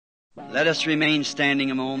Let us remain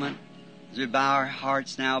standing a moment as we bow our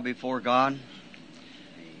hearts now before God.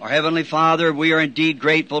 Our Heavenly Father, we are indeed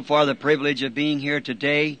grateful for the privilege of being here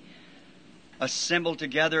today, assembled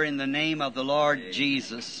together in the name of the Lord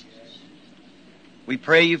Jesus. We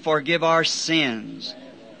pray you forgive our sins,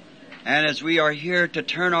 and as we are here to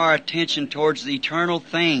turn our attention towards the eternal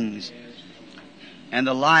things and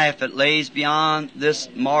the life that lays beyond this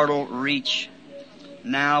mortal reach,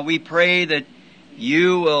 now we pray that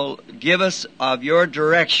you will give us of your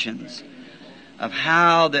directions of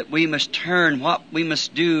how that we must turn, what we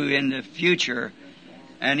must do in the future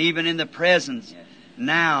and even in the present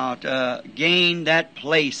now to gain that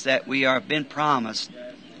place that we are been promised.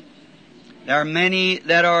 There are many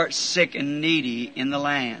that are sick and needy in the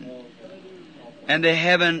land, and they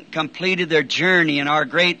haven't completed their journey, and our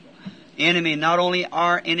great enemy, not only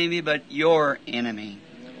our enemy but your enemy,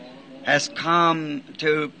 has come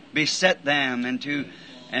to beset them and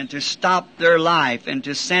to stop their life and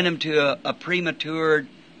to send them to a premature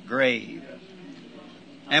grave.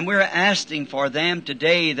 And we're asking for them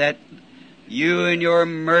today that you in your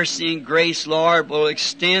mercy and grace, Lord, will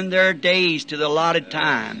extend their days to the allotted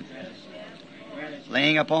time.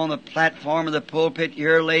 Laying upon the platform of the pulpit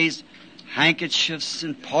here lays handkerchiefs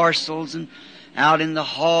and parcels, and out in the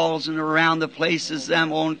halls and around the places,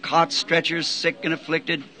 them on cot stretchers, sick and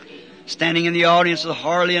afflicted, standing in the audience with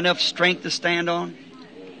hardly enough strength to stand on.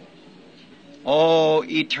 Oh,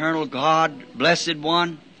 eternal God, blessed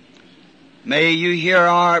one, may you hear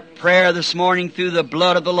our prayer this morning through the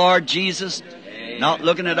blood of the Lord Jesus, not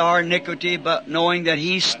looking at our iniquity, but knowing that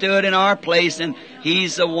He stood in our place and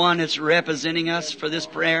He's the one that's representing us for this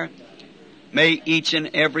prayer. May each and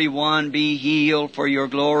every one be healed for your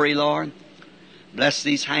glory, Lord. Bless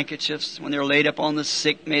these handkerchiefs. When they're laid upon the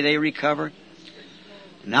sick, may they recover.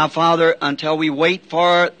 Now, Father, until we wait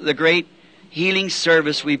for the great healing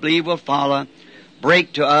service we believe will follow,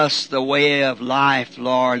 break to us the way of life,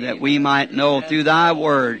 Lord, that we might know through Thy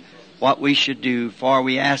Word what we should do. For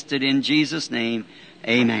we asked it in Jesus' name.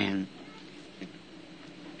 Amen.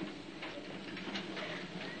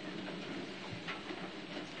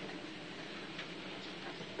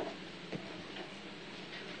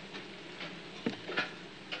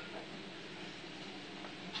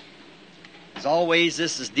 As always,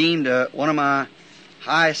 this is deemed one of my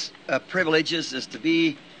highest privileges is to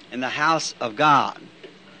be in the house of God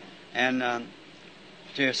and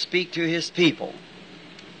to speak to His people.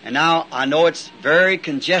 And now I know it's very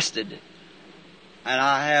congested, and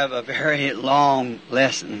I have a very long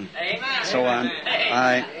lesson. Amen. So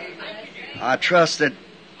I trust that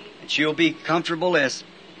you'll be comfortable as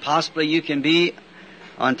possibly you can be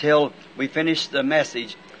until we finish the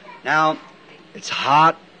message. Now, it's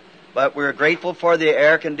hot, but we're grateful for the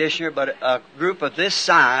air conditioner, but a group of this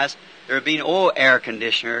size, there would be no air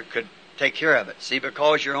conditioner could take care of it. See,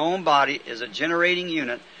 because your own body is a generating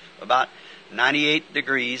unit about 98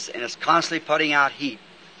 degrees, and it's constantly putting out heat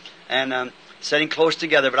and sitting close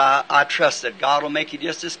together. But I trust that God will make you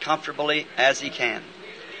just as comfortably as He can.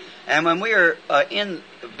 And when we are in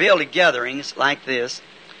building gatherings like this,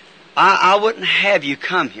 I wouldn't have you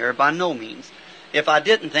come here by no means if I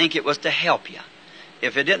didn't think it was to help you.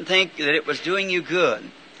 If I didn't think that it was doing you good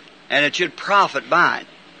and that you'd profit by it,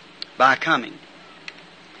 by coming.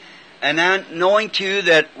 And then knowing too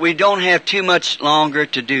that we don't have too much longer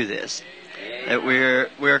to do this. That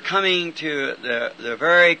we're coming to the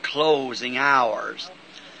very closing hours.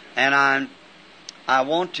 And I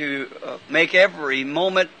want to make every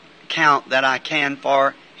moment count that I can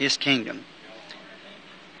for His kingdom.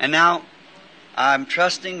 And now I'm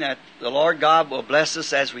trusting that the Lord God will bless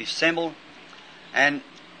us as we assemble. And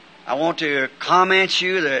I want to comment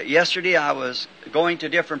you that yesterday I was going to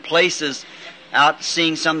different places out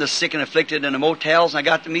seeing some of the sick and afflicted in the motels, and I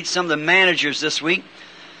got to meet some of the managers this week.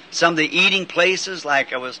 Some of the eating places,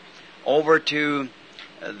 like I was over to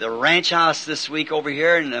the ranch house this week over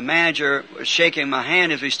here, and the manager was shaking my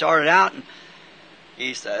hand as we started out, and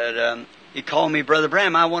he said, he called me Brother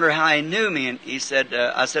Bram. I wonder how he knew me, and he said,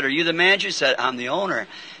 I said, are you the manager? He said, I'm the owner.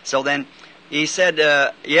 So then he said,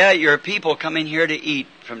 yeah, your people come in here to eat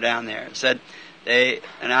from down there.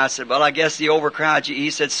 And I said, well, I guess the overcrowd. He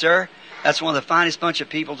said, sir, that's one of the finest bunch of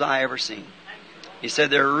people I ever seen. He said,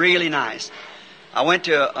 they're really nice. I went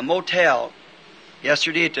to a motel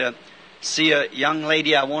yesterday to see a young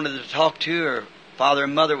lady I wanted to talk to. Her father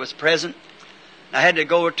and mother was present. I had to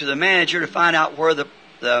go to the manager to find out where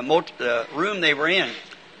the room they were in.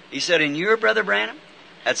 He said, and you're Brother Branham?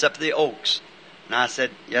 That's up to the Oaks. And I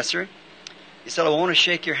said, yes, sir. He said, I want to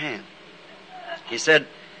shake your hand. He said,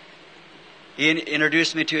 he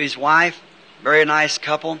introduced me to his wife, very nice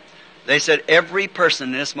couple. They said every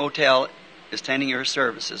person in this motel is attending your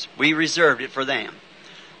services. We reserved it for them.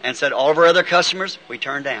 And said all of our other customers, we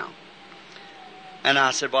turned down. And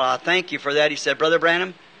I said, well, I thank you for that. He said, Brother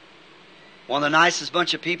Branham, one of the nicest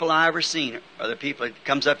bunch of people I ever seen are the people that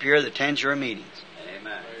comes up here that attends your meetings.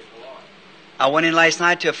 Amen. I went in last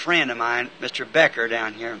night to a friend of mine, Mr. Becker,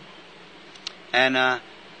 down here. And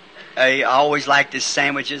I always liked his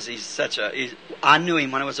sandwiches. I knew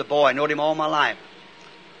him when I was a boy. I knowed him all my life.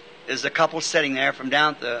 There's a couple sitting there from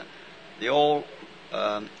down at the old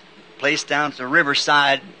place down at the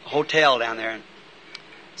Riverside Hotel down there.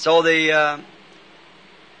 So Mr.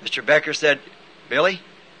 Becker said, Billy?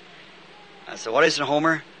 I said, what is it,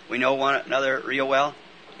 Homer? We know one another real well.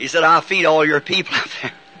 He said, I'll feed all your people up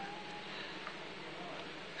there.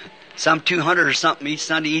 Some 200 or something each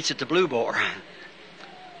Sunday eats at the Blue Boar.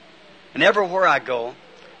 And everywhere I go,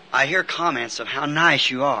 I hear comments of how nice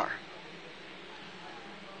you are.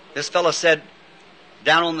 This fellow said,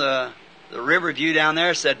 down on the Riverview down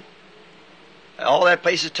there, said, all that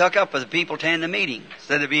place is tucked up with the people attending the meeting.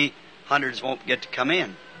 Said there'd be hundreds won't get to come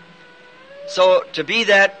in. So to be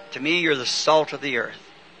that, to me, you're the salt of the earth.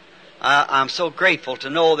 I'm so grateful to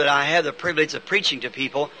know that I have the privilege of preaching to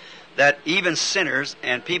people, that even sinners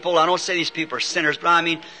and people, I don't say these people are sinners, but I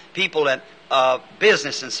mean people that,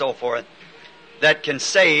 business and so forth, that can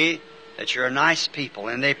say that you're a nice people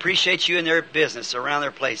and they appreciate you in their business around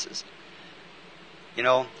their places. You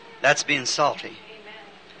know, that's being salty.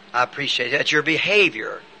 I appreciate that. Your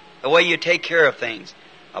behavior, the way you take care of things.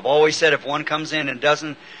 I've always said if one comes in and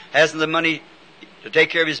hasn't the money to take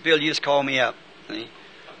care of his bill, you just call me up. See?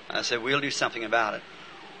 I said, we'll do something about it.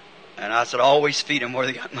 And I said, always feed them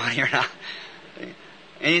whether they got money or not.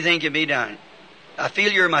 Anything can be done. I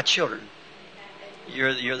feel you're my children.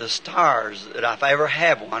 You're the stars that if I ever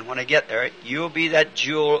have one, when I get there, you'll be that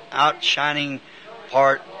jewel outshining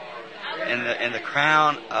part in the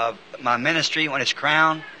crown of my ministry. When it's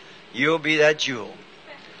crowned, you'll be that jewel.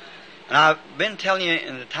 And I've been telling you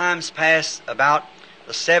in the times past about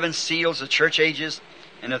the 7 seals of church ages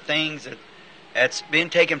and the things that's been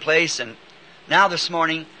taking place. And now this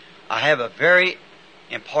morning, I have a very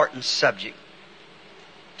important subject.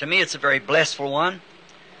 To me, it's a very blissful one.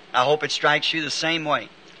 I hope it strikes you the same way.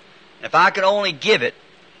 If I could only give it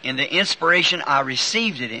in the inspiration I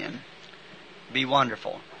received it in, it'd be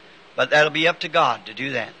wonderful. But that'll be up to God to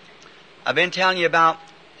do that. I've been telling you about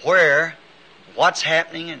what's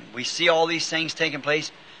happening, and we see all these things taking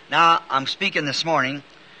place. Now, I'm speaking this morning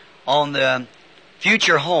on the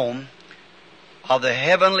future home of the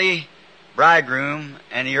heavenly bridegroom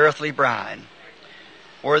and the earthly bride,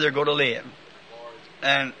 where they're going to live.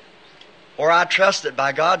 And where I trust that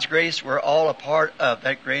by God's grace, we're all a part of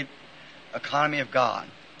that great economy of God.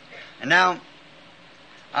 And now,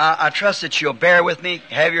 I trust that you'll bear with me,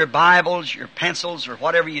 have your Bibles, your pencils, or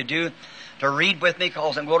whatever you do, to read with me,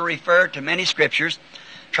 because I'm going to refer to many scriptures,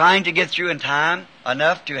 trying to get through in time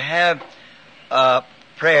enough to have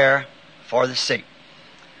prayer for the sick.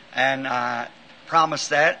 And I promise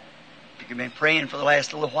that. You've been praying for the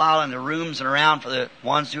last little while in the rooms and around for the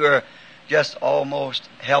ones who are just almost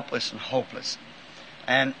helpless and hopeless.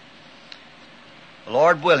 And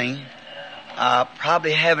Lord willing, I'll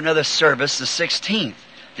probably have another service the 16th.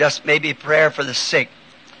 Just maybe prayer for the sick.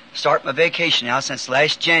 Start my vacation now. Since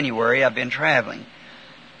last January I've been traveling.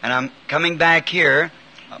 And I'm coming back here.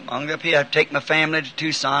 I'm going to take my family to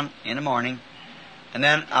Tucson in the morning. And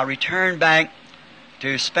then I'll return back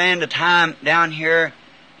to spend the time down here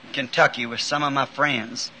in Kentucky with some of my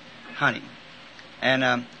friends hunting.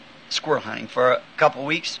 And squirrel hunting for a couple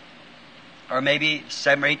weeks. Or maybe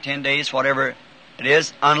 7 or 8, 10 days, whatever it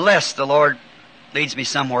is. Unless the Lord leads me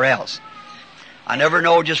somewhere else. I never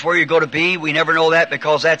know just where you're going to be. We never know that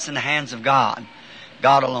because that's in the hands of God.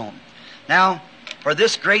 God alone. Now, for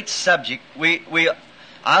this great subject,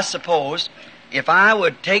 I suppose, if I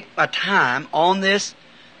would take my time on this,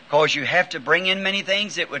 because you have to bring in many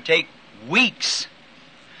things, it would take weeks.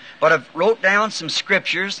 But I've wrote down some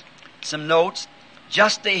scriptures, some notes,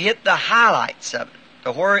 just to hit the highlights of it,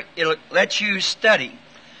 to where it'll let you study.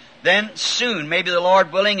 Then soon, maybe the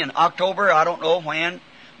Lord willing, in October, I don't know when,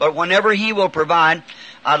 but whenever He will provide,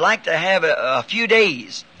 I'd like to have a few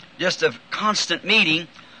days, just of constant meeting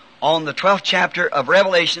on the 12th chapter of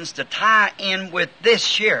Revelations to tie in with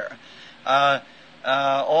this year. I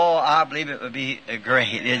believe it would be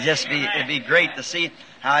great. It'd be great to see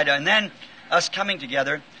how I do. And then us coming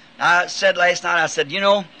together. I said last night, I said, in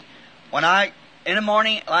the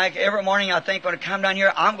morning, like every morning, I think when I come down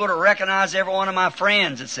here, I'm going to recognize every one of my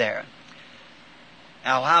friends that's there.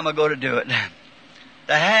 Now, how am I going to do it?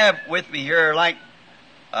 To have with me here, like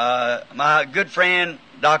my good friend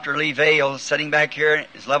Dr. Lee Vale sitting back here,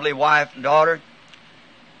 his lovely wife and daughter,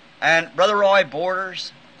 and Brother Roy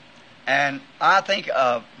Borders, and I think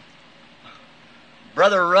of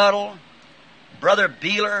Brother Ruddle, Brother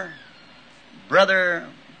Beeler, Brother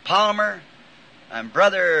Palmer, and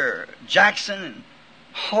Brother Jackson, and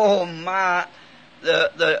oh my,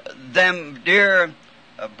 them dear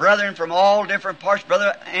brethren from all different parts,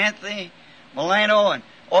 Brother Anthony Milano, and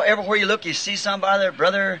everywhere you look you see somebody there,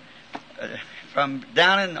 Brother from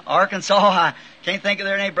down in Arkansas, I can't think of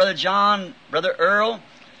their name, Brother John, Brother Earl,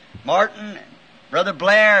 Martin, Brother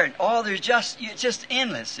Blair, and it's just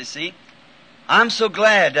endless, you see. I'm so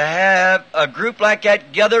glad to have a group like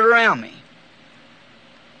that gathered around me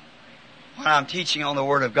when I'm teaching on the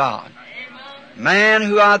Word of God. Man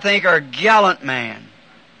who I think are gallant man,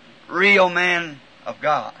 real man of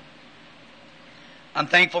God. I'm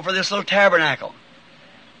thankful for this little tabernacle.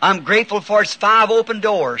 I'm grateful for its 5 open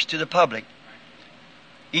doors to the public.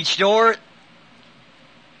 Each door,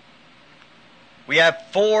 we have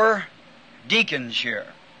 4 deacons here,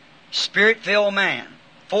 Spirit-filled man.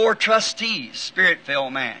 4 trustees,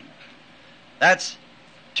 Spirit-filled man. That's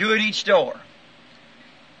 2 at each door.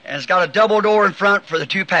 And it's got a double door in front for the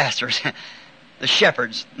 2 pastors, the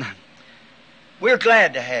shepherds. We're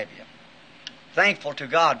glad to have you. Thankful to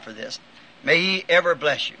God for this. May He ever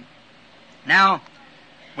bless you. Now,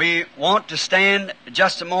 we want to stand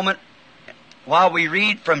just a moment while we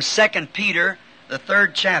read from 2 Peter, the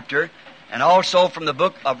 3rd chapter, and also from the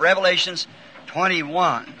book of Revelations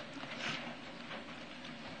 21.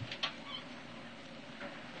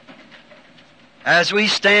 As we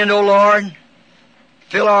stand, O Lord,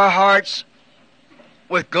 fill our hearts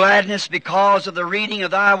with gladness because of the reading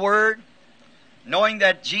of Thy Word, knowing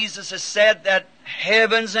that Jesus has said that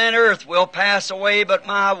heavens and earth will pass away, but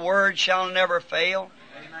my word shall never fail.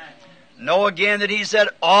 Know again that He said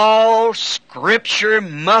all Scripture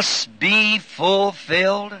must be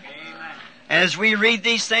fulfilled. Amen. And as we read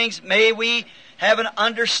these things, may we have an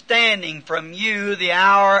understanding from You the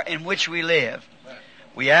hour in which we live.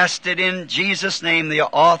 We asked it in Jesus' name, the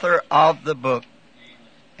author of the book.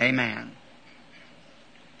 Amen.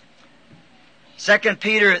 2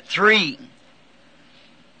 Peter 3.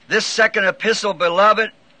 This second epistle,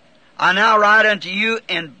 beloved, I now write unto you,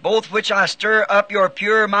 in both which I stir up your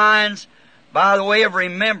pure minds by the way of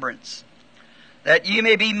remembrance, that ye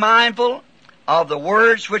may be mindful of the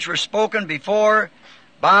words which were spoken before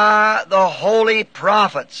by the holy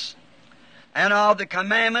prophets, and of the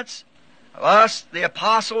commandments of us, the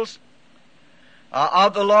apostles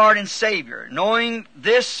of the Lord and Savior, knowing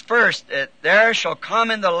this first, that there shall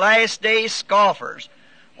come in the last days scoffers,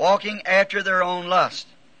 walking after their own lust,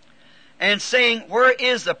 and saying, where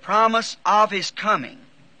is the promise of His coming?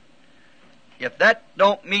 If that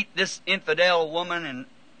don't meet this infidel woman, and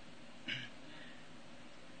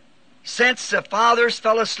since the fathers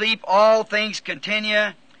fell asleep, all things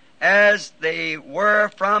continue as they were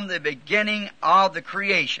from the beginning of the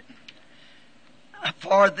creation.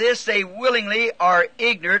 For this they willingly are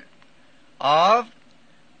ignorant of,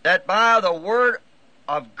 that by the word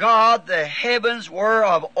of God the heavens were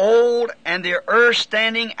of old, and the earth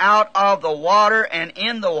standing out of the water and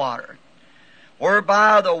in the water,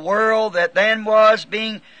 whereby the world that then was,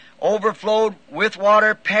 being overflowed with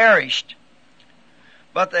water, perished.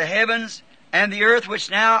 But the heavens and the earth,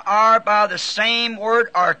 which now are by the same word,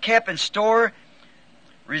 are kept in store,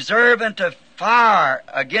 reserved unto fire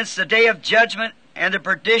against the day of judgment and the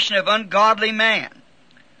perdition of ungodly man.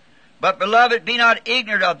 But, beloved, be not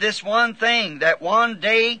ignorant of this one thing, that one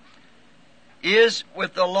day is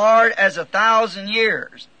with the Lord as 1,000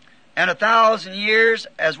 years, and 1,000 years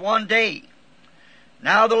as one day.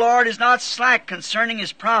 Now the Lord is not slack concerning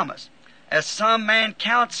His promise, as some man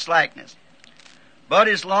counts slackness, but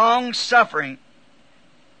is long-suffering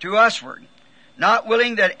to usward, not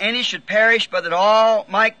willing that any should perish, but that all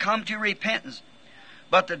might come to repentance.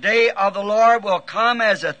 But the day of the Lord will come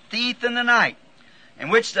as a thief in the night, in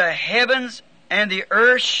which the heavens and the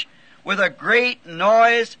earth with a great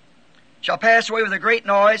noise shall pass away with a great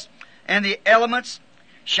noise, and the elements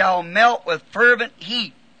shall melt with fervent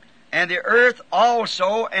heat, and the earth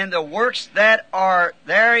also and the works that are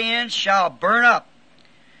therein shall burn up.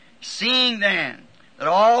 Seeing then that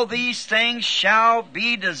all these things shall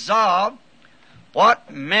be dissolved,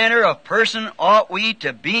 what manner of person ought we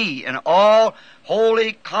to be in all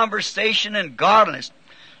holy conversation and godliness,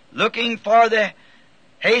 looking for the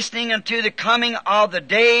hastening unto the coming of the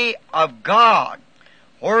day of God,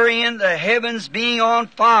 wherein the heavens being on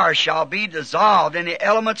fire shall be dissolved, and the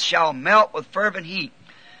elements shall melt with fervent heat.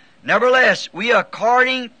 Nevertheless, we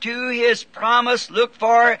according to His promise look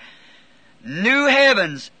for new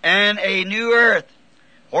heavens and a new earth,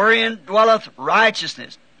 wherein dwelleth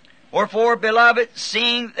righteousness. Wherefore, beloved,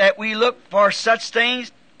 seeing that we look for such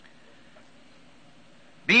things,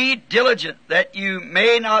 be diligent that you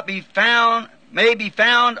may be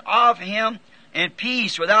found of him in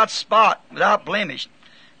peace, without spot, without blemish,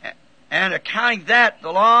 and accounting that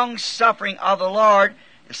the long suffering of the Lord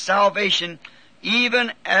is salvation,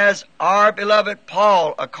 even as our beloved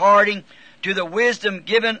Paul, according to the wisdom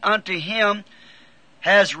given unto him,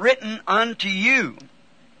 has written unto you,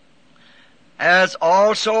 as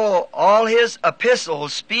also all his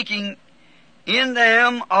epistles, speaking in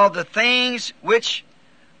them of the things which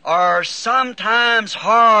are sometimes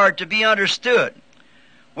hard to be understood,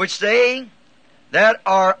 which they that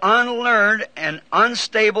are unlearned and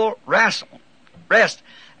unstable rest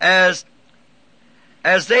as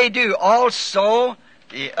they do also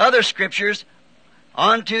the other scriptures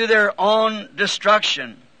unto their own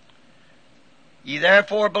destruction. Ye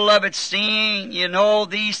therefore, beloved, seeing ye know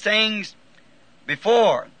these things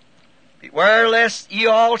before, beware lest ye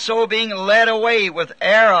also, being led away with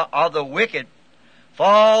error of the wicked,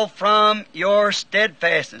 fall from your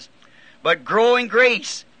steadfastness, but grow in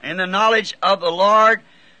grace and the knowledge of the Lord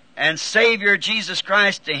and Savior Jesus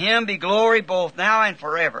Christ. To him be glory both now and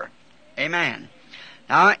forever. Amen.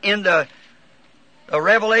 Now, in the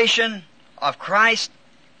revelation of Christ,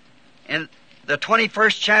 in the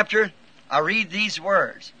 21st chapter, I read these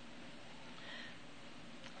words.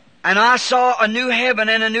 And I saw a new heaven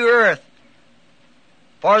and a new earth,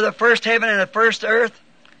 for the first heaven and the first earth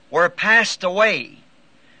were passed away,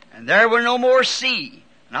 and there were no more sea.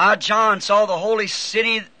 And I, John, saw the holy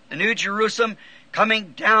city, the new Jerusalem,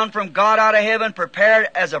 coming down from God out of heaven, prepared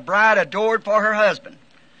as a bride adored for her husband.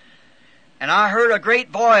 And I heard a great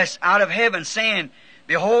voice out of heaven saying,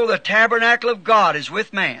 Behold, the tabernacle of God is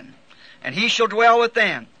with man, and he shall dwell with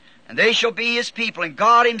them, and they shall be his people, and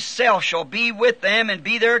God himself shall be with them and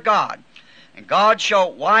be their God. And God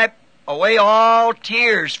shall wipe away all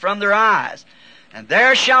tears from their eyes, and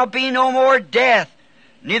there shall be no more death,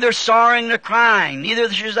 neither sorrowing nor crying,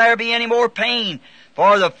 neither shall there be any more pain,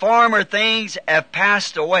 for the former things have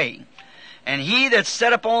passed away. And he that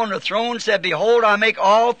sat upon the throne said, Behold, I make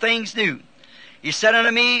all things new. He said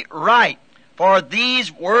unto me, Write, for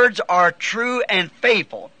these words are true and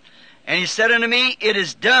faithful. And he said unto me, It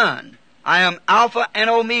is done. I am Alpha and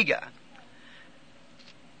Omega,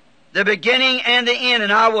 the beginning and the end,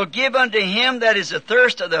 and I will give unto him that is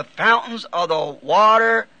athirst of the fountains of the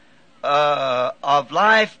water of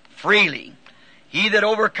life freely. He that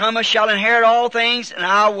overcometh shall inherit all things, and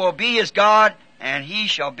I will be his God, and he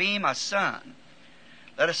shall be my son.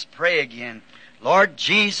 Let us pray again. Lord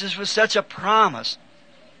Jesus, with such a promise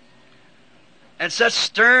and such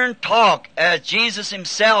stern talk as Jesus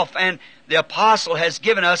himself and the apostle has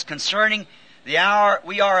given us concerning the hour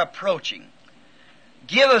we are approaching,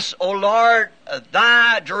 give us, O Lord,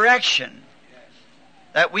 thy direction,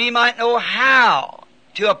 that we might know how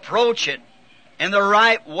to approach it in the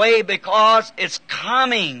right way, because it's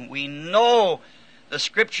coming. We know the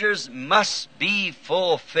Scriptures must be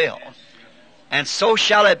fulfilled, and so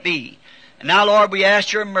shall it be. And now, Lord, we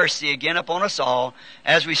ask your mercy again upon us all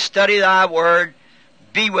as we study thy word.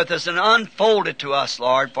 Be with us and unfold it to us,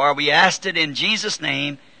 Lord, for we asked it in Jesus'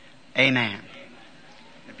 name. Amen.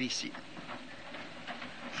 Be seated.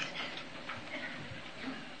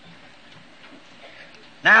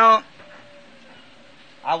 Now,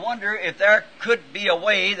 I wonder if there could be a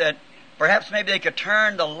way that perhaps maybe they could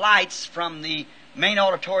turn the lights from the main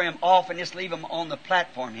auditorium off and just leave them on the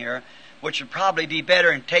platform here, which would probably be better,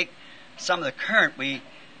 and take some of the current. We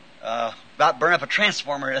about burned up a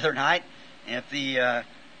transformer the other night. And if the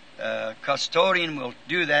custodian will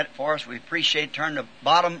do that for us, we appreciate. Turn the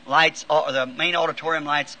bottom lights, or the main auditorium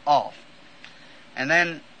lights, off. And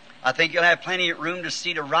then I think you'll have plenty of room to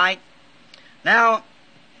see to write. Now,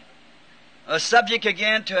 a subject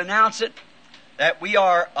again to announce it, that we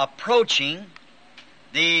are approaching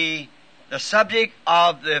the subject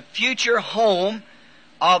of the future home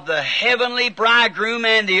of the heavenly bridegroom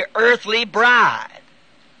and the earthly bride.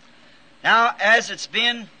 Now, as it's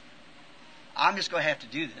been, I'm just going to have to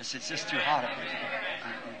do this. It's just too hot up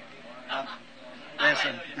here.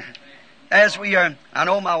 Listen, as we are, I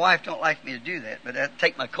know my wife don't like me to do that, but I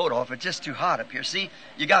take my coat off. It's just too hot up here. See,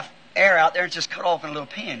 you got air out there, and it's just cut off in a little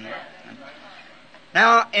pin here.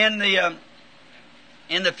 Now, in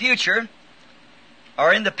the future,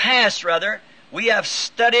 or in the past rather, we have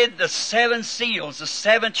studied the seven seals, the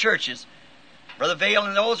seven churches. Brother Vail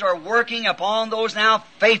and those are working upon those now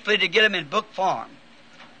faithfully to get them in book form.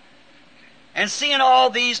 And seeing all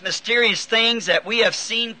these mysterious things that we have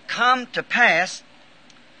seen come to pass,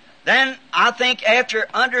 then I think after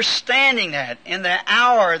understanding that in the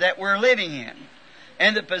hour that we're living in,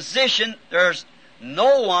 and the position, there's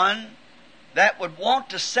no one that would want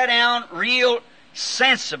to sit down real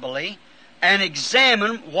sensibly and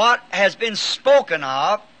examine what has been spoken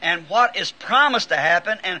of and what is promised to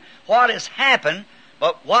happen and what has happened,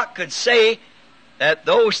 but what could say that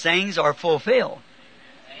those things are fulfilled.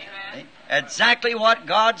 Amen. Exactly what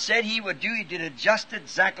God said He would do, He did it just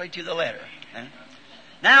exactly to the letter.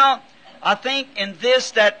 Now, I think in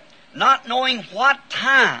this that not knowing what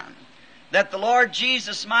time that the Lord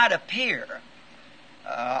Jesus might appear,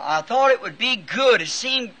 I thought it would be good, it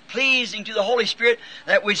seemed pleasing to the Holy Spirit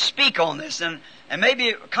that we speak on this and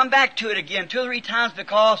maybe come back to it again 2 or 3 times,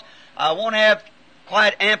 because I won't have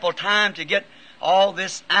quite ample time to get all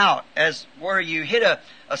this out, as where you hit a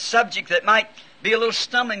subject that might be a little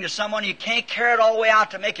stumbling to someone. You can't carry it all the way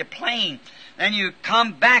out to make it plain. Then you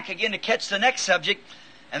come back again to catch the next subject,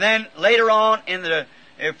 and then later on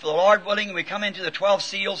if the Lord willing, we come into the 12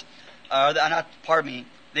 seals,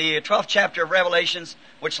 the 12th chapter of Revelations,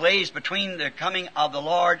 which lays between the coming of the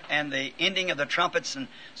Lord and the ending of the trumpets and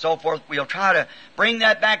so forth. We'll try to bring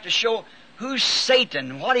that back to show who's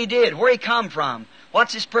Satan, what he did, where he come from,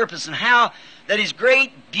 what's his purpose, and how that his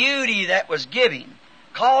great beauty that was given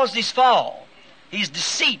caused his fall. His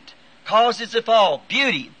deceit causes the fall,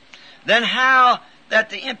 beauty. Then how that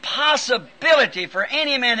the impossibility for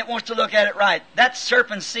any man that wants to look at it right, that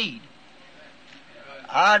serpent seed.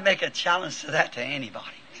 I'd make a challenge to that to anybody,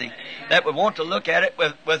 see, that would want to look at it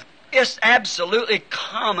with just absolutely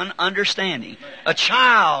common understanding. A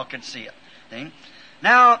child could see it. See?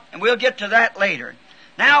 Now, and we'll get to that later.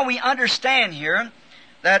 Now we understand here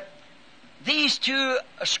that these 2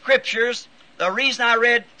 scriptures, the reason I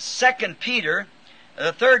read 2 Peter,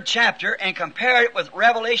 the 3rd chapter, and compared it with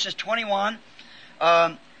Revelations 21,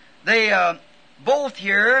 they both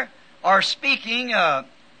here are speaking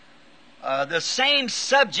the same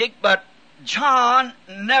subject, but John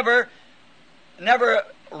never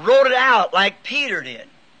wrote it out like Peter did.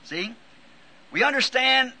 See? We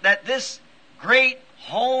understand that this great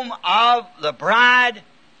home of the bride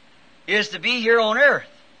is to be here on earth.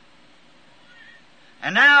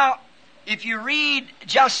 And now, if you read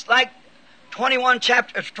just like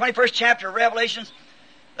 21st chapter of Revelations,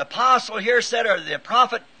 the apostle here said, or the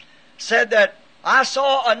prophet said that I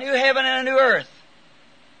saw a new heaven and a new earth.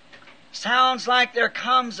 Sounds like there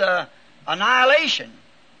comes a annihilation.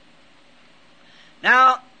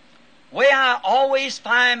 Now, the way I always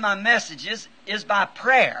find my messages is by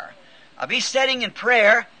prayer. I'll be sitting in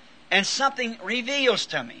prayer and something reveals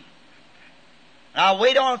to me. And I'll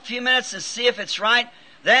wait on a few minutes and see if it's right.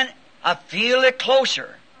 Then I feel it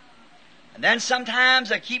closer. And then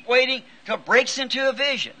sometimes I keep waiting till it breaks into a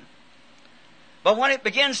vision. But when it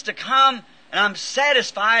begins to come and I'm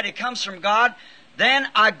satisfied it comes from God, then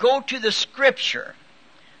I go to the Scripture.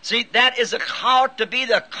 See, that is ought to be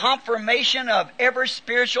the confirmation of every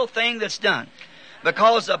spiritual thing that's done.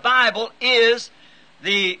 Because the Bible is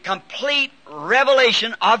the complete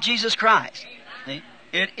revelation of Jesus Christ. See?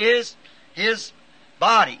 It is His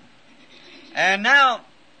body. And now,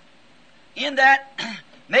 in that,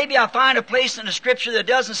 maybe I find a place in the Scripture that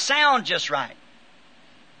doesn't sound just right.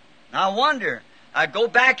 Now I wonder, I go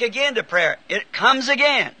back again to prayer. It comes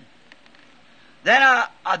again. Then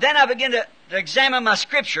I begin to examine my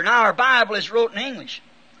Scripture. Now our Bible is wrote in English.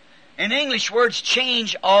 And English words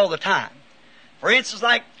change all the time. For instance,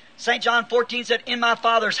 like St. John 14 said, in my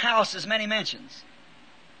Father's house is many mansions.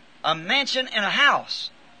 A mansion in a house.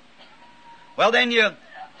 Well then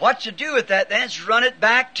what you do with that then is run it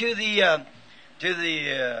back to the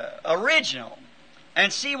original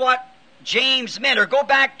and see what James meant, or go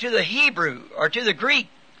back to the Hebrew or to the Greek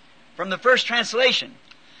from the first translation.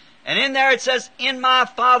 And in there it says, in my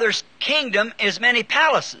Father's kingdom is many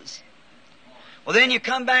palaces. Well then you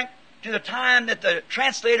come back to the time that the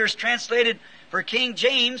translators translated for King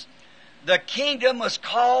James, the kingdom was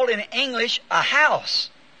called in English a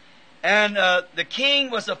house. And the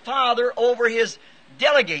king was the father over his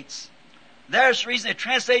delegates. There's the reason they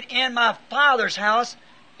translate in my Father's house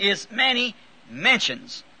is many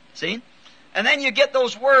mansions. See? And then you get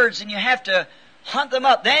those words and you have to hunt them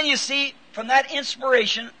up. Then you see from that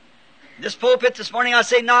inspiration, this pulpit this morning, I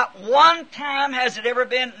say not one time has it ever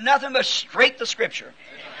been nothing but straight to Scripture.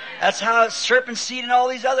 That's how serpent seed and all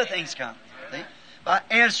these other things come. See?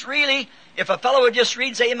 And it's really, if a fellow would just read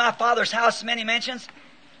and say, in my Father's house is many mansions,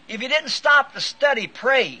 if you didn't stop to study,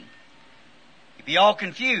 pray, you'd be all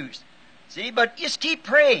confused. See, but just keep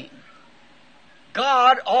praying.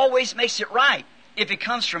 God always makes it right if it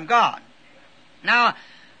comes from God. Now,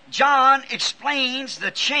 John explains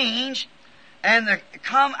the change And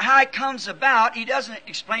how it comes about, he doesn't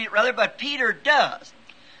explain it rather, but Peter does.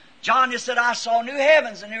 John just said, I saw new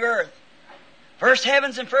heavens and new earth. First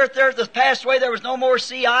heavens and first earth was passed away. There was no more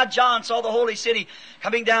sea. I, John, saw the holy city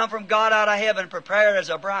coming down from God out of heaven, prepared as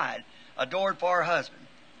a bride, adored for her husband.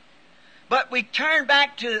 But we turn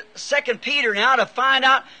back to 2 Peter now to find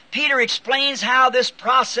out. Peter explains how this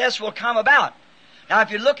process will come about. Now,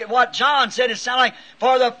 if you look at what John said, it sounds like,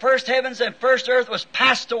 for the first heavens and first earth was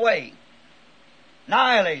passed away,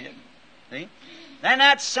 annihilated. See? And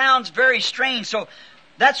that sounds very strange. So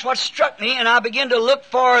that's what struck me, and I began to look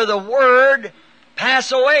for the word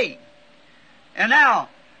pass away. And now,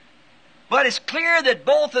 but it's clear that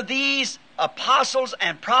both of these apostles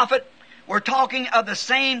and prophet were talking of the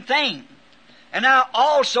same thing. And now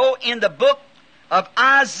also in the book of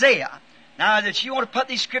Isaiah, now that you want to put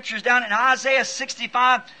these scriptures down in Isaiah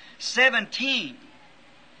 65:17,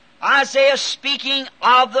 Isaiah speaking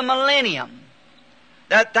of the millennium,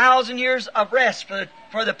 that 1,000 years of rest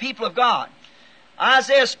for the people of God.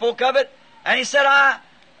 Isaiah spoke of it, and he said,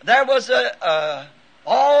 there was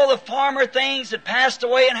all the former things that passed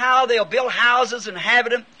away, and how they'll build houses and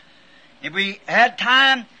inhabit them. If we had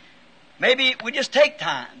time, maybe we just take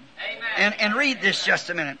time and read this just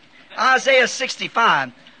a minute. Isaiah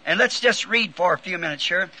 65, and let's just read for a few minutes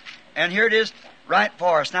here. And here it is right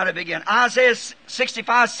for us. Now to begin. Isaiah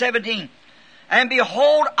 65:17. And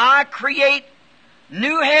behold, I create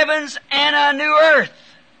new heavens and a new earth.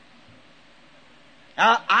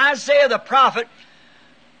 Now, Isaiah the prophet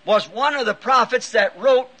was one of the prophets that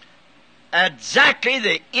wrote exactly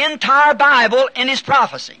the entire Bible in his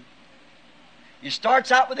prophecy. He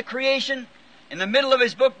starts out with the creation. In the middle of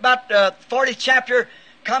his book, about the 40th chapter,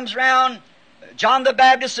 comes around John the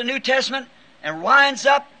Baptist, the New Testament, and winds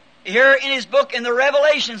up here in his book in the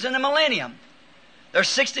Revelations in the millennium. There's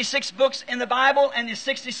 66 books in the Bible, and there's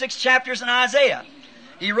 66 chapters in Isaiah.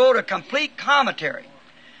 He wrote a complete commentary.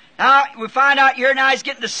 Now, we find out here now he's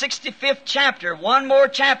getting to the 65th chapter, one more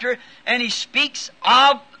chapter, and he speaks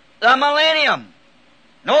of the millennium.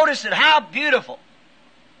 Notice it, how beautiful.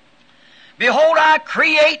 Behold, I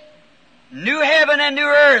create new heaven and new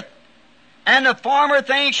earth, and the former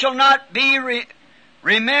things shall not be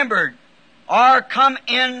remembered or come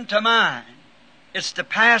into mind. It's to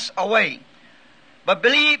pass away. But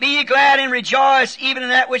be ye glad and rejoice even in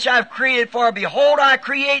that which I have created. For behold, I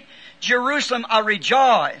create Jerusalem a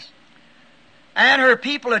rejoice, and her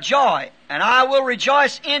people a joy. And I will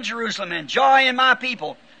rejoice in Jerusalem, and joy in my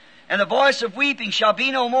people. And the voice of weeping shall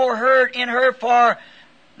be no more heard in her,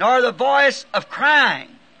 nor the voice of crying.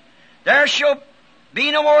 There shall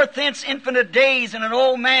be no more thence infinite days, and an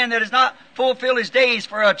old man that has not fulfilled his days.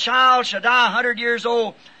 For a child shall die 100 years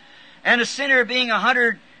old, and a sinner being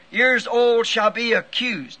 100 years old shall be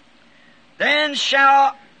accused. Then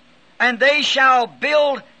they shall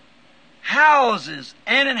build houses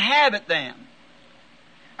and inhabit them.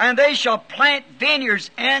 And they shall plant vineyards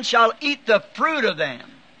and shall eat the fruit of them.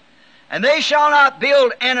 And they shall not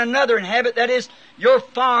build and another inhabit. That is, your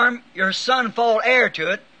farm, your son fall heir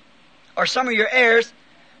to it, or some of your heirs.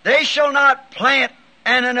 They shall not plant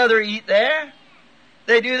and another eat there.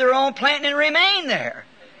 They do their own planting and remain there.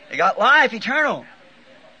 They got life eternal.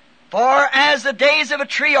 For as the days of a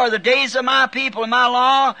tree are the days of my people, and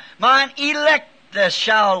mine elect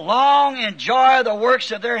shall long enjoy the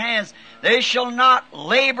works of their hands. They shall not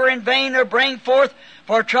labor in vain or bring forth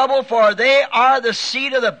for trouble, for they are the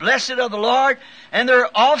seed of the blessed of the Lord, and their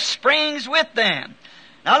offsprings with them.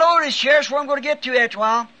 Now notice, here's where I'm going to get to after a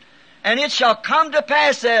while. And it shall come to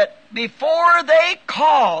pass that before they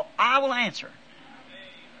call, I will answer.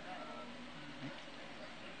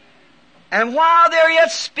 And while they're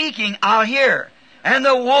yet speaking, I'll hear. And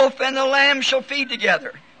the wolf and the lamb shall feed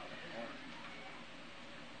together.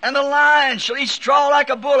 And the lion shall eat straw like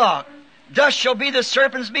a bullock. Dust shall be the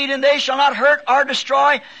serpent's meat, and they shall not hurt or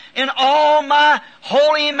destroy in all my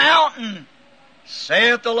holy mountain,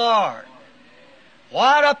 saith the Lord.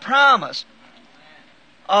 What a promise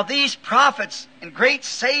of these prophets and great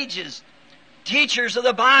sages, teachers of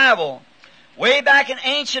the Bible, way back in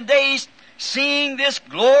ancient days, seeing this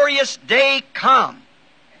glorious day come.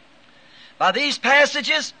 By these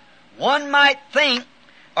passages, one might think,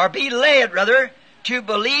 or be led rather, to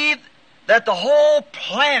believe that the whole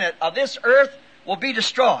planet of this earth will be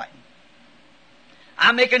destroyed.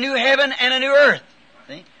 I make a new heaven and a new earth.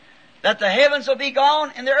 See? That the heavens will be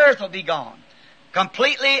gone and the earth will be gone.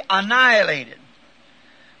 Completely annihilated.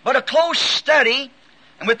 But a close study,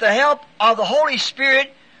 and with the help of the Holy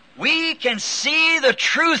Spirit, we can see the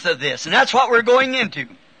truth of this, and that's what we're going into.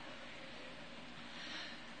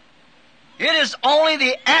 It is only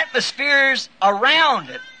the atmospheres around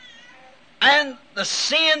it and the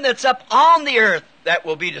sin that's up on the earth that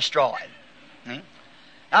will be destroyed.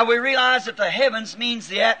 Now we realize that the heavens means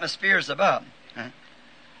the atmospheres above.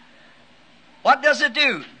 What does it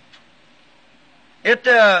do? It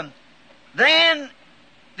then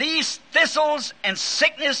these thistles and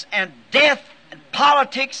sickness and death and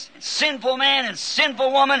politics and sinful man and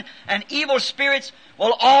sinful woman and evil spirits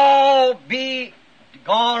will all be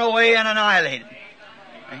gone away and annihilated.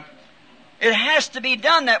 It has to be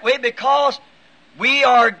done that way because we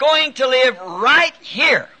are going to live right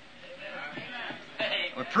here.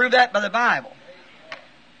 We prove that by the Bible.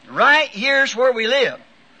 Right here's where we live.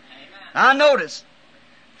 Now notice,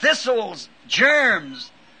 thistles,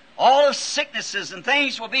 germs, all of sicknesses and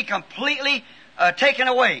things will be completely taken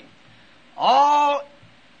away. All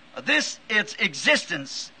of this, its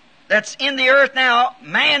existence that's in the earth now,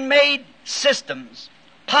 man-made systems,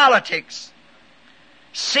 politics,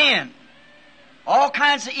 sin, all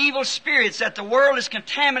kinds of evil spirits that the world is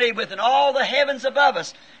contaminated with, and all the heavens above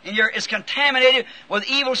us is contaminated with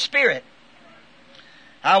evil spirit.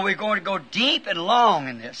 How we're going to go deep and long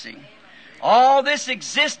in this, see? All this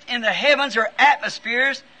exists in the heavens or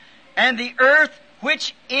atmospheres, and the earth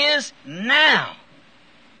which is now.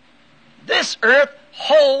 This earth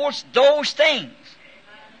holds those things.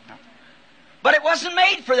 But it wasn't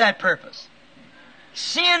made for that purpose.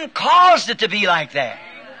 Sin caused it to be like that.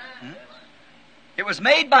 It was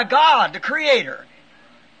made by God, the Creator.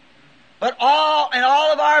 But all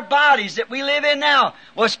of our bodies that we live in now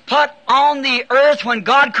was put on the earth when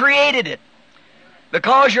God created it.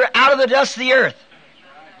 Because you're out of the dust of the earth.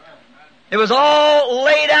 It was all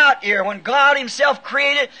laid out here. When God Himself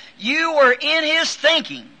created, you were in His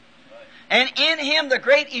thinking. And in Him, the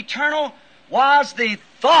great eternal, was the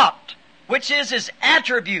thought, which is His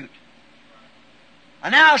attribute.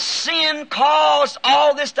 And now sin caused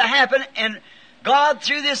all this to happen, and God,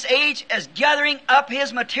 through this age, is gathering up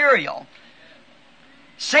His material.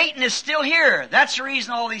 Satan is still here. That's the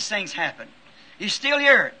reason all these things happen. He's still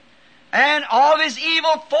here. And all of his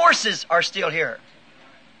evil forces are still here.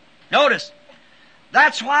 Notice,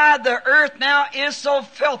 that's why the earth now is so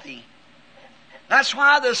filthy. That's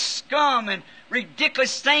why the scum and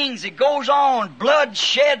ridiculous things that goes on,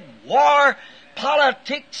 bloodshed, war,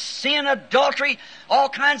 politics, sin, adultery, all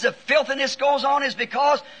kinds of filthiness goes on, is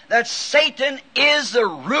because that Satan is the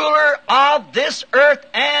ruler of this earth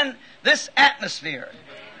and this atmosphere.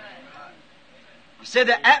 You said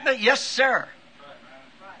the atmosphere? Yes, sir.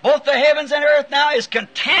 Both the heavens and earth now is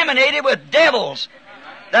contaminated with devils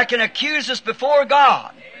that can accuse us before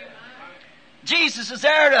God. Jesus is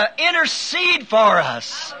there to intercede for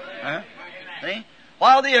us. See?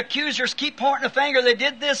 While the accusers keep pointing the finger, they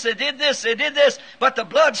did this, they did this, they did this, but the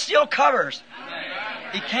blood still covers.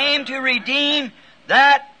 He came to redeem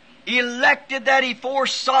that elected that He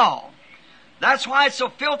foresaw. That's why it's so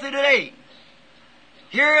filthy today.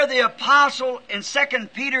 Here the apostle in 2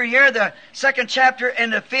 Peter, here the 2nd chapter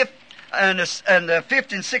and the 5th and the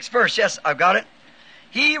 5th and 6th verse. Yes, I've got it.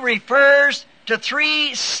 He refers to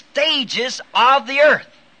 3 stages of the earth.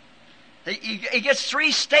 He gets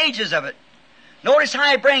 3 stages of it. Notice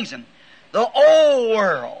how he brings them. The old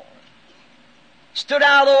world stood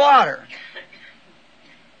out of the water.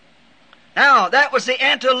 Now, that was the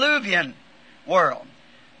antediluvian world.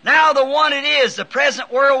 Now the one it is, the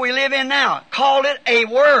present world we live in now, called it a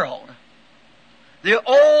world. The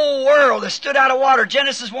old world that stood out of water,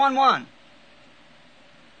 Genesis 1:1.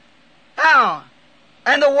 Now,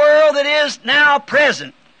 and the world that is now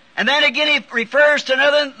present. And then again he refers to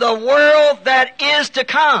another, the world that is to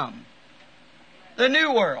come. The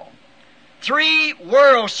new world. 3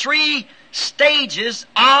 worlds, 3 stages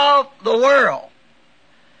of the world.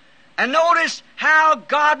 And notice how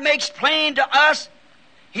God makes plain to us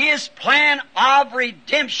His plan of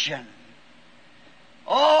redemption.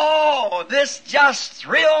 Oh, this just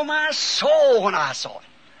thrilled my soul when I saw it.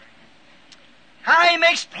 How He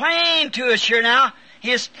makes plain to us here now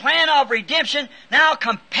His plan of redemption. Now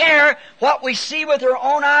compare what we see with our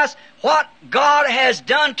own eyes, what God has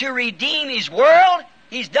done to redeem His world.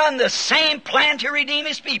 He's done the same plan to redeem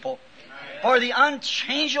His people. For the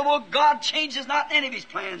unchangeable God changes not any of His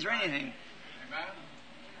plans or anything.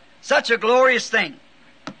 Such a glorious thing.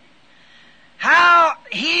 How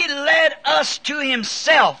He led us to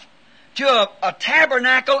Himself, to a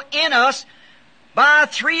tabernacle in us, by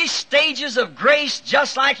 3 stages of grace,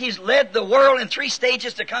 just like He's led the world in 3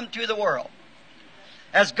 stages to come to the world.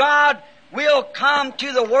 As God will come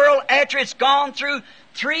to the world after it's gone through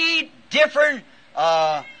 3 different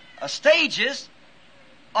stages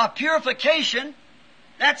of purification,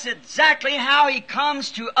 that's exactly how He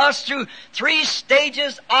comes to us through 3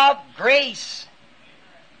 stages of grace.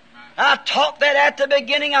 I taught that at the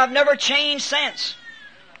beginning. I've never changed since.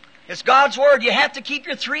 It's God's Word. You have to keep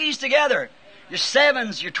your threes together. Your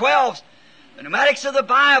sevens, your 12s. The pneumatics of the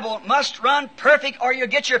Bible must run perfect or you'll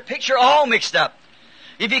get your picture all mixed up.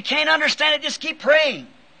 If you can't understand it, just keep praying.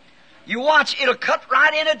 You watch, it'll cut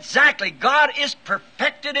right in exactly. God is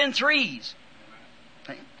perfected in threes.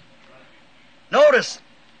 Notice,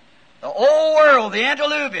 the old world, the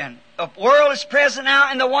antediluvian, the world is present now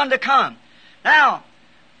and the one to come. Now,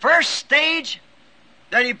 first stage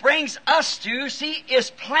that He brings us to, see, His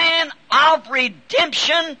plan of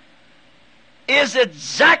redemption is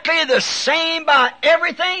exactly the same by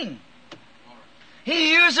everything.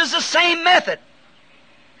 He uses the same method.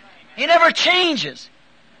 He never changes.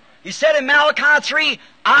 He said in Malachi 3,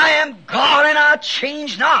 I am God and I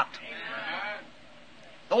change not.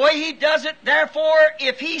 The way He does it, therefore,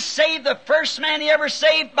 if He saved the first man He ever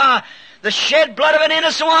saved by the shed blood of an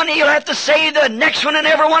innocent one, He'll have to save the next one, and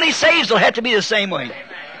every one He saves will have to be the same way.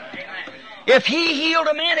 If He healed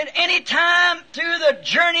a man at any time through the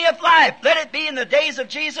journey of life, let it be in the days of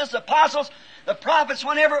Jesus, the apostles, the prophets,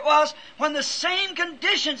 whenever it was, when the same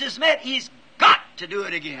conditions is met, He's got to do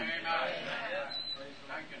it again.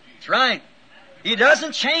 That's right. He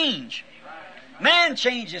doesn't change. Man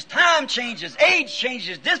changes, time changes, age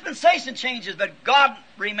changes, dispensation changes, but God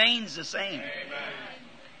remains the same.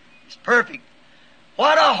 He's perfect.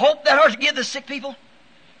 What a hope that ought to give the sick people.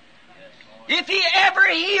 If He ever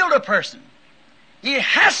healed a person, He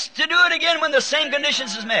has to do it again when the same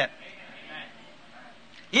conditions is met.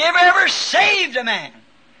 He ever saved a man,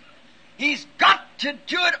 He's got to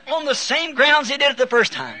do it on the same grounds He did it the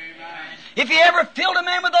first time. If He ever filled a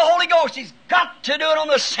man with the Holy Ghost, He's got to do it on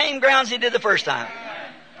the same grounds He did the first time.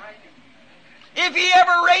 If He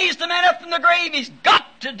ever raised a man up from the grave, He's got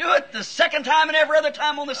to do it the second time and every other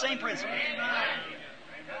time on the same principle.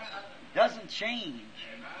 Doesn't change.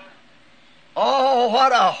 Oh,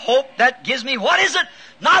 what a hope that gives me. What is it?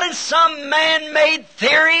 Not in some man-made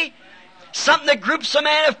theory, something that groups of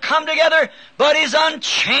men have come together, but His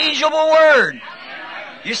unchangeable Word.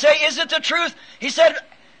 You say, is it the truth? He said,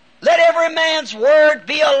 let every man's word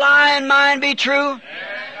be a lie and mine be true.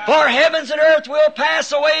 For heavens and earth will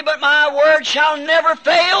pass away, but my word shall never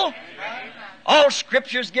fail. All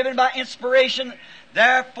Scripture is given by inspiration.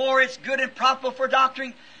 Therefore it's good and profitable for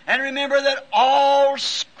doctrine. And remember that all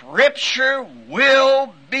Scripture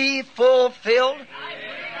will be fulfilled.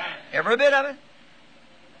 Every bit of it.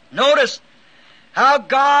 Notice how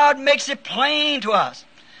God makes it plain to us.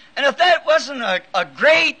 And if that wasn't a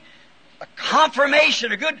great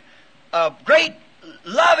confirmation, a great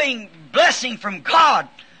loving blessing from God,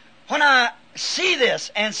 when I see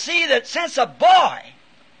this and see that since a boy,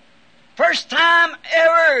 first time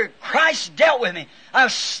ever Christ dealt with me,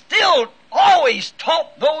 I've still always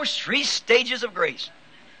taught those three stages of grace.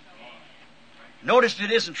 Notice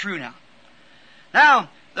it isn't true now. Now,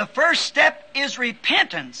 the first step is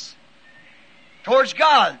repentance towards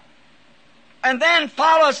God. And then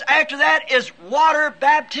follows after that is water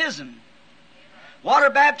baptism.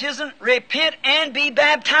 Water baptism, repent and be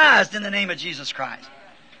baptized in the name of Jesus Christ.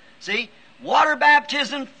 See, water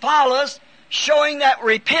baptism follows showing that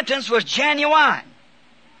repentance was genuine.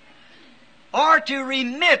 Or to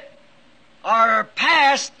remit our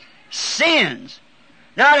past sins.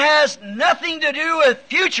 Now it has nothing to do with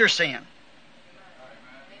future sin.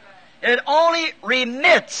 It only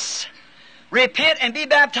remits. Repent and be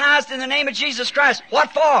baptized in the name of Jesus Christ.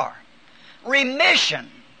 What for?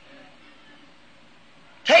 Remission.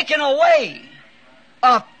 Taken away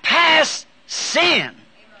of past sin.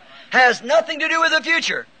 Has nothing to do with the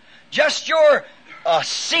future. Just your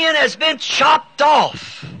sin has been chopped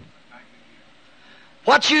off.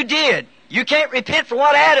 What you did. You can't repent for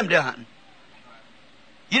what Adam done.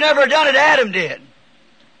 You never done it Adam did.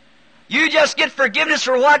 You just get forgiveness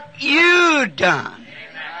for what you done.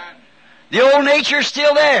 The old nature's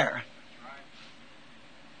still there.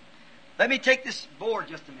 Let me take this board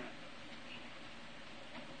just a minute.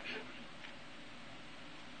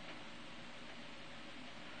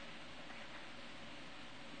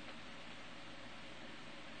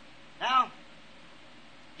 Now,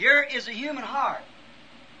 here is a human heart.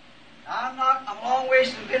 Now, I'm a long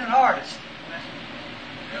ways from being an artist.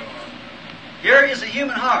 Here is a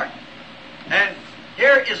human heart. And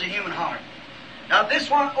here is a human heart. Now, this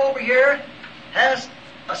one over here has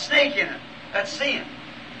a snake in it. That's sin.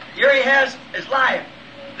 Here he has his life.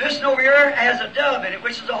 This one over here has a dove in it,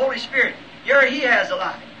 which is the Holy Spirit. Here he has a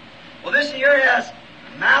life. Well, this one here has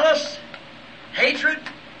malice, hatred,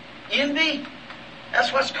 envy.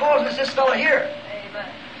 That's what's causing this fellow here. Amen.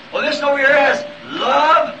 Well, this one over here has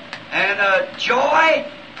love and joy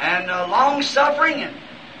and long suffering and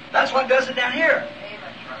That's what does it down here.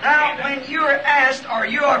 Now, when you are asked or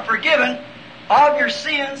you are forgiven of your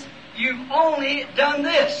sins, you've only done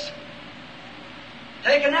this.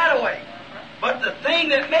 Taken that away. But the thing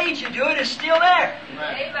that made you do it is still there.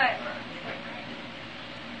 Amen.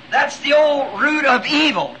 That's the old root of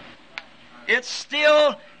evil. It's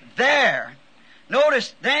still there.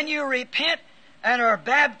 Notice, then you repent and are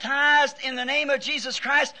baptized in the name of Jesus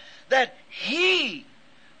Christ, that He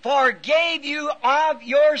forgave you of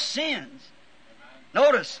your sins.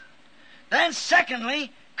 Notice. Then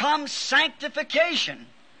secondly comes sanctification,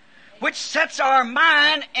 which sets our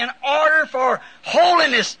mind in order for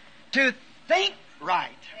holiness, to think right.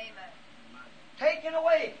 Amen. Taken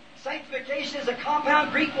away. Sanctification is a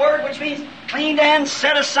compound Greek word which means cleaned and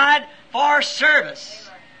set aside for service.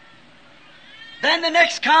 Amen. Then the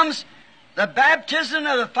next comes the baptism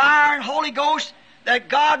of the fire and Holy Ghost, that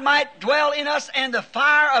God might dwell in us, and the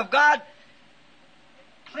fire of God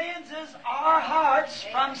cleanses our hearts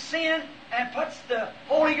from sin and puts the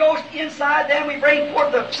Holy Ghost inside them. We bring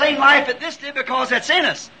forth the same life that this did because that's in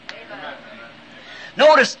us. Amen.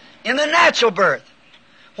 Notice, in the natural birth,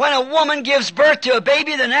 when a woman gives birth to a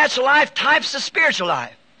baby, the natural life types the spiritual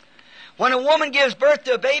life. When a woman gives birth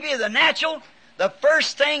to a baby, the natural, the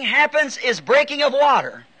first thing happens is breaking of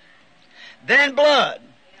water, then blood,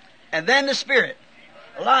 and then the spirit,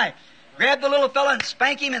 life. Grab the little fella and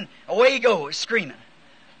spank him, and away he goes, screaming.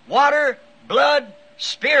 Water, blood,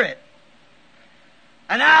 spirit.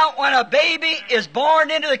 And now when a baby is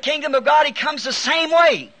born into the kingdom of God, he comes the same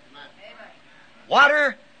way.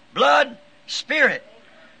 Water, blood, spirit.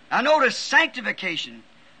 Now notice sanctification.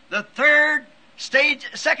 The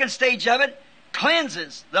second stage of it,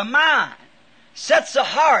 cleanses the mind, sets the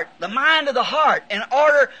heart, the mind of the heart, in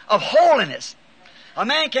order of holiness. A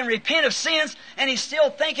man can repent of sins and he's still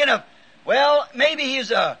thinking of, well, maybe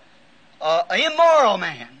he's an immoral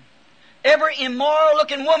man. Every immoral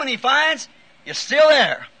looking woman he finds is still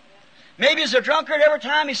there. Maybe he's a drunkard. Every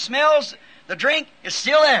time he smells the drink, it's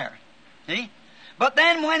still there. See? But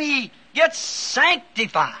then when he gets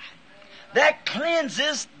sanctified, that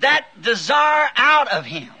cleanses that desire out of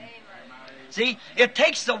him. See, it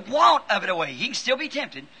takes the want of it away. He can still be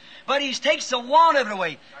tempted, but he takes the want of it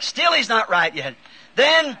away. Still he's not right yet.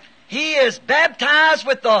 Then he is baptized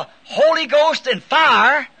with the Holy Ghost and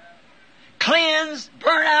fire, cleansed,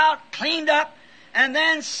 burnt out, cleaned up, and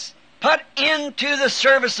then put into the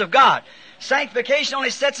service of God. Sanctification only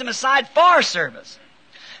sets him aside for service.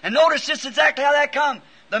 And notice just exactly how that comes.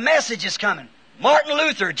 The message is coming. Martin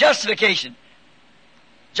Luther, justification.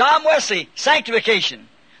 John Wesley, sanctification.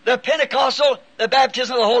 The Pentecostal, the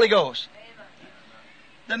baptism of the Holy Ghost.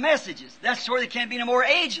 The messages. That's where there can't be no more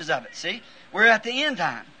ages of it, see? We're at the end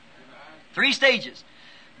time. 3 stages.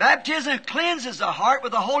 Baptism cleanses the heart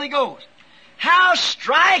with the Holy Ghost. How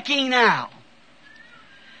striking now!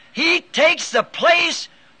 He takes the place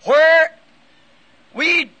where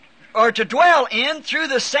we are to dwell in through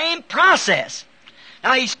the same process.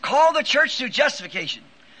 Now He's called the church through justification,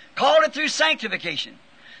 called it through sanctification,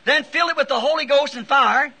 then filled it with the Holy Ghost and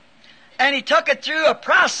fire, and He took it through a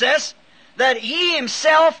process that He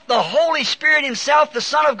Himself, the Holy Spirit Himself, the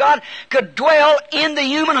Son of God, could dwell in the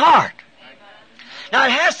human heart. Now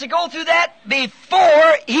it has to go through that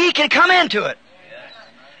before He can come into it.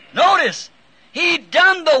 Notice, He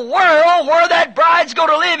done the world where that bride's going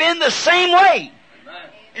to live in the same way.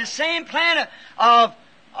 The same plan of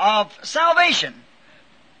salvation.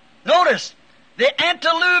 Notice, the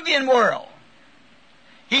antediluvian world.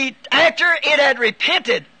 After it had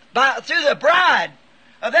repented through the bride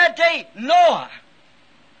of that day, Noah,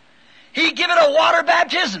 He give it a water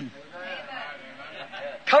baptism.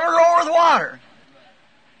 Covered it over with water.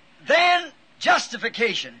 Then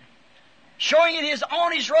justification, showing it is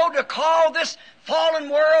on His road to call this fallen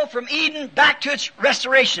world from Eden back to its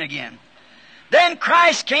restoration again. Then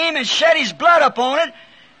Christ came and shed His blood upon it,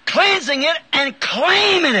 cleansing it and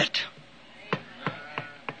claiming it.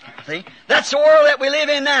 See? That's the world that we live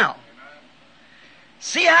in now.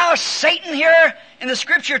 See how Satan here in the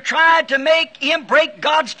Scripture tried to make him break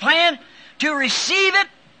God's plan to receive it,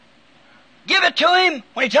 give it to him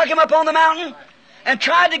when He took him up on the mountain, and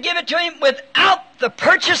tried to give it to him without the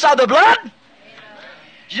purchase of the blood?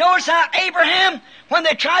 Did you notice how Abraham, when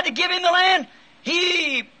they tried to give him the land,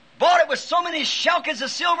 he bought it with so many shekels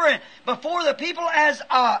of silver before the people as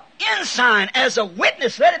an ensign, as a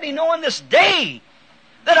witness. Let it be known this day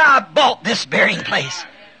that I bought this burying place.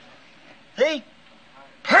 See?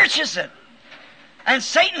 Purchase it. And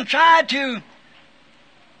Satan tried to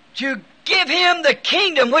give him the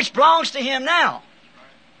kingdom which belongs to him now.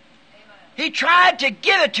 He tried to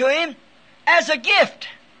give it to him as a gift,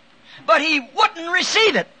 but he wouldn't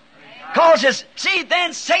receive it. Cause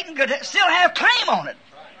then Satan could still have claim on it.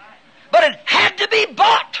 But it had to be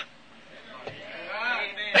bought.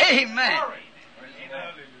 Amen.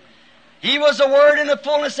 He was the Word in the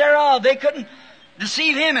fullness thereof. They couldn't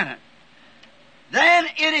deceive Him in it. Then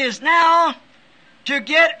it is now to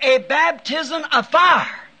get a baptism of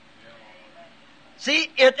fire. See,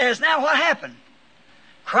 it is now what happened.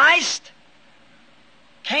 Christ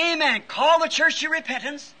came and called the church to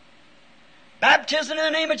repentance, baptism in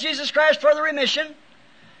the name of Jesus Christ for the remission,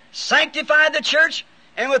 sanctified the church,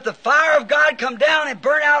 and with the fire of God come down and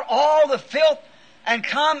burn out all the filth and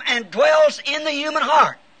come and dwells in the human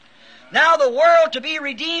heart. Now the world, to be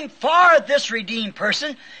redeemed for this redeemed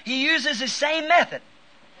person, He uses the same method.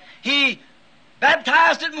 He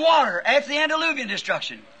baptized it in water after the antediluvian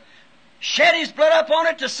destruction, shed His blood upon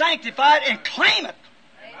it to sanctify it and claim it.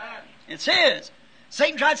 Amen. It's His.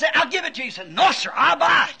 Satan tried to say, I'll give it to you. He said, no, sir, I'll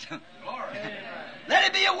buy it. Let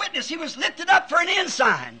it be a witness. He was lifted up for an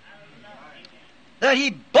ensign. That He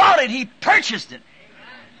bought it, He purchased it.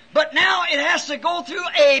 But now it has to go through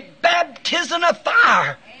a baptism of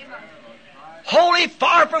fire. Holy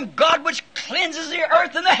fire from God, which cleanses the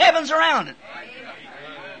earth and the heavens around it.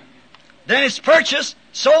 Then it's purchased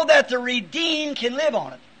so that the redeemed can live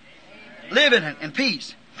on it. Live in it in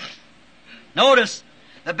peace. Notice,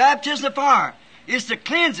 the baptism of fire is to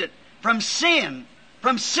cleanse it from sin,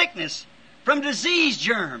 from sickness, from disease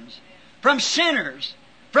germs, from sinners,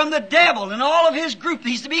 from the devil and all of his group.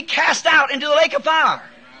 He's to be cast out into the lake of fire.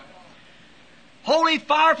 Holy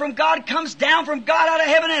fire from God comes down from God out of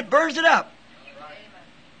heaven and it burns it up.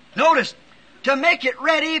 Notice, to make it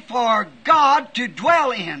ready for God to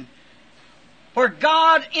dwell in. For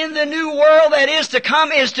God in the new world that is to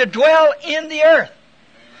come is to dwell in the earth.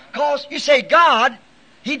 Because you say God,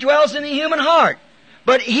 He dwells in the human heart.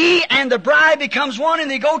 But He and the bride becomes one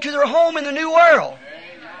and they go to their home in the new world.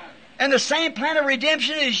 And the same plan of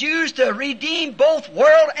redemption is used to redeem both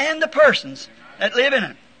world and the persons that live in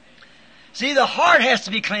it. See, the heart has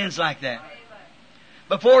to be cleansed like that.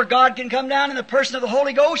 Before God can come down in the person of the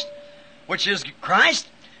Holy Ghost, which is Christ,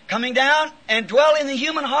 coming down and dwell in the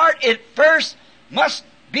human heart, it first must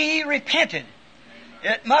be repented.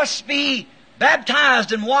 It must be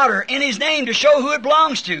baptized in water in His name to show who it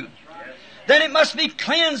belongs to. Then it must be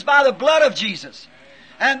cleansed by the blood of Jesus.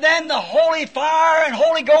 And then the holy fire and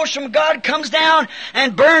Holy Ghost from God comes down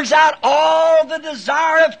and burns out all the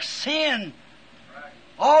desire of sin,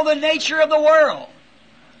 all the nature of the world.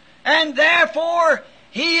 And therefore,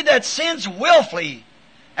 he that sins willfully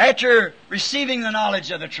after receiving the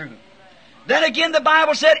knowledge of the truth. Then again the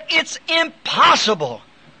Bible said it's impossible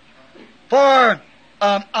for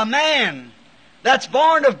a man that's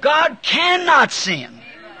born of God cannot sin.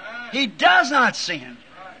 He does not sin.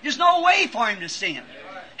 There's no way for him to sin.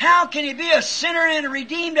 How can he be a sinner and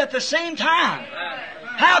redeemed at the same time?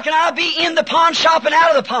 How can I be in the pawn shop and out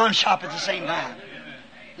of the pawn shop at the same time?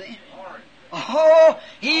 Oh,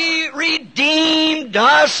 He redeemed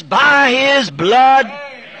us by His blood.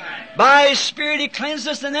 By His Spirit He cleansed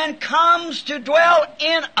us and then comes to dwell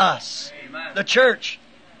in us. The church.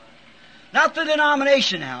 Not the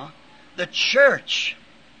denomination now. The church.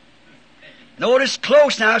 Notice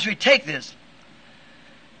close now as we take this.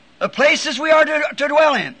 The places we are to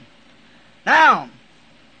dwell in. Now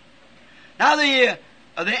the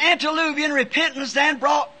antediluvian repentance then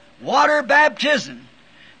brought water baptism.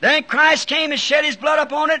 Then Christ came and shed His blood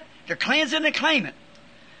upon it to cleanse it and claim it.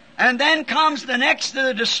 And then comes the next,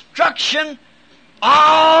 the destruction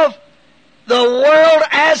of the world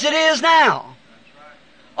as it is now.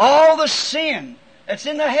 All the sin that's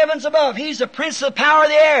in the heavens above. He's the prince of the power of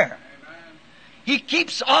the air. He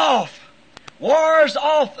keeps off, wars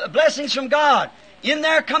off blessings from God. In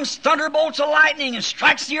there comes thunderbolts of lightning and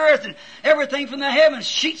strikes the earth and everything from the heavens.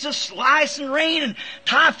 Sheets of ice and rain and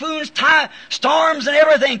typhoons, storms and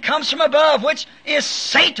everything comes from above, which is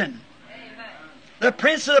Satan. Amen. The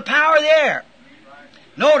prince of the power of the air.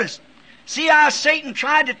 Notice, see how Satan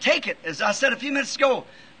tried to take it, as I said a few minutes ago,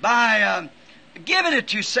 by giving it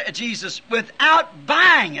to Jesus without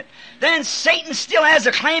buying it. Then Satan still has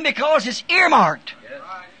a claim because it's earmarked.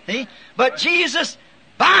 See? But Jesus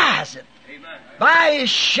buys it by His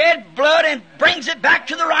shed blood and brings it back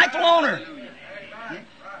to the rightful owner.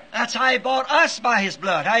 That's how He bought us, by His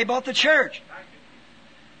blood, how He bought the church.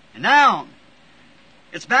 And now,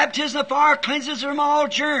 it's baptism of fire cleanses from all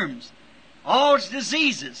germs, all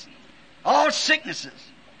diseases, all sicknesses,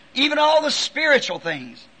 even all the spiritual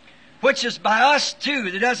things, which is by us too,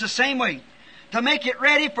 that does the same way, to make it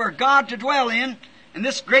ready for God to dwell in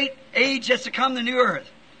this great age that's to come, the new earth.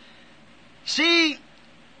 See,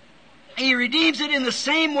 He redeems it in the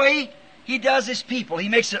same way He does His people. He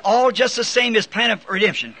makes it all just the same, His plan of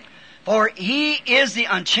redemption. For He is the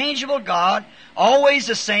unchangeable God, always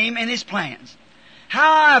the same in His plans. How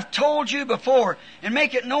I've told you before, and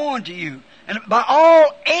make it known to you, and by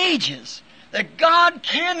all ages, that God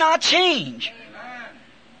cannot change.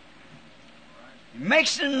 He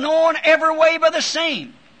makes it known every way by the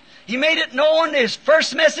same. He made it known His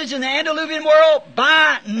first message in the antediluvian world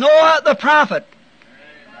by Noah the prophet.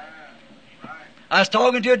 I was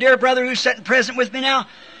talking to a dear brother who's sitting present with me now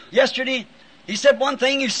yesterday. He said one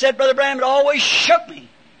thing you said, Brother Branham, it always shook me.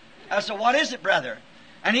 I said, what is it, brother?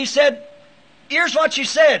 And he said, here's what you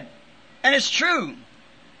said, and it's true.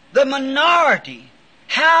 The minority,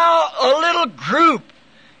 how a little group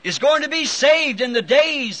is going to be saved in the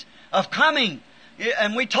days of coming.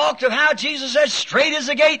 And we talked of how Jesus said, straight is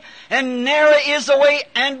the gate, and narrow is the way,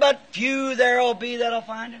 and but few there'll be that'll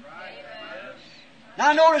find it.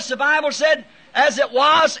 Now notice the Bible said, as it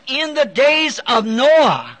was in the days of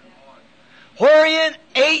Noah, wherein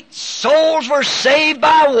 8 souls were saved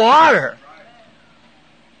by water.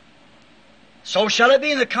 So shall it be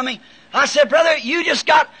in the coming. I said, brother, you just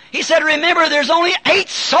got, he said, remember, there's only 8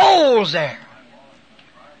 souls there.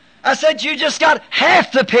 I said, you just got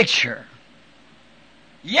half the picture.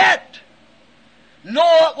 Yet,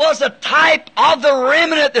 Noah was a type of the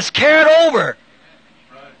remnant that's carried over.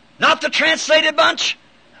 Not the translated bunch.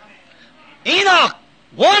 Enoch,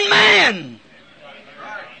 one man,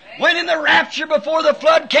 went in the rapture before the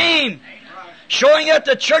flood came, showing that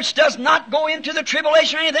the church does not go into the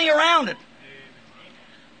tribulation or anything around it.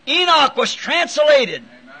 Enoch was translated.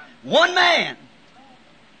 One man.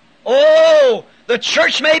 Oh, the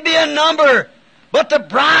church may be a number, but the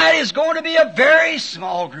bride is going to be a very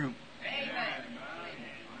small group.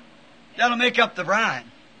 That'll make up the bride.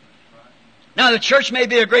 Now, the church may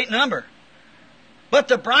be a great number, but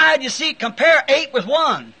the bride, you see, compare 8 with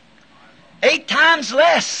 1. 8 times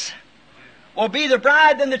less will be the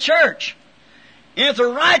bride than the church. And if the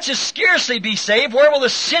righteous scarcely be saved, where will the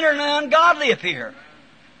sinner and the ungodly appear?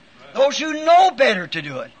 Those who know better to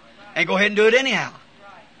do it, and go ahead and do it anyhow.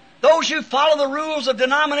 Those who follow the rules of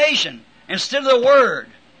denomination instead of the Word,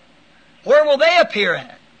 where will they appear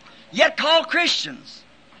at? Yet called Christians,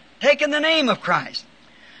 taking the name of Christ.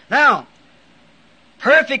 Now,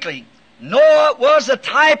 perfectly, Noah was the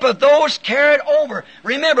type of those carried over.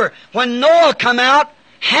 Remember, when Noah come out,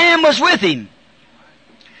 Ham was with him.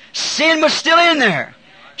 Sin was still in there.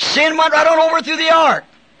 Sin went right on over through the ark.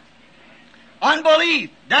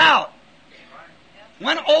 Unbelief, doubt,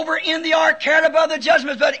 went over in the ark, carried above the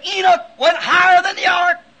judgments, but Enoch went higher than the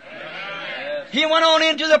ark. He went on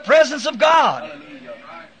into the presence of God.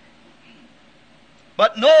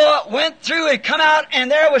 But Noah went through and come out,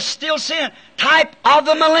 and there was still sin. Type of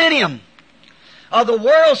the millennium, of the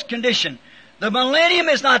world's condition. The millennium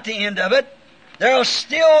is not the end of it. There will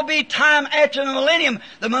still be time after the millennium.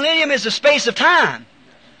 The millennium is a space of time,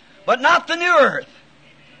 but not the new earth.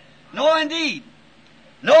 No, indeed.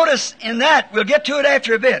 Notice in that, we'll get to it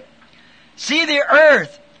after a bit. See, the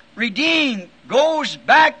earth, redeemed, goes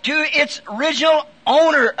back to its original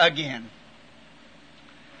owner again.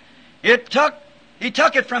 He took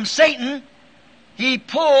it from Satan. He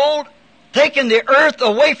taking the earth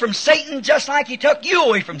away from Satan, just like He took you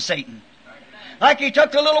away from Satan. Like He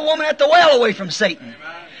took the little woman at the well away from Satan.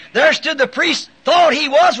 There stood the priest, thought he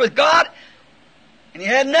was with God, and he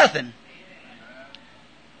had nothing.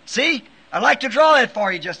 See, I'd like to draw that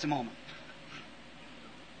for you just a moment.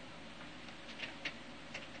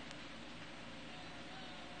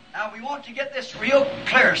 Now, we want to get this real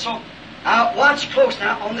clear, so watch close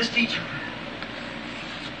now on this teacher.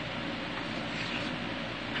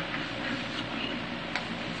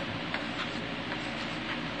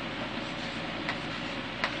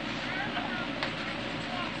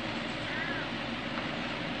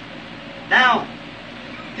 Now,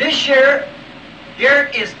 this here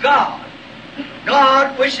is God.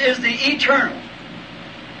 God, which is the eternal.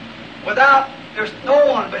 There's no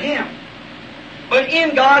one but Him. But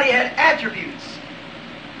in God He had attributes.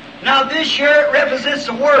 Now this here represents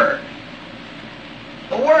the Word.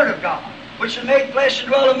 The Word of God, which was made flesh and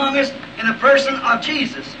dwelt among us in the person of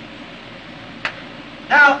Jesus.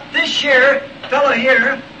 Now this here fellow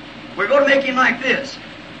here, we're going to make him like this.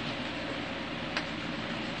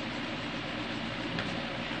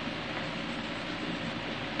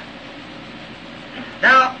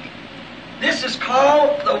 Now, this is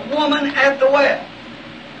called the woman at the well.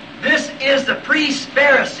 This is the priest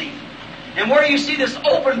Pharisee. And where you see this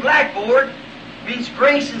open blackboard means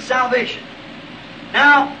grace and salvation.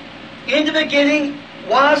 Now, in the beginning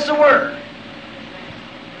was the Word.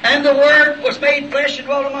 And the Word was made flesh and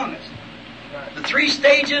dwelt among us. The three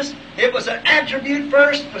stages, it was an attribute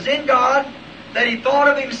first, was in God, that He thought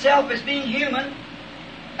of Himself as being human,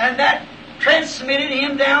 and that transmitted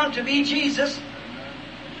Him down to be Jesus.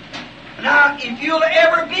 Now, if you'll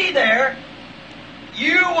ever be there,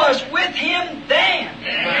 you was with Him then.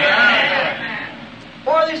 Amen.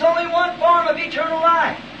 For there's only one form of eternal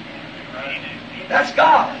life. That's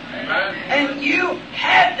God. Amen. And you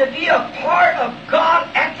had to be a part of God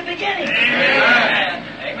at the beginning. Amen.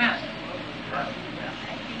 Amen.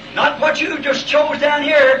 Not what you just chose down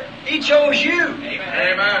here. He chose you.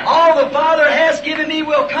 Amen. All the Father has given me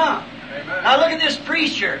will come. Amen. Now look at this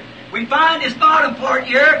priest here. We find his bottom part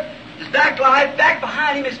here, his back life, back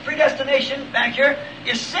behind him, his predestination back here,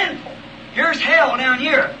 is sinful. Here's hell down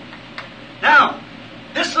here. Now,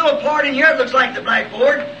 this little part in here, it looks like the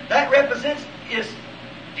blackboard, that represents his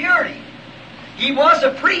purity. He was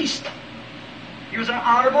a priest. He was an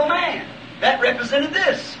honorable man. That represented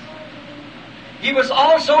this. He was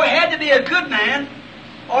also had to be a good man,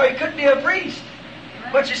 or he couldn't be a priest.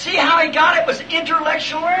 But you see how he got it was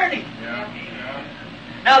intellectual learning.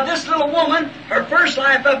 Now this little woman, her first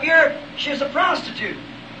life up here, she was a prostitute.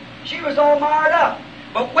 She was all marred up.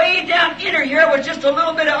 But way down in her here was just a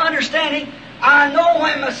little bit of understanding. I know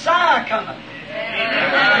when Messiah cometh.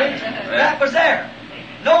 That was there.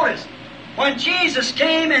 Notice, when Jesus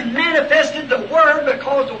came and manifested the Word,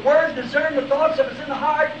 because the Word discerned the thoughts that was in the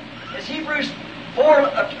heart, as Hebrews 4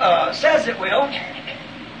 says it will,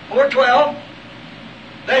 4:12,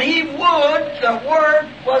 that He would, the Word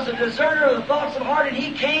was a discerner of the thoughts of the heart, and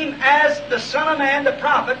He came as the Son of Man, the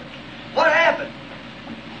prophet. What happened?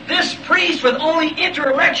 This priest with only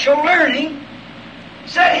intellectual learning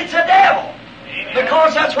said it's a devil,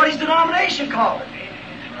 because that's what his denomination called it.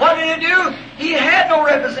 What did he do? He had no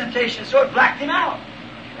representation, so it blacked him out.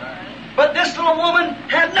 But this little woman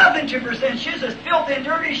had nothing to present. She was as filthy and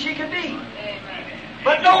dirty as she could be.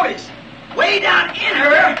 But notice, way down in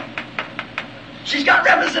her, she's got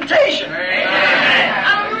representation.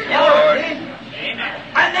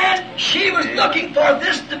 And then she was looking for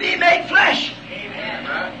this to be made flesh.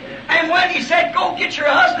 And when he said, go get your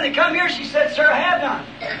husband and come here, she said, sir, I have none.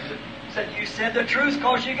 He said, you said the truth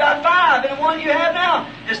because you got 5, and the one you have now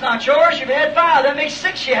is not yours. You've had 5. That makes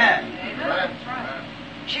 6 you have.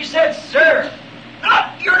 She said, sir,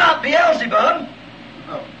 you're not Beelzebub.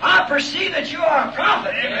 I perceive that you are a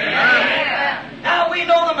prophet. Amen. Now we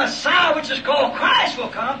know the Messiah, which is called Christ, will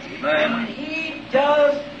come. Amen. And when He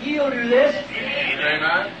does, He'll do this.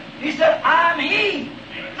 Amen. He said, I'm He.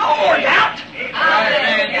 No more doubt.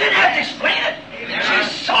 Amen. You didn't have to explain it. Amen. She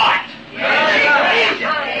saw it. She believed it.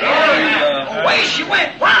 Away she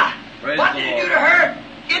went. Why? What did it do to her?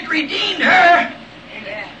 It redeemed her.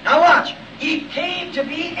 Now watch. He came to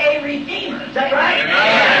be a redeemer. Is that right?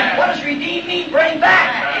 Amen. What does redeem mean? Bring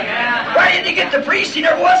back. Amen. Why didn't he get the priest? He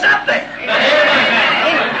never was up there.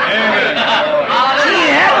 See, he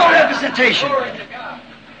had no representation.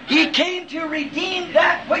 He came to redeem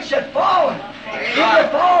that which had fallen. In the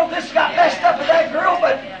fall, this got messed up with that girl,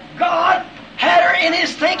 but God had her in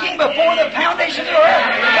His thinking before the foundation of the earth.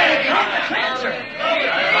 When He come to cleanse her.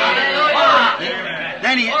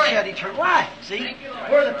 Then He had eternal life. See?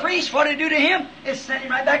 Where the priest, what did he do to him? It sent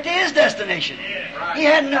him right back to his destination. He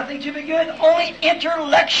had nothing to begin with, only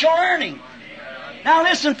intellectual learning. Now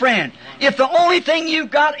listen, friend. If the only thing you've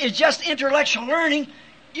got is just intellectual learning,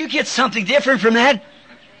 you get something different from that.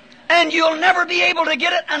 And you'll never be able to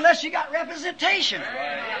get it unless you got representation.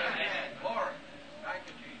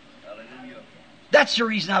 That's the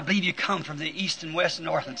reason I believe you come from the east and west and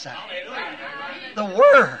north and south. The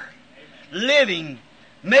Word, living,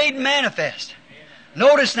 made manifest.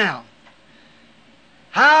 Notice now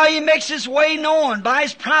how He makes His way known by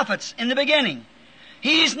His prophets in the beginning.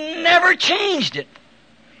 He's never changed it.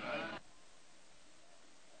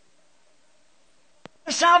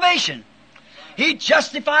 Salvation. He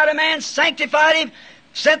justified a man, sanctified him,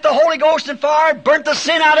 sent the Holy Ghost and fire, burnt the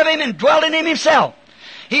sin out of him, and dwelt in him Himself.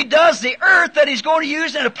 He does the earth that He's going to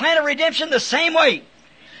use in a plan of redemption the same way.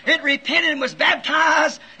 It repented and was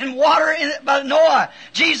baptized in water by Noah.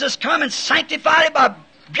 Jesus come and sanctified it by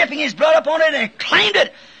dripping His blood upon it and claimed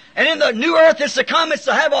it. And in the new earth that's to come, it's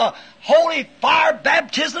to have a holy fire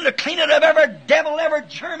baptism to clean it of every devil, every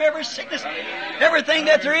germ, every sickness, everything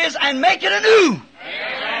that there is, and make it anew.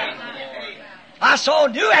 Amen. I saw a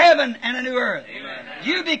new heaven and a new earth. Amen.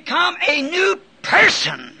 You become a new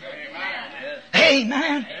person.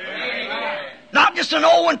 Amen. Amen. Not just an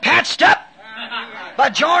old one patched up by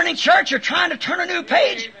joining church or trying to turn a new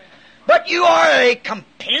page, but you are a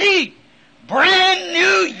complete, brand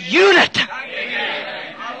new unit.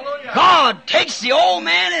 God takes the old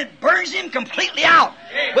man and burns him completely out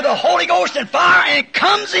with the Holy Ghost and fire, and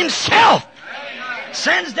comes Himself.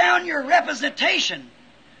 Sends down your representation.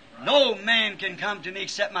 No man can come to me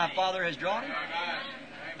except my Father has drawn him.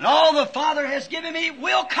 And all the Father has given me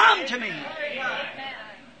will come to me.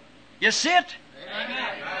 You see it?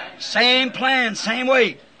 Same plan, same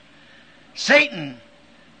way. Satan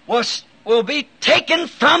will be taken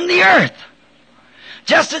from the earth.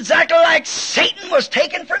 Just exactly like Satan was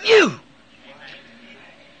taken from you.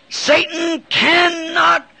 Satan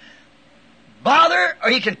cannot bother, or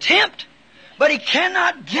he can tempt, but he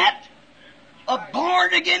cannot get a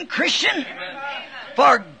born-again Christian.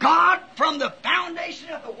 For God, from the foundation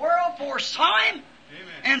of the world, foresaw him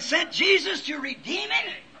and sent Jesus to redeem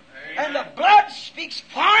him, and the blood speaks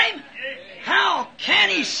for him. How can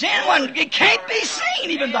he sin when it can't be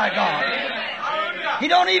seen even by God?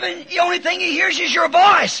 The only thing he hears is your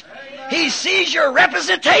voice. He sees your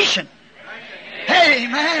representation.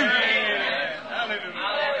 Amen.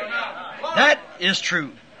 That is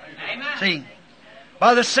true. See,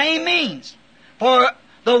 by the same means, for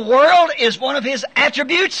the world is one of His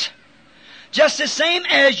attributes, just the same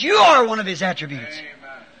as you are one of His attributes.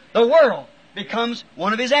 The world becomes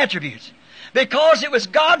one of His attributes. Because it was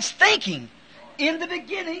God's thinking in the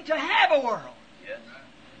beginning to have a world.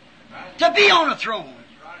 To be on a throne.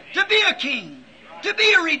 To be a king. To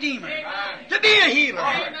be a redeemer. To be a healer.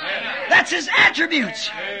 That's His attributes.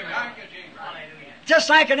 Just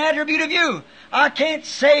like an attribute of you. I can't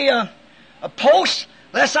say a post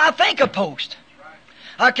unless I think a post.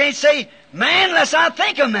 I can't say man unless I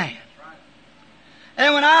think a man.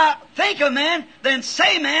 And when I think of man, then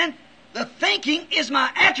say man, the thinking is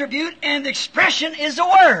my attribute and the expression is the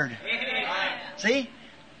word. See?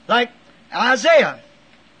 Like Isaiah.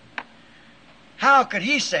 How could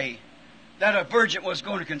he say that a virgin was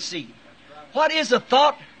going to conceive? What is the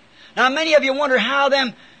thought? Now many of you wonder how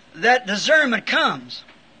that discernment comes.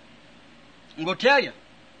 I'm going to tell you.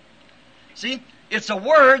 See? It's a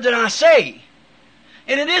word that I say.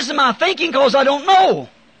 And it isn't my thinking because I don't know.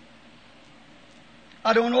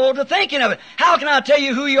 I don't know the thinking of it. How can I tell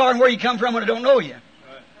you who you are and where you come from when I don't know you?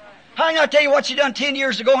 How can I tell you what you done 10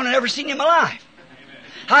 years ago and I've never seen you in my life?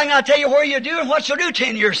 How can I tell you where you do and what you'll do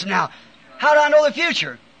 10 years from now? How do I know the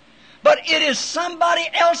future? But it is somebody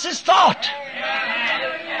else's thought.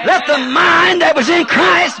 Let the mind that was in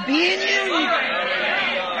Christ be in you.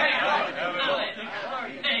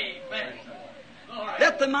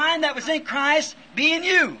 Let the mind that was in Christ be in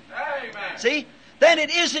you. See? Then it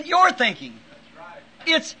isn't your thinking.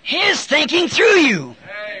 It's His thinking through you.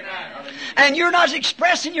 And you're not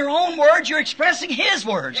expressing your own words, you're expressing His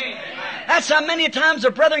words. That's how many times a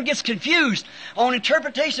brethren gets confused on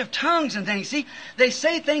interpretation of tongues and things. See, they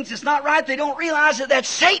say things that's not right, they don't realize that that's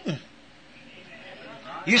Satan.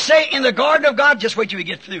 You say in the garden of God, just wait till we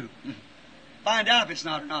get through. Find out if it's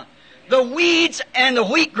not or not. The weeds and the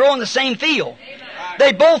wheat grow in the same field.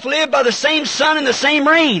 They both live by the same sun and the same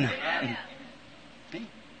rain.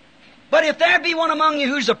 But if there be one among you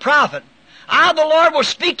who's a prophet, I, the Lord, will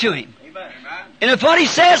speak to him. And if what he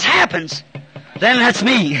says happens, then that's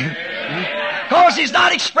me. Because he's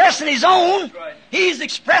not expressing his own. He's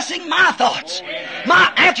expressing my thoughts.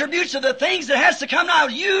 My attributes of the things that has to come. I'll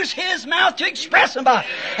use his mouth to express them by.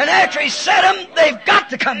 And after he said them, they've got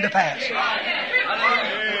to come to pass.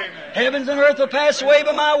 Heavens and earth will pass away,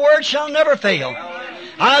 but my word shall never fail.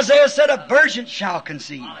 Isaiah said, a virgin shall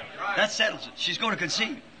conceive. That settles it. She's going to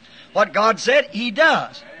conceive. What God said, He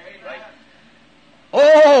does.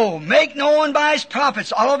 Oh, make known by His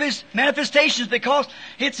prophets all of His manifestations, because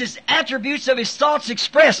it's His attributes of His thoughts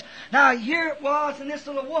expressed. Now here it was in this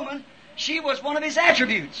little woman, she was one of His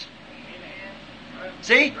attributes.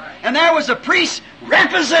 See? And there was a priest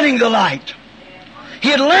representing the light. He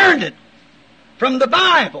had learned it from the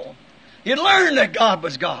Bible. He had learned that God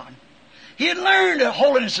was God. He had learned that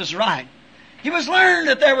holiness is right. He was learned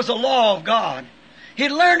that there was a law of God. He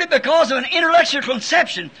learned it because of an intellectual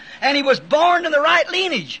conception, and he was born in the right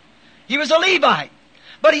lineage. He was a Levite.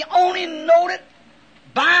 But he only knew it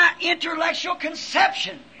by intellectual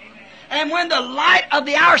conception. And when the light of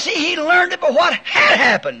the hour, see, he learned it by what had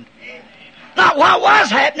happened. Not what was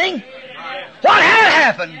happening. What had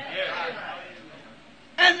happened.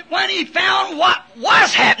 And when he found what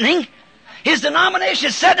was happening, his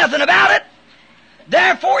denomination said nothing about it.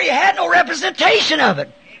 Therefore, he had no representation of it.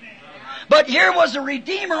 But here was a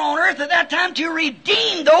Redeemer on earth at that time to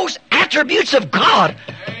redeem those attributes of God.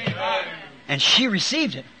 And she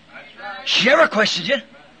received it. She never questioned it.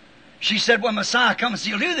 She said, when Messiah comes,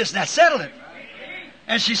 He'll do this, and that settled it.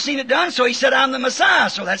 And she's seen it done, so He said, I'm the Messiah,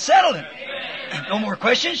 so that settled it. No more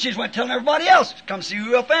questions. She just went telling everybody else, come see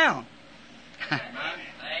who I found.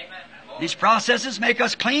 These processes make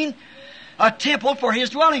us clean, a temple for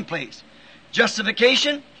His dwelling place.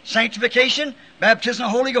 Justification, sanctification, baptism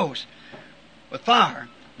of the Holy Ghost with fire.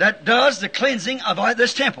 That does the cleansing of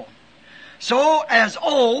this temple. So, as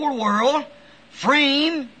old world,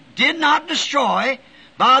 frame did not destroy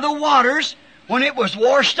by the waters when it was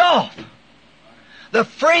washed off. The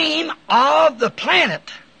frame of the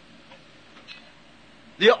planet,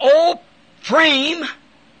 the old frame,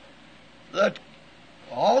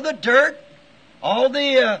 all the dirt, all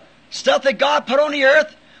the stuff that God put on the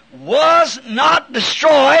earth was not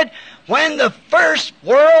destroyed when the first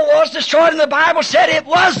world was destroyed, and the Bible said it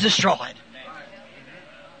was destroyed.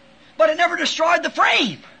 But it never destroyed the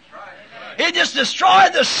frame. It just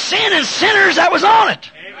destroyed the sin and sinners that was on it.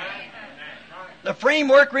 The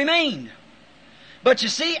framework remained. But you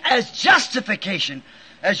see, as justification,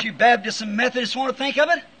 as you Baptists and Methodists want to think of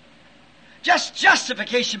it, just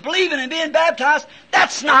justification, believing and being baptized,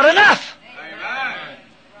 that's not enough. Amen.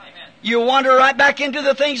 You wander right back into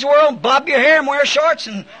the things of the world, bob your hair and wear shorts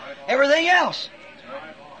and everything else.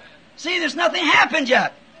 See, there's nothing happened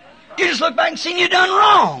yet. You just look back and see you done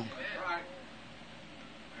wrong.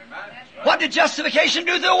 What did justification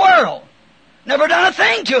do to the world? Never done a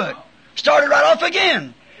thing to it. Started right off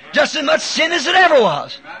again. Just as much sin as it ever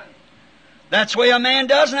was. That's the way a man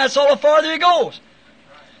does, and that's all the farther he goes.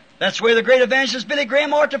 That's where the great evangelist Billy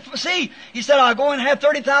Graham ought to see. He said, I'll go and have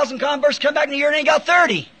 30,000 converts, come back in a year and ain't got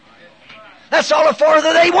 30. That's all the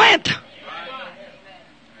farther they went.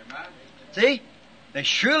 See?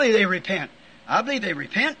 They repent. I believe they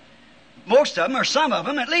repent. Most of them, or some of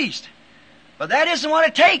them at least. But that isn't what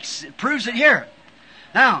it takes. It proves it here.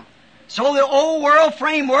 Now, so the old world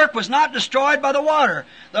framework was not destroyed by the water.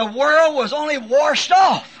 The world was only washed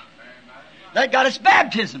off. That got its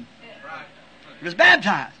baptism. It was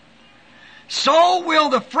baptized. So will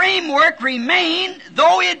the framework remain,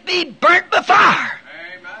 though it be burnt by fire.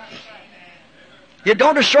 It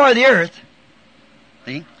don't destroy the earth.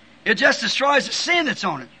 See? It just destroys the sin that's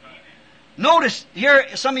on it. Notice here,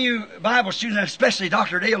 some of you Bible students, especially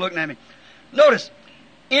Dr. Dale looking at me. Notice,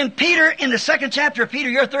 in Peter, in the second chapter of Peter,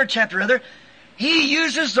 your third chapter rather, he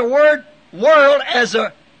uses the word world as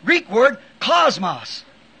a Greek word, cosmos,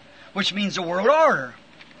 which means the world order.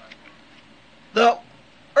 The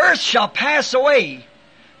earth shall pass away,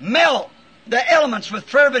 melt the elements with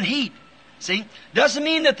fervent heat. See? Doesn't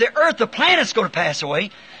mean that the earth, the planet's going to pass away,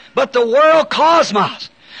 but the world cosmos,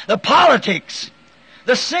 the politics,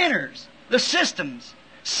 the sinners, the systems,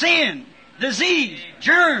 sin, disease,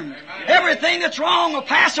 germs, everything that's wrong will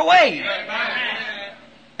pass away.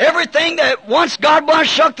 Everything that once God once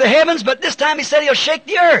shook the heavens, but this time He said He'll shake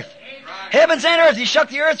the earth. Heavens and earth. He shook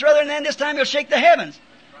the earth rather than this time He'll shake the heavens.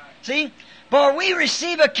 See? For we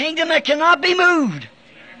receive a kingdom that cannot be moved.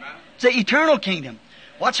 It's the eternal kingdom.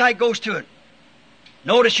 Watch how it goes to it.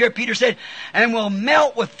 Notice here Peter said, and will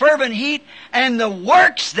melt with fervent heat, and the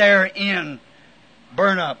works therein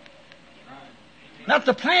burn up. Not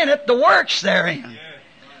the planet, the works therein.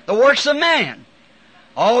 The works of man.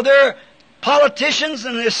 All their politicians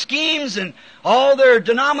and their schemes and all their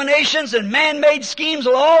denominations and man-made schemes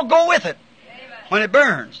will all go with it when it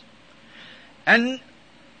burns. And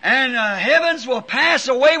heavens will pass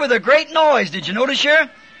away with a great noise. Did you notice here?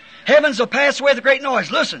 Heavens will pass away with a great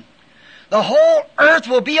noise. Listen. The whole earth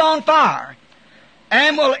will be on fire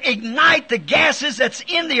and will ignite the gases that's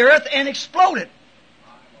in the earth and explode it.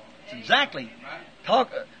 Exactly.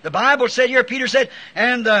 The Bible said here, Peter said,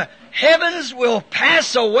 and the heavens will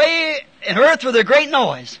pass away in earth with a great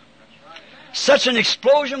noise. Such an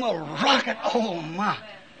explosion will rock it. Oh my.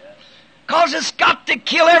 Because it's got to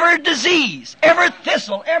kill every disease, every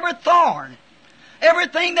thistle, every thorn.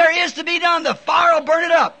 Everything there is to be done, the fire will burn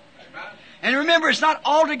it up. And remember, it's not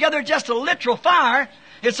altogether just a literal fire.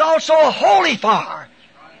 It's also a holy fire.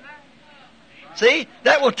 See?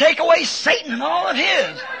 That will take away Satan and all of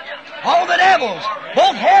his. All the devils.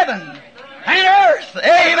 Both heaven and earth.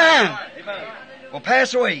 Amen. Will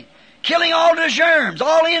pass away. Killing all the germs,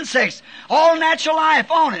 all insects, all natural life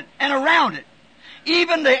on it and around it.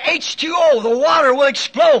 Even the H2O, the water, will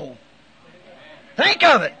explode. Think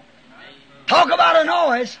of it. Talk about a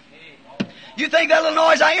noise. You think that little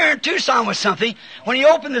noise I hear in Tucson was something? When he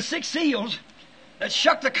opened the 6 seals that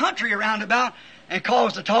shook the country around about and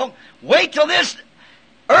caused the talk, wait till this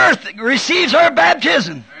earth receives her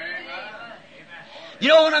baptism. You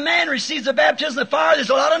know, when a man receives the baptism of fire, there's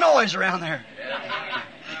a lot of noise around there.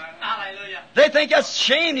 They think that's a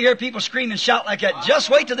shame to hear people scream and shout like that. Just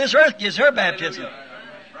wait till this earth gives her baptism.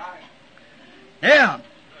 Yeah.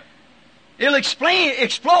 It'll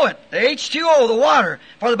explode, the H2O, the water.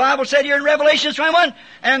 For the Bible said here in Revelation 21,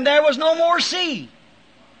 and there was no more sea.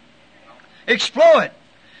 explode.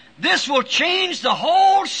 This will change the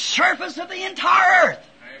whole surface of the entire earth.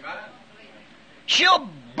 Amen. She'll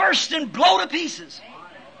burst and blow to pieces.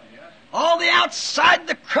 All the outside,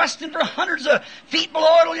 the crust, and for hundreds of feet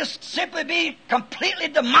below, it'll just simply be completely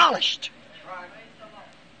demolished.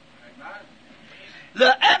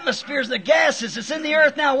 The atmospheres, the gases that's in the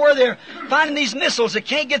earth now, where they're finding these missiles that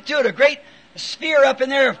can't get through it, a great sphere up in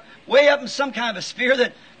there, way up in some kind of a sphere,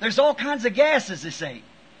 that there's all kinds of gases, they say.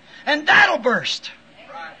 And that'll burst.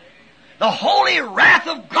 The holy wrath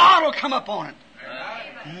of God will come upon it.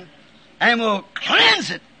 Amen. And will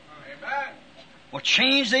cleanse it. Amen. Will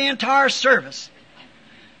change the entire service.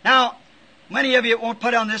 Now, many of you won't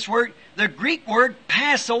put on this word, the Greek word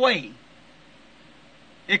pass away.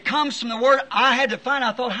 It comes from the word I had to find.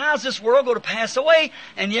 I thought, how's this world going to pass away?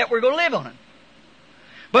 And yet we're going to live on it.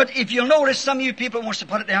 But if you'll notice, some of you people wants to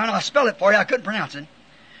put it down. I'll spell it for you. I couldn't pronounce it.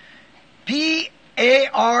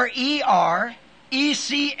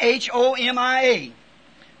 P-A-R-E-R-E-C-H-O-M-I-A.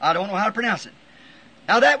 I don't know how to pronounce it.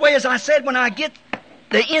 Now that way, as I said, when I get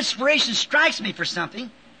the inspiration strikes me for something,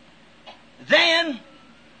 then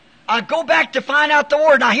I go back to find out the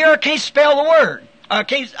word. Now here I can't spell the word. I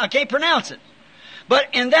can't pronounce it. But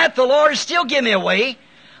in that, the Lord is still giving me a way.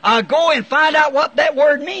 I go and find out what that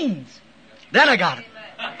word means. Then I got it.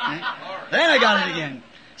 Then I got it again.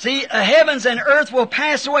 See, heavens and earth will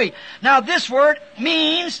pass away. Now this word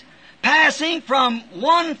means passing from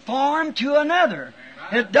one form to another.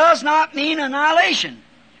 It does not mean annihilation.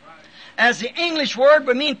 As the English word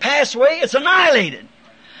would mean pass away, it's annihilated.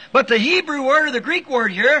 But the Hebrew word or the Greek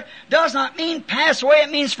word here does not mean pass away.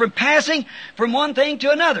 It means from passing from one thing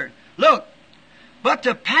to another. Look, but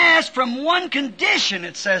to pass from one condition,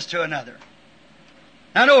 it says, to another.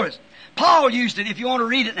 Now notice, Paul used it. If you want to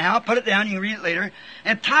read it now, put it down, you can read it later.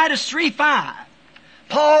 And Titus 3:5.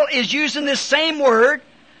 Paul is using this same word,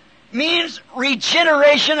 means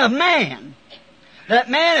regeneration of man.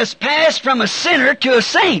 That man has passed from a sinner to a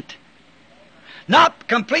saint. Not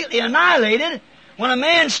completely annihilated. When a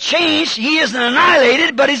man's changed, he isn't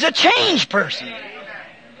annihilated, but he's a changed person.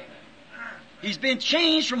 He's been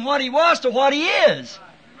changed from what he was to what he is.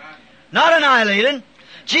 Not annihilated.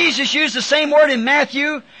 Jesus used the same word in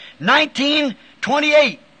Matthew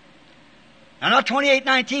 19:28. Now, not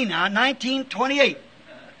 28:19 now, 19:28.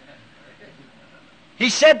 He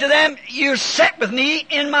said to them, "You sit with me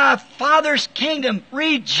in my Father's kingdom."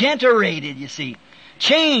 Regenerated, you see.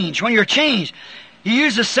 Change, when you're changed. He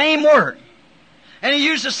used the same word. And he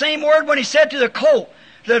used the same word when he said to the colt,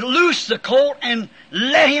 to loose the colt and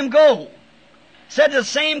let him go. Said the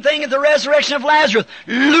same thing at the resurrection of Lazarus.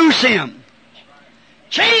 Loose him.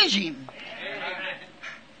 Change him.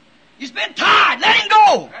 He's been tied. Let him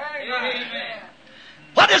go.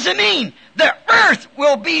 What does it mean? The earth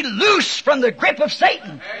will be loose from the grip of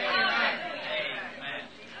Satan.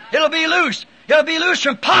 It'll be loose. It'll be loose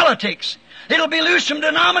from politics. It'll be loose from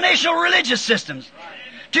denominational religious systems.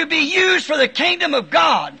 To be used for the kingdom of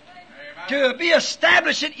God. To be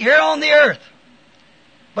established here on the earth.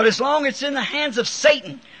 But as long as it's in the hands of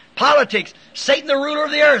Satan, politics, Satan the ruler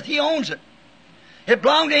of the earth, he owns it. It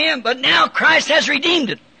belonged to him, but now Christ has redeemed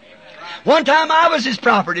it. One time I was his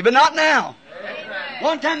property, but not now.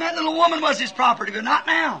 One time that little woman was his property, but not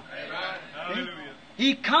now.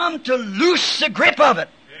 He come to loose the grip of it.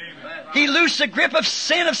 He loosed the grip of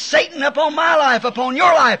sin of Satan upon my life, upon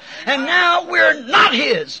your life. And now we're not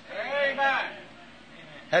his.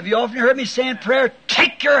 Have you often heard me say in prayer,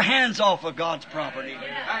 take your hands off of God's property?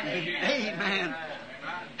 Amen.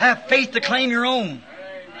 Have faith to claim your own.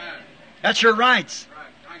 That's your rights.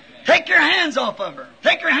 Take your hands off of her.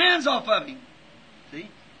 Take your hands off of him. See?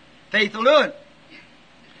 Faith will do it.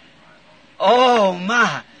 Oh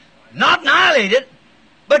my. Not annihilate it,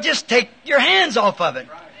 but just take your hands off of it.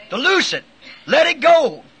 To loose it. Let it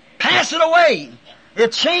go. Pass it away.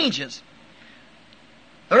 It changes.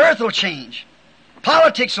 The earth will change.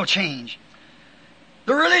 Politics will change.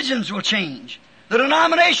 The religions will change. The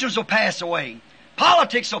denominations will pass away.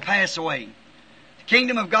 Politics will pass away. The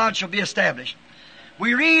kingdom of God shall be established.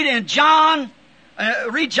 We read in John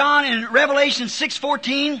in Revelation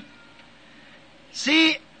 6:14.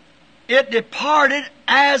 See, it departed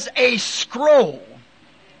as a scroll.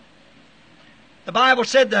 The Bible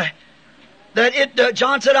said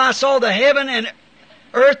John said, I saw the heaven and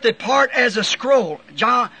earth depart as a scroll.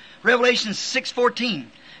 Revelation 6:14.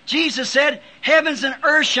 Jesus said, heavens and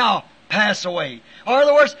earth shall pass away. Or in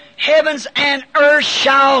other words, heavens and earth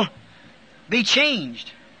shall be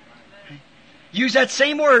changed. Use that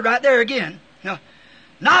same word right there again. No,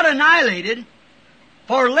 not annihilated,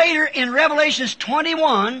 for later in Revelations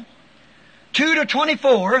 21,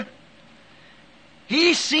 2-24,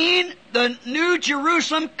 He's seen the new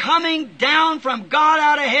Jerusalem coming down from God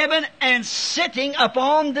out of heaven and sitting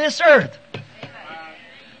upon this earth.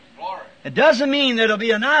 It doesn't mean that it'll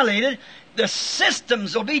be annihilated. The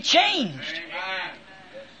systems will be changed.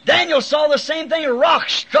 Daniel saw the same thing. A rock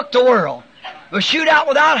struck the world. It was shoot out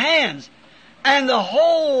without hands. And the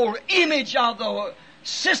whole image of the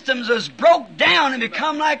systems was broke down and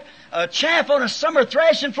become like a chaff on a summer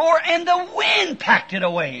threshing floor, and the wind packed it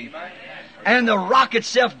away. And the rock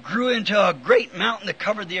itself grew into a great mountain that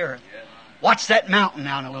covered the earth. Watch that mountain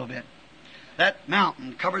now in a little bit. That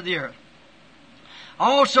mountain covered the earth.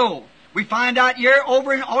 Also, we find out here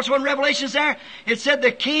over also in Revelations there, it said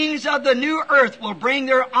the kings of the new earth will bring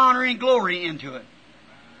their honor and glory into it.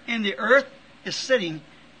 And the earth is sitting,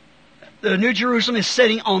 the New Jerusalem is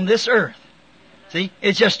sitting on this earth. See,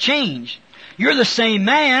 it's just changed. You're the same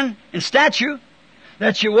man in stature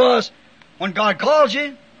that you was when God called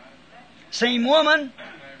you. Same woman.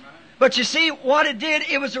 But you see, what it did,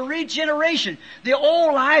 it was a regeneration. The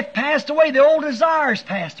old life passed away. The old desires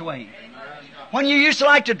passed away. When you used to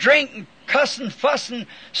like to drink and cuss and fuss and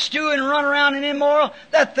stew and run around and immoral,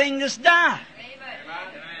 that thing just died.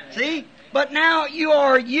 See? But now you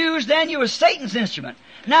are used, then you was Satan's instrument.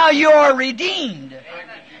 Now you are redeemed.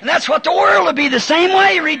 And that's what the world will be, the same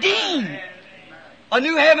way, redeemed. A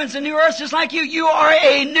new heavens and new earth just like you. You are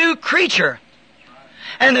a new creature.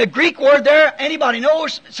 And the Greek word there, anybody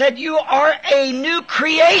knows, said you are a new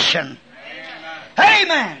creation.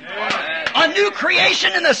 Amen. A new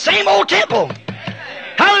creation in the same old temple.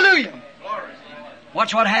 Hallelujah.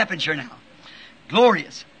 Watch what happens here now.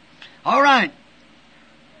 Glorious. All right.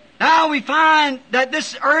 Now we find that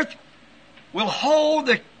this earth will hold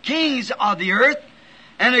the kings of the earth.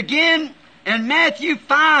 And again, in Matthew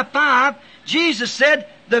 5:5, Jesus said,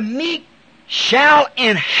 the meek shall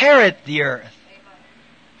inherit the earth.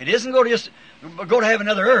 It isn't going to just go to have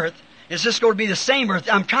another earth. It's just going to be the same earth.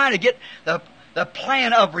 I'm trying to get the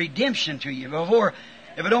plan of redemption to you before,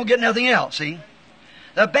 if I don't get nothing else, see?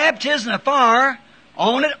 The baptism of fire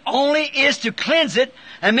on it only is to cleanse it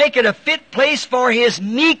and make it a fit place for His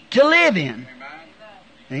meek to live in.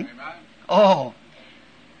 See? Oh.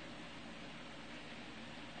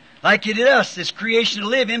 Like He did us, this creation to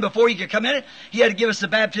live in, before He could come in it, He had to give us the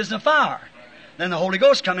baptism of fire. Then the Holy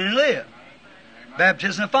Ghost come in and live.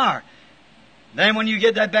 Baptism of fire. Then when you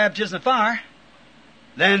get that baptism of fire,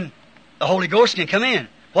 then the Holy Ghost can come in.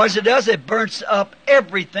 What it does, it burns up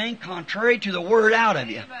everything contrary to the Word out of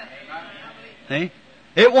you. See?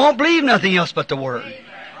 It won't believe nothing else but the Word.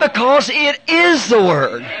 Because it is the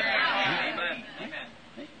Word.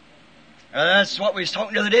 That's what we was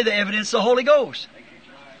talking the other day, the evidence of the Holy Ghost.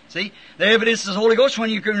 See? The evidence of the Holy Ghost when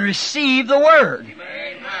you can receive the Word.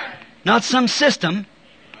 Not some system.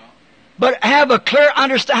 But have a clear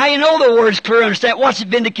understanding. How you know the Word's clear understanding? Watch it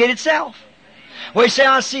vindicate itself. Well, you say,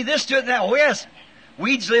 I see this to it and that. Oh, yes.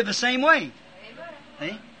 Weeds live the same way.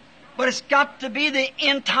 See? But it's got to be the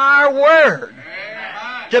entire Word.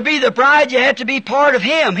 To be the bride, you have to be part of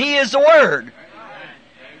Him. He is the Word.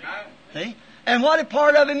 See? And what a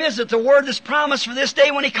part of Him is it? The Word that's promised for this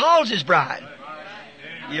day when He calls His bride.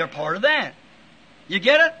 You're part of that. You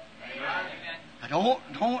get it?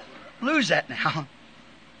 Don't lose that now.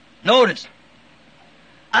 Notice.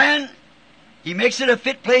 And He makes it a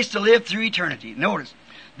fit place to live through eternity. Notice.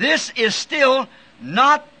 This is still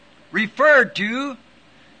not referred to,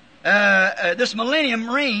 this millennium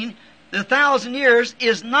reign, the 1,000 years,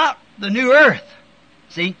 is not the new earth.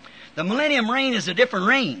 See? The millennium reign is a different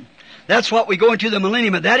reign. That's what we go into the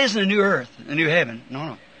millennium, but that isn't a new earth, a new heaven.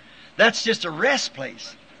 No. That's just a rest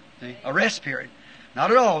place. See? A rest period.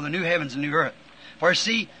 Not at all the new heavens and new earth. For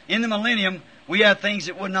see, in the millennium, we have things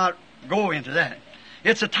that would not go into that.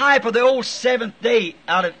 It's a type of the old seventh day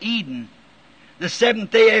out of Eden. The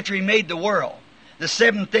seventh day after He made the world. The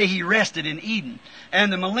seventh day He rested in Eden.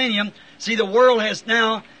 And the millennium, see, the world has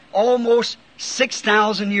now almost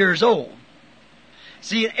 6,000 years old.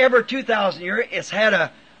 See, in every 2,000 years, it's had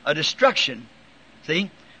a destruction.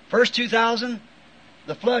 See? First 2,000,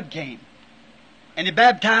 the flood came. And He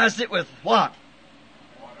baptized it with what?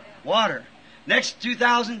 Water. Next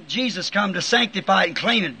 2,000, Jesus come to sanctify it and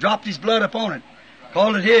claim it. Dropped His blood upon it.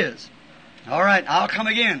 Called it His. All right, I'll come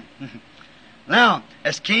again. Now,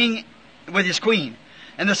 as king with His queen.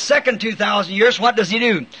 And the second 2,000 years, what does He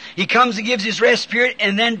do? He comes and gives His rest period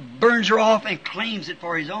and then burns her off and claims it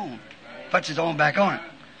for His own. Puts His own back on it.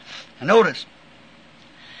 And notice,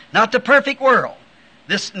 not the perfect world.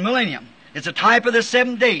 This millennium. It's a type of the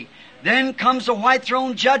seventh day. Then comes the white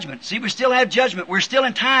throne judgment. See, we still have judgment. We're still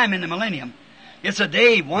in time in the millennium. It's a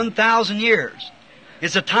day, 1,000 years.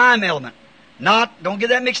 It's a time element. Don't get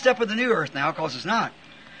that mixed up with the new earth now, because it's not.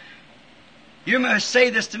 You must say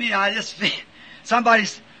this to me. Somebody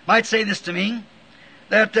might say this to me,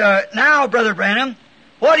 that now, Brother Branham,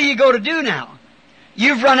 what do you go to do now?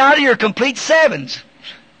 You've run out of your complete sevens.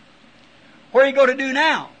 What are you going to do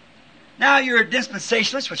now? Now you're a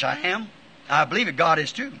dispensationalist, which I am. I believe it, God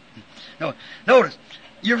is too. No, notice,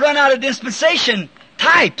 you run out of dispensation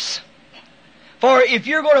types. For if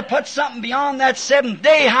you're going to put something beyond that seventh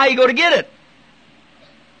day, how are you going to get it?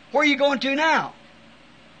 Where are you going to now?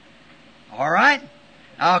 All right?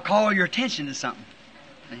 I'll call your attention to something.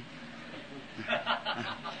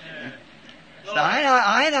 So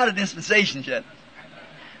I ain't out of dispensation yet.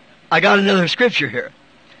 I got another scripture here.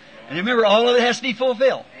 And remember, all of it has to be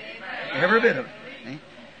fulfilled. Every bit of it.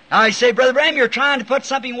 Now I say, Brother Branham, you're trying to put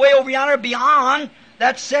something way over yonder beyond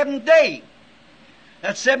that seventh day.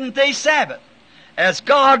 That seventh day Sabbath. As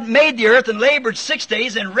God made the earth and labored 6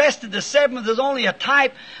 days and rested the seventh is only a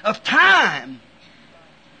type of time.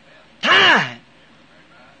 Time.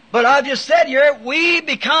 But I've just said here, we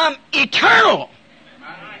become eternal.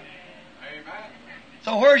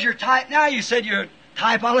 So where's your type now? You said you're a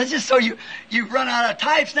typologist, so you've run out of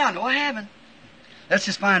types now. No, I haven't. Let's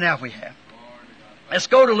just find out if we have. Let's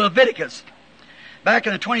go to Leviticus. Back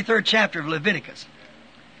in the 23rd chapter of Leviticus.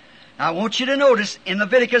 Now I want you to notice in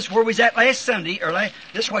Leviticus where we was at last Sunday,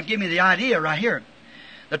 this is what gave me the idea right here.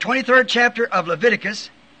 The 23rd chapter of Leviticus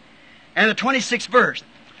and the 26th verse.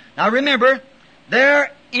 Now remember,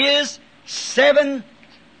 there is 7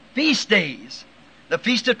 feast days. The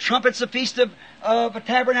Feast of Trumpets, the Feast of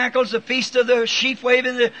Tabernacles, the Feast of the Sheaf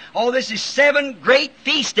Waving, all this is 7 great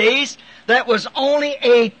feast days that was only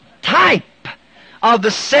a type of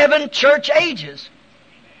the 7 church ages.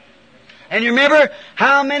 And you remember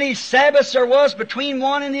how many Sabbaths there was between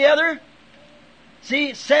one and the other?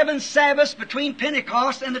 See, 7 Sabbaths between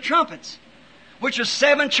Pentecost and the trumpets, which was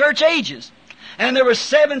 7 church ages. And there were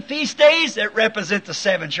 7 feast days that represent the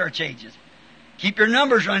 7 church ages. Keep your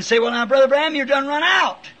numbers running. Say, well now, Brother Branham, you're done run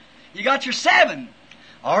out. You got your 7.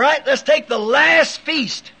 All right, let's take the last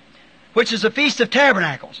feast, which is the Feast of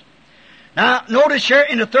Tabernacles. Now, notice here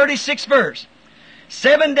in the 36th verse.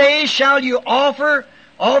 7 days shall you offer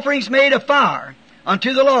offerings made of fire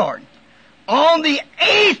unto the Lord. On the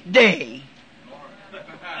 8th day,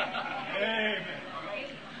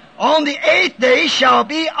 on the 8th day shall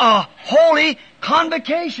be a holy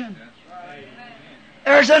convocation.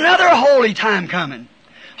 There's another holy time coming.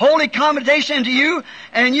 Holy convocation unto you,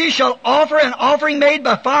 and you shall offer an offering made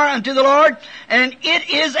by fire unto the Lord, and it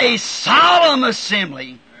is a solemn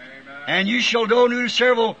assembly. Amen. And you shall do no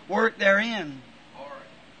servile work therein.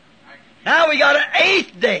 Now we got an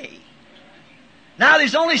 8th day. Now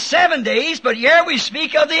there's only 7 days, but here we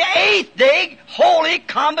speak of the 8th day holy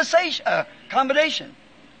convocation.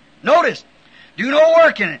 Notice, do no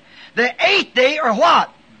work in it. The 8th day or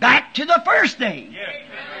what? Back to the first day.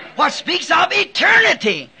 What speaks of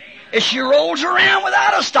eternity. As she rolls around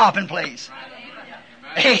without a stopping place.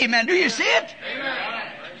 Amen. Do you see it?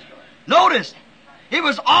 Notice, it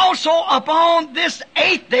was also upon this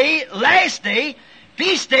 8th day, last day,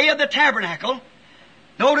 feast day of the tabernacle.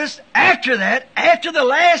 Notice, after that, after the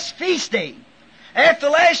last feast day, after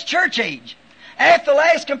the last church age, after the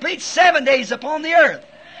last complete 7 days upon the earth,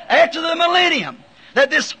 after the millennium, that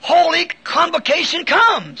this holy convocation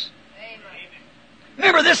comes.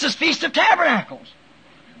 Remember, this is Feast of Tabernacles.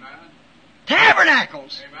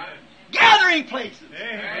 Tabernacles. Gathering places.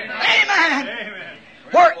 Amen.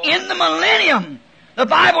 Where in the millennium, the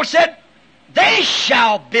Bible said, they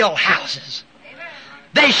shall build houses.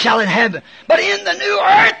 They shall inhabit. But in the new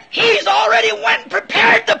earth, He's already went and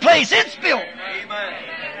prepared the place. It's built.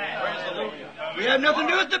 We have nothing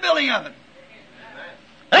to do with the building of it.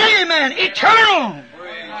 Amen. Eternal.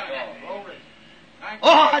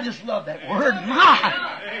 Oh, I just love that word.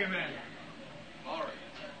 My.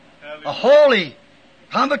 A holy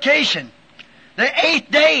convocation. The 8th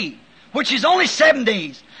day, which is only 7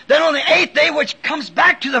 days. Then on the 8th day, which comes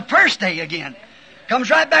back to the first day again. Comes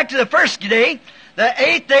right back to the first day. The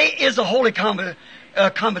 8th day is a holy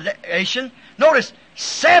convocation. Notice,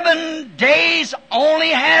 7 days only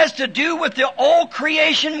has to do with the old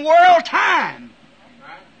creation world time.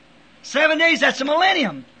 7 days, that's a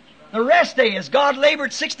millennium. The rest day is God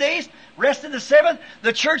labored 6 days, rested the 7th.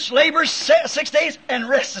 The church labors 6 days and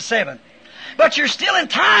rests the 7th. But you're still in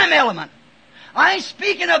time element. I ain't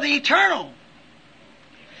speaking of the eternal.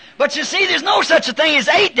 But you see, there's no such a thing as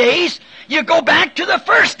 8 days. You go back to the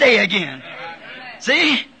first day again.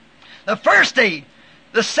 See? The first day,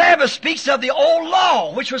 the Sabbath speaks of the old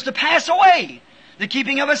law, which was to pass away. The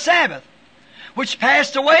keeping of a Sabbath, which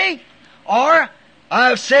passed away, or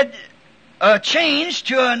I've said changed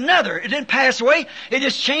to another. It didn't pass away. It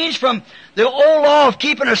just changed from the old law of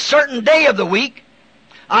keeping a certain day of the week.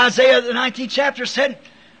 Isaiah, the 19th chapter said,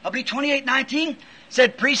 I believe 28:19,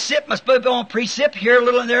 said, precept must be on precept, here a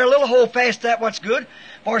little and there a little, hold fast that what's good.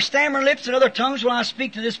 For stammering lips and other tongues will I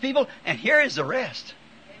speak to this people, and here is the rest.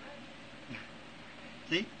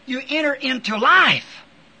 See? You enter into life.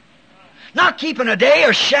 Not keeping a day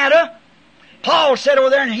or shadow. Paul said over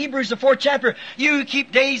there in Hebrews, the 4th chapter, you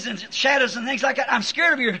keep days and shadows and things like that. I'm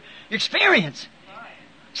scared of your experience.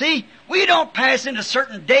 See, we don't pass into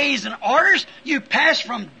certain days and orders. You pass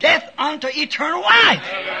from death unto eternal life.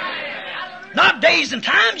 Not days and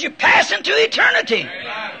times. You pass into eternity.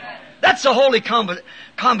 That's the holy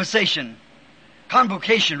convocation.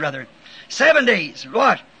 7 days.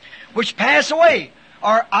 What? Which pass away.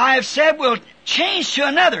 Or I have said will change to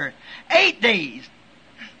another. 8 days.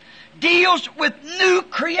 Deals with new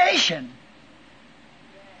creation.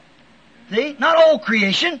 See? Not old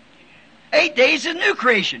creation. 8 days is new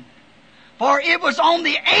creation. For it was on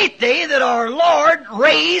the 8th day that our Lord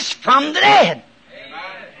raised from the dead.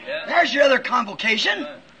 There's your other convocation.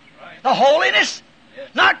 The holiness.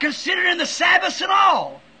 Not considered in the Sabbaths at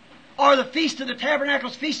all. Or the Feast of the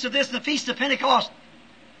Tabernacles, Feast of this, and the Feast of Pentecost.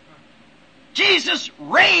 Jesus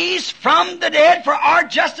raised from the dead for our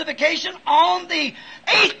justification on the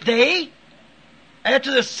 8th day,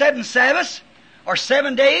 after the 7 Sabbaths, or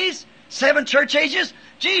 7 days, 7 church ages.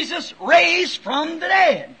 Jesus raised from the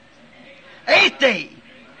dead. 8th day,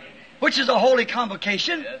 which is a holy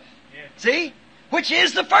convocation. See? Which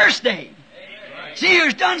is the first day. See,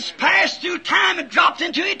 who's done passed through time and dropped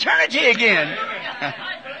into eternity again.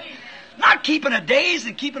 Not keeping of days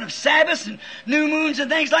and keeping of Sabbaths and new moons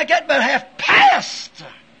and things like that, but have passed.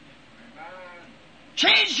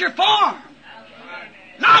 Changed your form.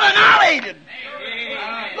 Not annihilated.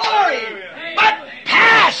 Glory. But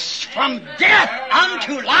passed from death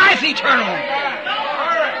unto life eternal.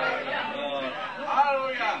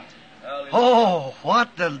 Oh,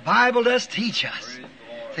 what the Bible does teach us.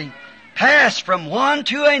 See, pass from one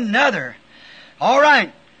to another. All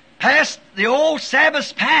right. Past the old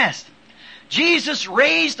Sabbath's past. Jesus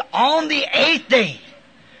raised on the 8th day.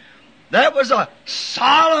 That was a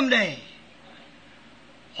solemn day.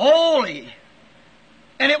 Holy.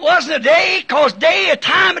 And it wasn't a day, because day of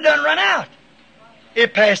time had done run out.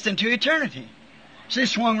 It passed into eternity. So it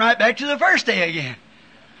swung right back to the first day again.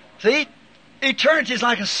 See? Eternity is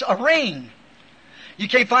like a ring. You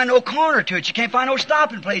can't find no corner to it. You can't find no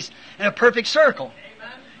stopping place in a perfect circle.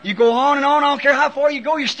 You go on and on. I don't care how far you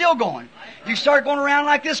go, you're still going. You start going around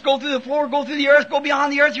like this, go through the floor, go through the earth, go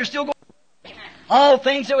beyond the earth, you're still going. All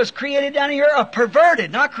things that was created down here are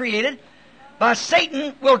perverted, not created. By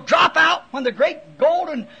Satan will drop out when the great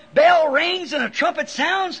golden bell rings and a trumpet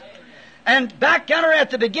sounds. And back down at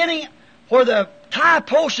the beginning where the tie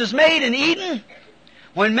post was made in Eden,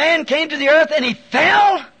 when man came to the earth and he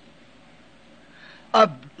fell, a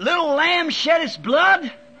little lamb shed its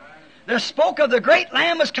blood. The spoke of the great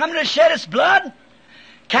lamb was coming to shed its blood.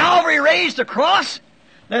 Calvary raised a cross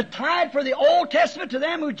that tied for the Old Testament to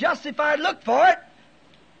them who justified looked for it.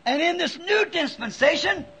 And in this new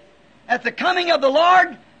dispensation, at the coming of the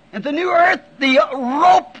Lord, at the new earth, the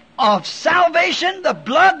rope of salvation, the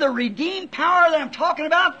blood, the redeemed power that I'm talking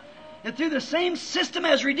about, that through the same system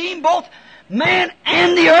has redeemed both man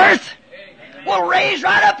and the earth, will raise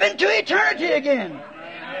right up into eternity again.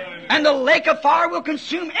 And the lake of fire will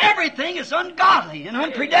consume everything that's ungodly and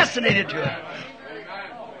unpredestinated to it.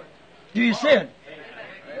 Do you see it?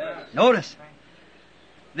 Notice.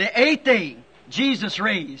 The 8th day, Jesus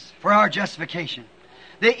raised for our justification.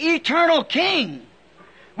 The eternal King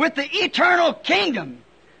with the eternal kingdom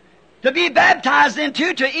to be baptized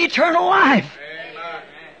into to eternal life.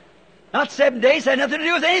 Not 7 days, had nothing to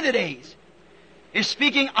do with any of the days. It's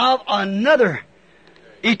speaking of another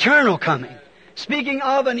eternal coming. Speaking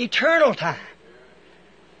of an eternal time.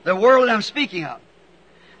 The world that I'm speaking of.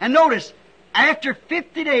 And notice, after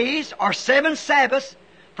 50 days or 7 Sabbaths,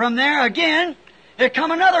 from there again, there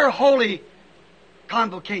come another holy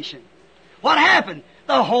convocation. What happened?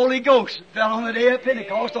 The Holy Ghost fell on the day of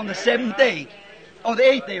Pentecost on the 7th day. Oh, the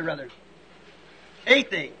 8th day rather. 8th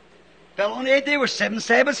day. Fell on the 8th day, was 7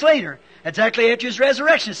 Sabbaths later. Exactly after His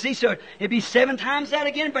resurrection. See, so it'd be 7 times that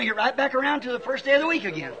again, bring it right back around to the first day of the week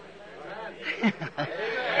again.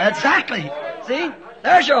 Exactly. See?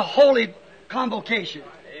 There's your holy convocation.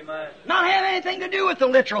 Amen. Not having anything to do with the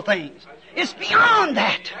literal things. It's beyond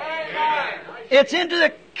that. It's into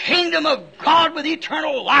the kingdom of God with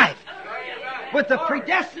eternal life. With the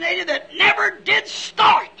predestinated that never did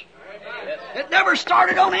start. It never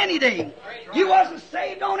started on any day. You wasn't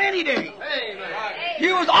saved on any day.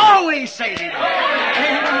 You was always saved.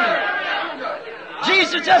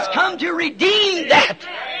 Jesus just come to redeem that.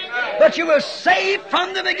 But you were saved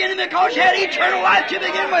from the beginning because you had eternal life to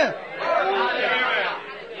begin with.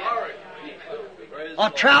 A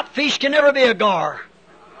trout fish can never be a gar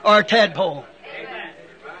or a tadpole.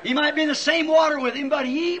 He might be in the same water with him, but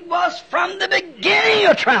he was from the beginning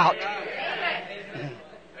a trout.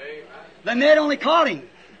 The net only caught him.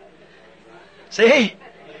 See?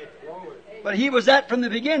 But he was that from the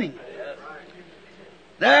beginning.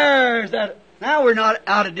 There's that. Now we're not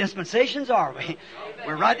out of dispensations, are we?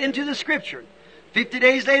 We're right into the Scripture. 50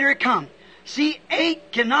 days later it comes. See,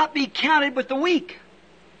 8 cannot be counted with the week.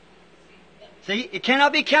 See, it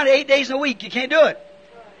cannot be counted 8 days in a week. You can't do it.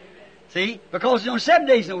 See, because there's only 7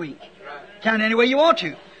 days in a week. Count it any way you want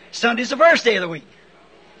to. Sunday's the first day of the week.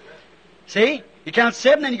 See, you count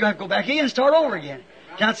 7, then you have to go back again and start over again.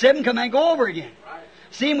 Count 7, come back and go over again.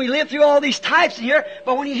 See, and we live through all these types in here,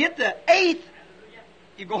 but when you hit the 8th,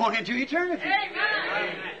 you go on into eternity.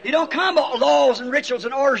 Amen. You don't come by laws and rituals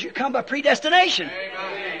and orders. You come by predestination.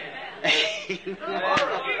 Amen.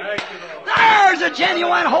 There's a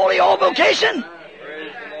genuine holy old vocation.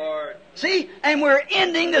 See, and we're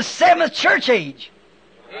ending the 7th church age.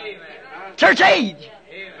 Church age.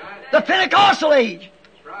 The Pentecostal age.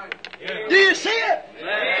 Do you see it?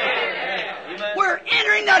 We're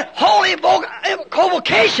entering that holy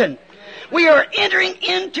convocation. We are entering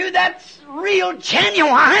into that real,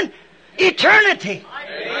 genuine eternity.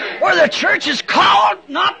 Where the church is called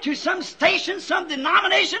not to some station, some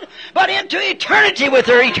denomination, but into eternity with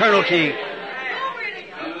their eternal King.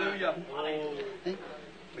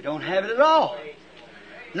 We don't have it at all.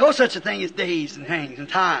 No such a thing as days and things and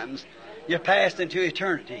times. You passed into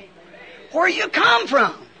eternity. Where you come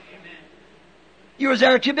from? You was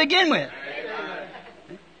there to begin with.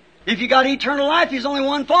 If you got eternal life, there's only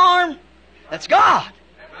one form. That's God.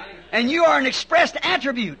 And you are an expressed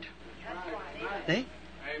attribute. See?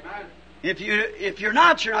 If you're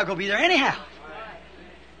not going to be there anyhow.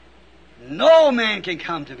 No man can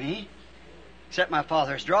come to me except my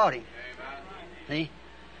Father has drawn him. See?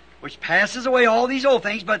 Which passes away all these old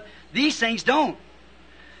things, but these things don't.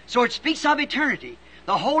 So it speaks of eternity.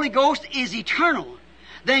 The Holy Ghost is eternal.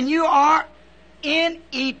 Then you are in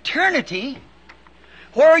eternity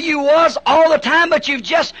where you was all the time, but you've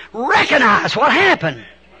just recognized what happened.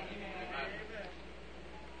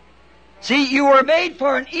 See, you were made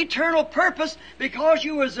for an eternal purpose because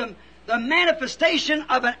you was the manifestation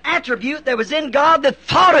of an attribute that was in God that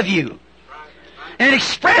thought of you and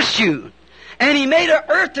expressed you. And He made an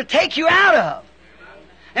earth to take you out of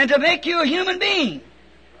and to make you a human being.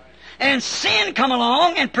 And sin come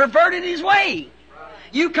along and perverted His way.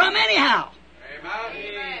 You come anyhow.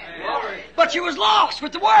 But you was lost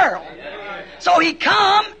with the world. So He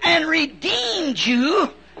come and redeemed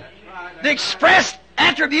you, the expressed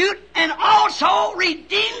attribute, and also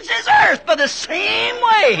redeems His earth by the same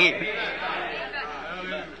way.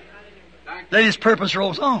 Then His purpose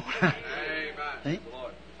rolls on.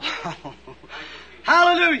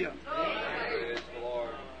 Hallelujah.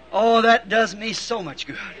 Oh, that does me so much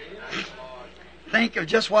good. Think of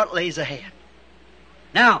just what lays ahead.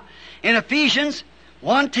 Now, in Ephesians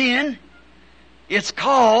 1:10, it's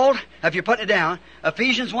called, if you're putting it down,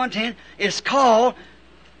 Ephesians 1:10, it's called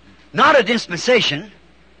not a dispensation,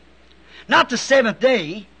 not the 7th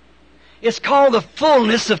day, it's called the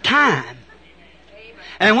fullness of time.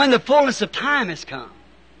 And when the fullness of time has come,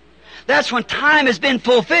 that's when time has been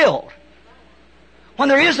fulfilled. When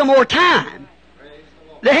there is no more time,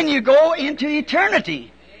 then you go into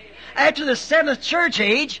eternity. After the 7th church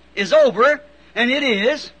age is over, and it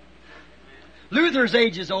is, Luther's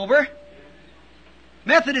age is over,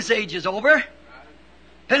 Methodist age is over,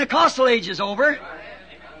 Pentecostal age is over,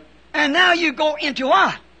 and now you go into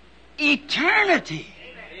what? Eternity.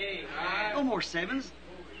 No more 7s,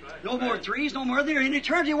 no more 3s, no more. They're in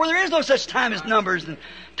eternity where there is no such time as numbers and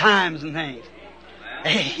times and things.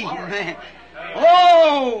 Amen.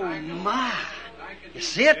 Oh my. You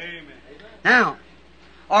see it? Now,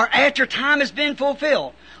 or after time has been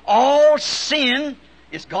fulfilled, all sin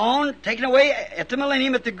is gone, taken away at the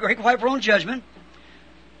millennium, at the great white throne judgment,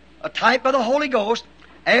 a type by the Holy Ghost.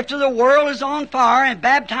 After the world is on fire and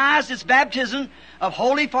baptized, its baptism of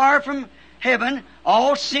holy fire from heaven,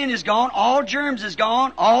 all sin is gone, all germs is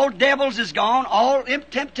gone, all devils is gone, all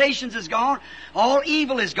temptations is gone, all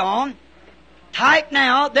evil is gone. Type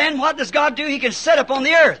now, then what does God do? He can set up on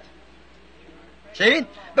the earth. See?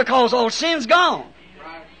 Because all sin's gone.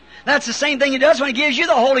 That's the same thing He does when He gives you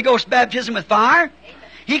the Holy Ghost baptism with fire.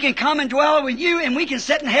 He can come and dwell with you, and we can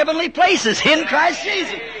sit in heavenly places in Christ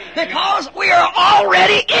Jesus. Because we are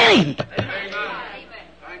already in Him.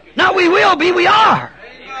 Not we will be, we are.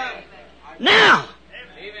 Now,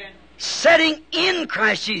 setting in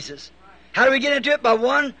Christ Jesus. How do we get into it? By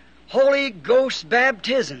one Holy Ghost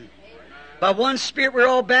baptism. By one Spirit we're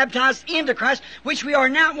all baptized into Christ, which we are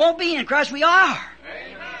now. Won't be in Christ, we are.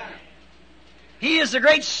 He is the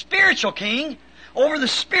great spiritual King over the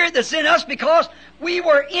Spirit that's in us because we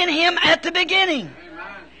were in Him at the beginning.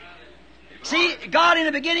 See, God in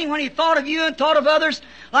the beginning, when He thought of you and thought of others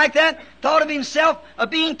like that, thought of Himself of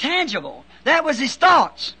being tangible. That was His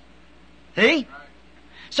thoughts. See?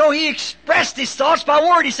 So He expressed His thoughts by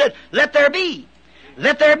word. He said, let there be.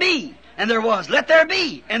 Let there be. And there was. Let there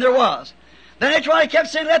be. And there was. Then that's why He kept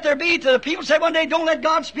saying, let there be. To the people said one day, don't let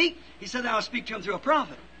God speak. He said, I'll speak to Him through a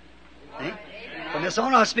prophet. See? From this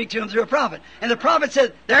on, I'll speak to Him through a prophet. And the prophet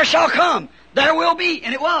said, there shall come. There will be.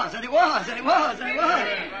 And it was. And it was. And it was. And it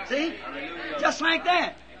was. See? Just like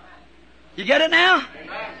that. You get it now?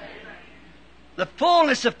 The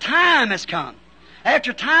fullness of time has come.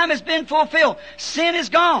 After time has been fulfilled, sin is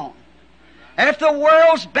gone. After the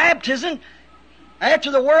world's baptism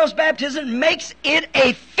makes it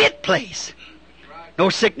a fit place. No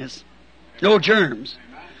sickness, no germs,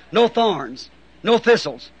 no thorns, no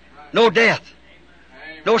thistles, no death,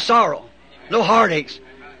 no sorrow, no heartaches,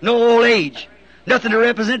 no old age, nothing to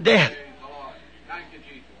represent death.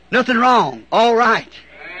 Nothing wrong, all right.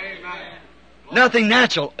 Nothing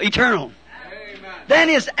natural, eternal. Then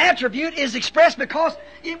His attribute is expressed because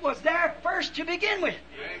it was there first to begin with.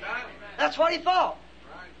 That's what He thought.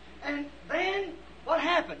 And then what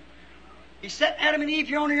happened? He set Adam and Eve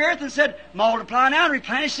here on the earth and said, multiply now and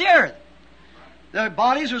replenish the earth. The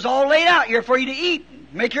bodies was all laid out here for you to eat,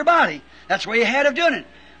 make your body. That's the way He had of doing it.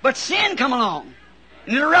 But sin come along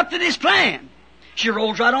and interrupted His plan. She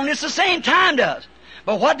rolls right on this the same time does.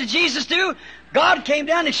 But what did Jesus do? God came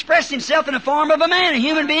down and expressed Himself in the form of a man, a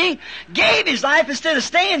human being, gave His life instead of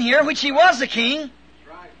staying here, which He was the King.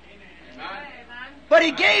 But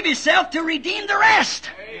He gave Himself to redeem the rest.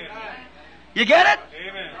 You get it?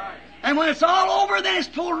 And when it's all over, then it's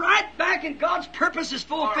pulled right back and God's purpose is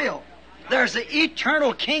fulfilled. There's the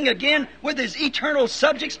eternal King again with His eternal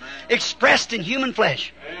subjects expressed in human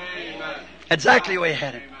flesh. Exactly the way He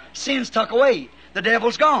had it. Sin's tucked away. The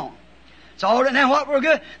devil's gone. It's all now what we're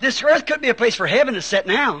good. This earth could be a place for heaven to set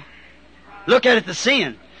now. Look at it, the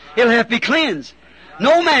sin. It'll have to be cleansed.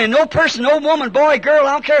 No man, no person, no woman, boy, girl,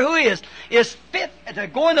 I don't care who he is fit to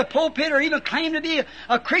go in the pulpit or even claim to be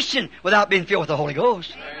a Christian without being filled with the Holy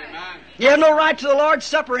Ghost. Amen. You have no right to the Lord's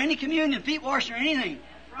Supper, any communion, feet washing, or anything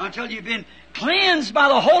until you've been cleansed by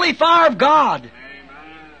the holy fire of God. Amen.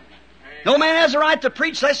 No man has a right to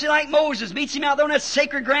preach lest he like Moses meets him out there on that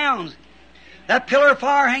sacred grounds. That pillar of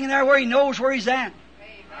fire hanging there where he knows where he's at.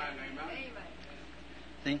 Amen.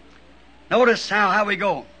 See? Notice how we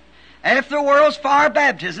go. After the world's fire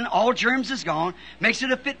baptism, all germs is gone. Makes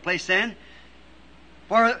it a fit place then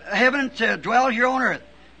for heaven to dwell here on earth.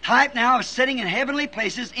 Type now of sitting in heavenly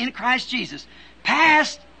places in Christ Jesus.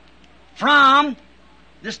 Passed from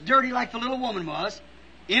this dirty like the little woman was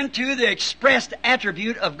into the expressed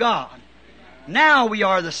attribute of God. Now we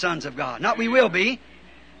are the sons of God. Not we will be.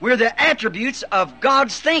 We're the attributes of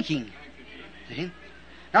God's thinking. See?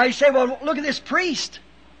 Now you say, well, look at this priest.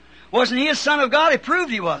 Wasn't he a son of God? It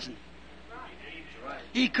proved he wasn't.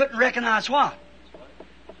 He couldn't recognize what?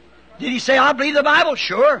 Did he say, I believe the Bible?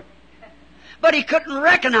 Sure. But he couldn't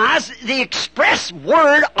recognize the express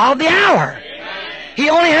word of the hour. He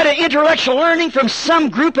only had an intellectual learning from some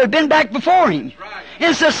group that had been back before him.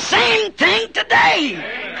 It's the same thing today.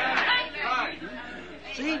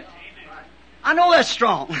 See? I know that's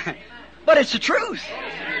strong, but it's the truth.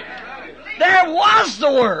 There was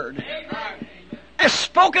the Word, as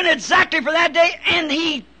spoken exactly for that day,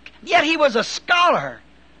 and yet he was a scholar.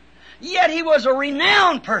 Yet he was a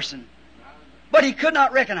renowned person. But he could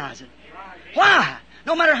not recognize it. Why?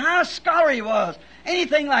 No matter how scholarly he was,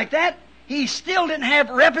 anything like that, he still didn't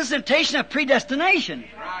have representation of predestination.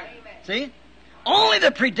 See? Only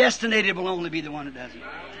the predestinated will only be the one that does it.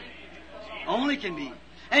 Only can be.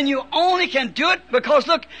 And you only can do it because,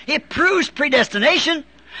 look, it proves predestination.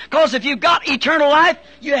 Because if you've got eternal life,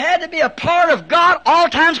 you had to be a part of God all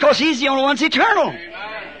times because He's the only one that's eternal.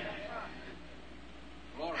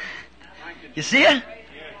 You see it?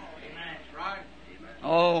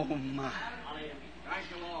 Oh, my.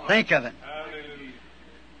 Think of it.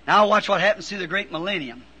 Now watch what happens through the great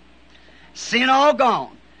millennium. Sin all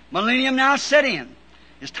gone. Millennium now set in.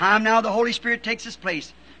 It's time now the Holy Spirit takes His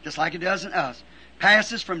place, just like it does in us.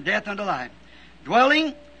 Passes from death unto life.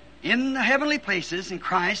 Dwelling in the heavenly places in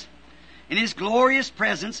Christ, in His glorious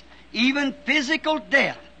presence, even physical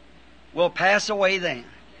death will pass away then.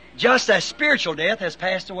 Just as spiritual death has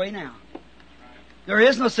passed away now. There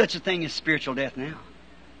is no such a thing as spiritual death now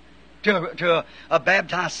to a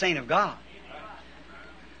baptized saint of God.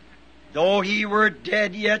 Though he were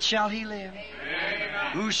dead, yet shall he live.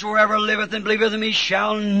 Whosoever liveth and believeth in me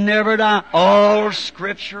shall never die. All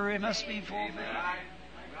Scripture, it must be fulfilled.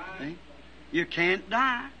 See? You can't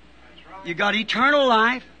die. You got eternal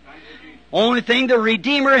life. Only thing, the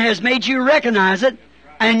Redeemer has made you recognize it,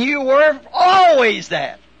 and you were always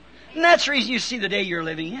that. And that's the reason you see the day you're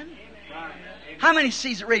living in. How many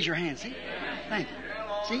sees it? Raise your hand. See? Thank you.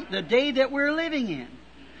 See? The day that we're living in.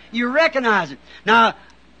 You recognize it. Now,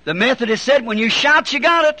 the Methodist said, when you shout, you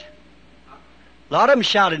got it. A lot of them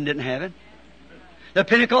shouted and didn't have it. The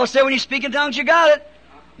Pentecost said, when you speak in tongues, you got it.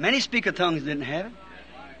 Many speak in tongues didn't have it.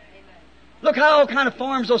 Look how all kind of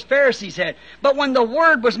forms those Pharisees had. But when the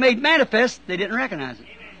Word was made manifest, they didn't recognize it.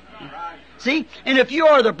 See? And if you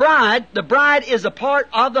are the bride is a part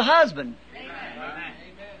of the husband.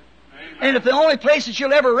 And if the only place that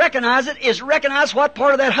you'll ever recognize it is recognize what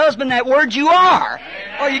part of that husband, that word you are.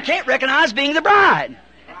 Or you can't recognize being the bride.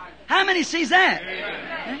 How many sees that?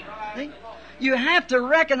 See? You have to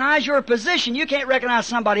recognize your position. You can't recognize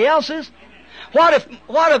somebody else's. What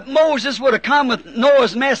if Moses would have come with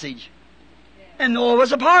Noah's message? And Noah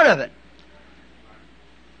was a part of it.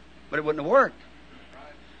 But it wouldn't have worked.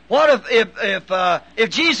 What if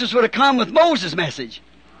Jesus would have come with Moses' message?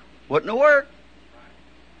 Wouldn't have worked.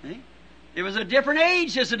 See? It was a different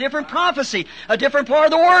age. It's a different prophecy. A different part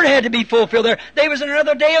of the Word had to be fulfilled there. They was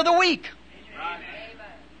another day of the week.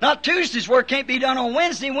 Not Tuesday's work can't be done on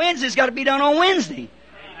Wednesday. Wednesday's got to be done on Wednesday.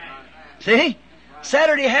 See?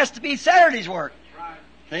 Saturday has to be Saturday's work.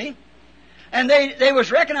 See? And they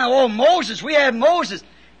was reckoning, oh, Moses, we have Moses.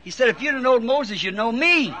 He said, if you'd have known Moses, you'd know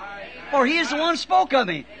me. For he is the one who spoke of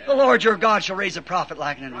me. The Lord your God shall raise a prophet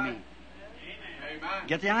like unto me.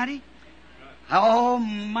 Get the idea? Oh,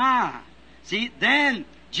 my. See, then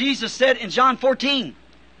Jesus said in John 14,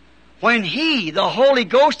 when He, the Holy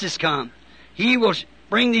Ghost, is come, He will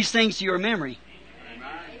bring these things to your memory.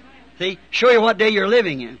 See? Show you what day you're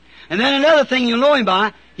living in. And then another thing you'll know Him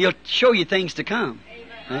by, He'll show you things to come.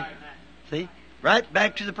 Right? See? Right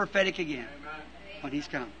back to the prophetic again. When He's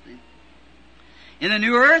come. See? In the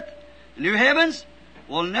new earth, the new heavens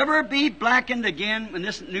will never be blackened again when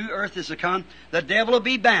this new earth is to come. The devil will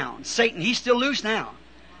be bound. Satan, he's still loose now.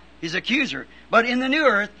 His accuser. But in the new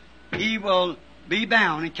earth, he will be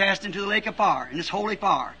bound and cast into the lake of fire, in this holy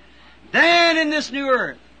fire. Then in this new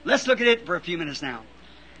earth, let's look at it for a few minutes now.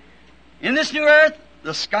 In this new earth,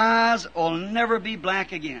 the skies will never be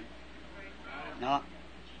black again. Now,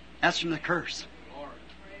 that's from the curse.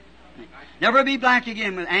 Never be black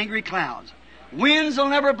again with angry clouds. Winds will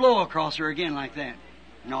never blow across her again like that.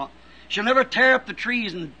 No. She'll never tear up the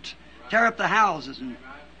trees and tear up the houses and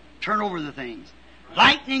turn over the things.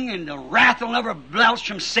 Lightning and the wrath will never belch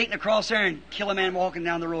from Satan across there and kill a man walking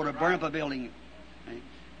down the road or burn up a building.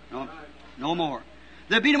 No, no more.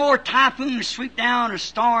 There'll be no more typhoons sweep down or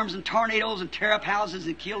storms and tornadoes and tear up houses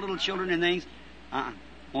and kill little children and things.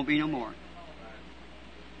 Won't be no more.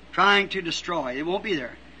 Trying to destroy. It won't be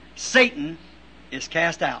there. Satan is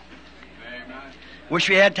cast out. Wish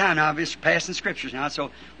we had time now. I'm just passing scriptures now,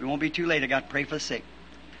 so we won't be too late. I got to pray for the sick.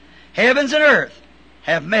 Heavens and earth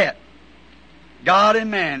have met. God and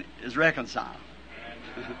man is reconciled.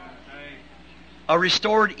 A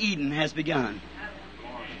restored Eden has begun.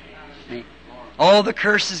 All the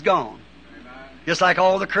curse is gone. Just like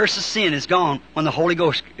all the curse of sin is gone when the Holy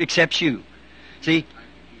Ghost accepts you. See?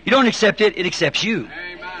 You don't accept it, it accepts you.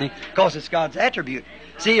 Because it's God's attribute.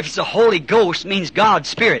 See, if it's the Holy Ghost, it means God's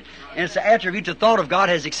Spirit. And it's the attribute, the thought of God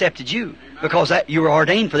has accepted you. Because you were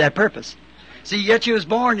ordained for that purpose. See, yet you was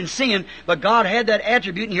born in sin, but God had that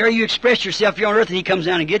attribute, and here you express yourself here on earth, and He comes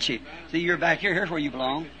down and gets you. See, you're back here. Here's where you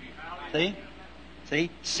belong. See?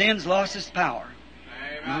 See? Sin's lost its power.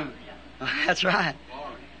 That's right.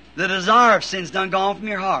 The desire of sin's done gone from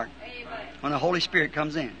your heart when the Holy Spirit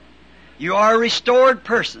comes in. You are a restored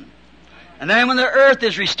person. And then when the earth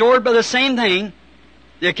is restored by the same thing,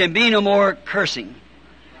 there can be no more cursing,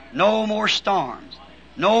 no more storms,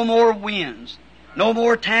 no more winds, no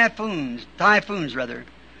more typhoons.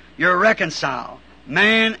 You're reconciled.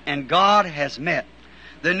 Man and God has met.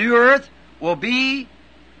 The new earth will be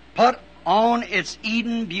put on its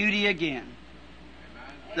Eden beauty again.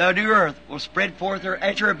 The new earth will spread forth her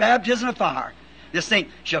after her baptism of fire. This thing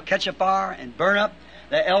shall catch a fire and burn up.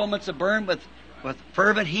 The elements will burn with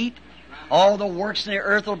fervent heat. All the works in the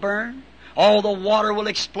earth will burn. All the water will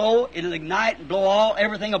explode. It'll ignite and blow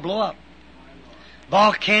everything will blow up.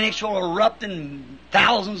 Volcanics will erupt in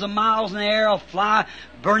thousands of miles in the air, will fly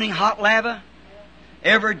burning hot lava.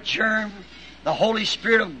 Every germ, the Holy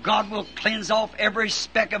Spirit of God will cleanse off every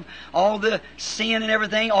speck of all the sin and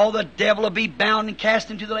everything. All the devil will be bound and cast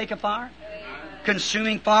into the lake of fire.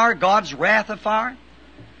 Consuming fire, God's wrath of fire.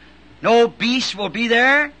 No beast will be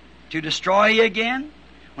there to destroy you again.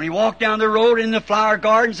 When you walk down the road in the flower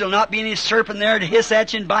gardens, there'll not be any serpent there to hiss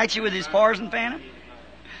at you and bite you with his poison venom.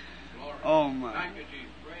 Oh my.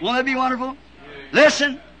 Won't that be wonderful?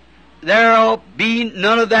 Listen, there'll be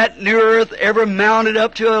none of that new earth ever mounted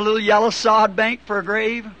up to a little yellow sod bank for a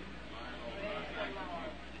grave.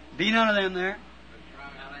 Be none of them there.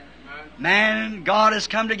 Man and God has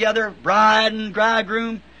come together, bride and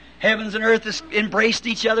bridegroom, heavens and earth has embraced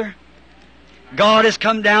each other. God has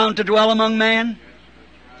come down to dwell among man.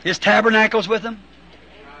 His tabernacles with them.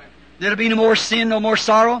 There'll be no more sin, no more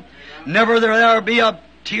sorrow. Never there'll be a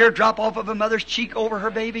tear drop off of a mother's cheek over her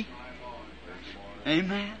baby.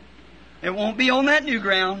 Amen. It won't be on that new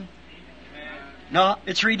ground. No,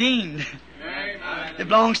 it's redeemed. It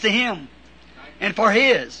belongs to Him. And for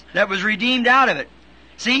His, that was redeemed out of it.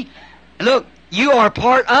 See, look, you are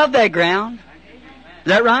part of that ground. Is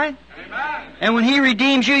that right? And when He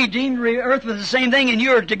redeems you, He redeemed the earth with the same thing, and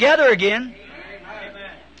you are together again.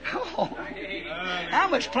 Oh, how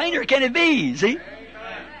much plainer can it be? See?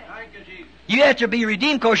 You have to be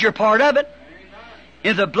redeemed because you're part of it.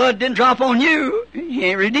 If the blood didn't drop on you, you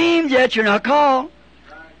ain't redeemed yet, you're not called.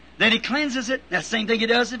 Then He cleanses it. That's the same thing He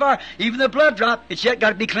does with fire. Even the blood drop, it's yet got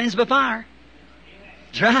to be cleansed by fire.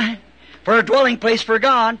 That's right. For a dwelling place for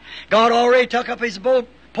God, God already took up His abode.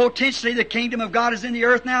 Potentially the kingdom of God is in the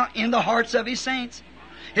earth now, in the hearts of His saints.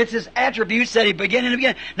 It's His attributes that He began and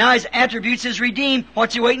began. Now His attributes is redeemed.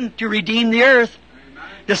 What's He waiting? To redeem the earth.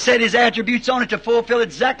 To set His attributes on it to fulfill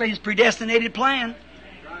exactly His predestinated plan.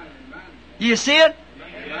 You see it?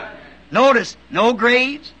 Notice, no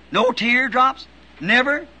graves, no teardrops,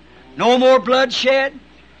 never. No more bloodshed.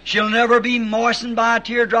 She'll never be moistened by a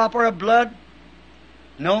teardrop or a blood.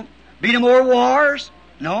 No. Be no more wars.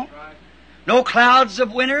 No. No clouds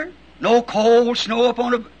of winter. No cold snow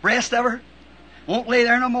upon the breast of her. Won't lay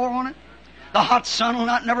there no more on it. The hot sun will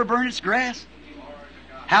not never burn its grass.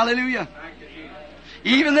 Hallelujah.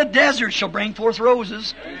 Even the desert shall bring forth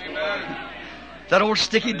roses. That old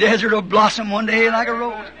sticky desert will blossom one day like a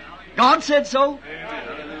rose. God said so.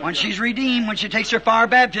 When she's redeemed, when she takes her fire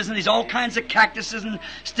baptism, there's all kinds of cactuses and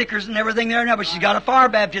stickers and everything there now, but she's got a fire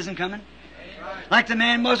baptism coming. Like the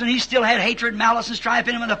man was when he still had hatred, malice, and strife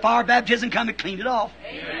in him, when the fire baptism come, it cleaned it off.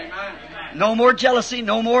 No more jealousy,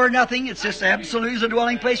 no more nothing. It's just absolutely a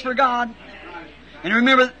dwelling place for God. And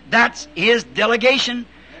remember, that's His delegation.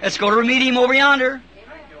 Let's go to meet Him over yonder.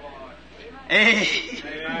 Hey.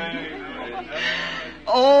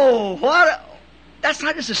 Oh, what? That's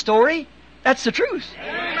not just a story. That's the truth.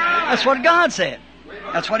 That's what God said.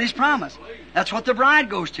 That's what He's promised. That's what the bride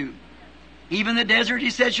goes to. Even the desert, He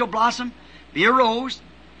said, shall blossom, be a rose.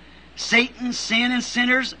 Satan, sin, and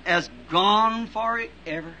sinners has gone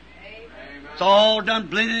forever. It's all done,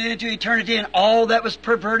 blended into eternity, and all that was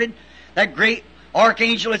perverted, that great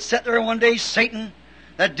archangel that sat there one day, Satan,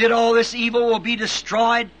 that did all this evil will be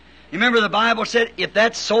destroyed. You remember the Bible said, if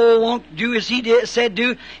that soul won't do as he said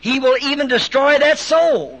do, He will even destroy that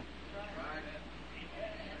soul.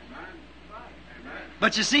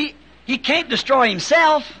 But you see, he can't destroy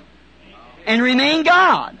himself and remain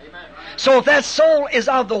God. So if that soul is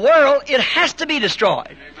of the world, it has to be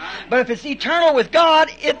destroyed. But if it's eternal with God,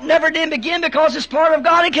 it never did begin because it's part of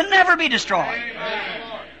God and can never be destroyed.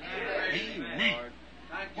 Amen.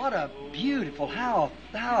 What a beautiful, how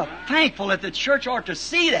thankful that the church ought to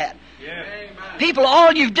see that. People,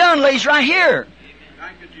 all you've done lays right here.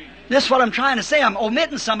 This is what I'm trying to say. I'm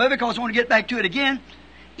omitting some of it because I want to get back to it again.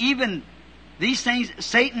 Even these things,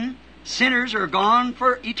 Satan, sinners are gone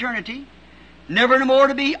for eternity. Never no more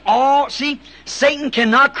to be all. See, Satan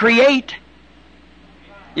cannot create.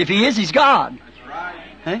 If he is, he's God.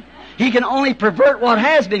 Okay? He can only pervert what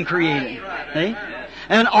has been created. Okay?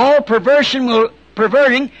 And all perverting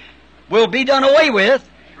will be done away with.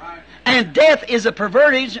 And death is a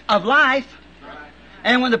pervertage of life.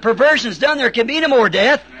 And when the perversion is done, there can be no more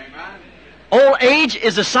death. Old age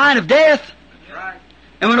is a sign of death.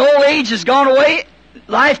 And when old age has gone away,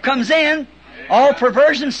 life comes in. All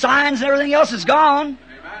perversion, signs, and everything else is gone.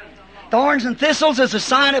 Thorns and thistles is a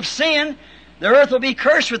sign of sin. The earth will be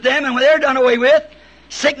cursed with them, and when they're done away with,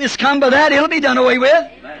 sickness come by that, it'll be done away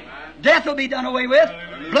with. Death will be done away with.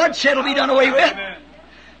 Bloodshed will be done away with.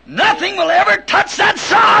 Nothing will ever touch that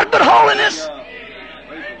sod but holiness.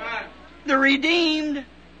 the redeemed.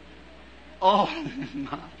 Oh,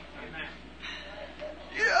 my.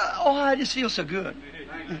 Yeah, oh, I just feel so good.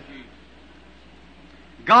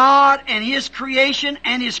 God and His creation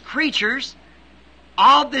and His creatures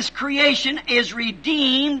of this creation is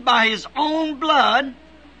redeemed by His own blood,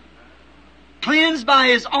 cleansed by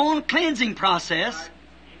His own cleansing process,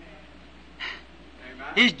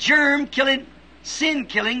 His germ-killing,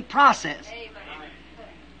 sin-killing process.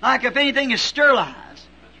 Like if anything is sterilized.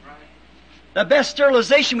 The best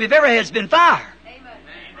sterilization we've ever had has been fire.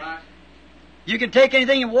 You can take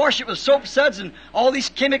anything and wash it with soap suds and all these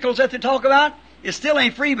chemicals that they talk about. It still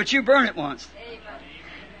ain't free, but you burn it once.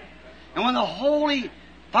 And when the holy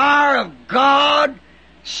fire of God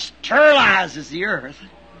sterilizes the earth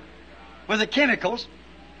with the chemicals,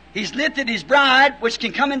 He's lifted His bride, which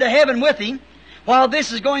can come into heaven with Him, while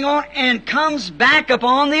this is going on, and comes back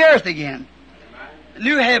upon the earth again.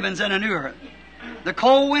 New heavens and a new earth. The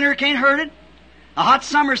cold winter can't hurt it. The hot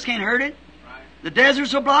summers can't hurt it. The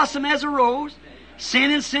deserts will blossom as a rose. Sin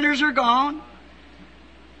and sinners are gone.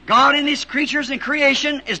 God and His creatures and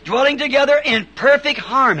creation is dwelling together in perfect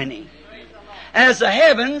harmony. As the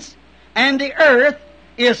heavens and the earth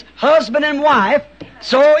is husband and wife,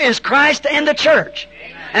 so is Christ and the church.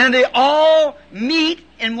 And they all meet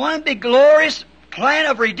in one big glorious plan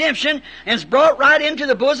of redemption and is brought right into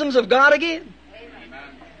the bosoms of God again.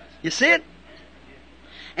 You see it?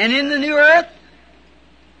 And in the new earth,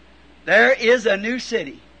 there is a new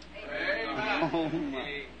city. Oh, my.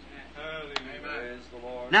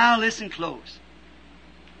 Now listen close.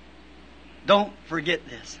 Don't forget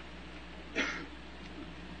this.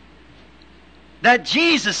 That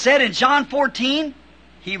Jesus said in John 14,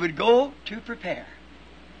 He would go to prepare.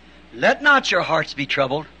 Let not your hearts be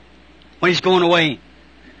troubled when He's going away.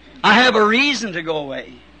 I have a reason to go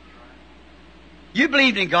away. You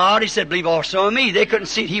believed in God. He said, believe also in me. They couldn't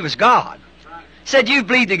see He was God. He said, you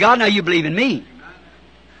believed in God, now you believe in me.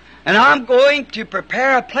 And I'm going to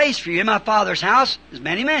prepare a place for you. In my Father's house is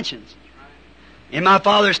many mansions. In my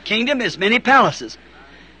Father's kingdom is many palaces.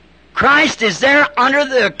 Christ is there under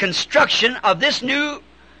the construction of this new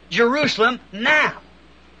Jerusalem now.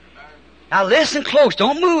 Now listen close.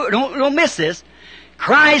 Don't move. Don't miss this.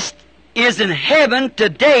 Christ is in heaven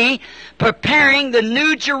today preparing the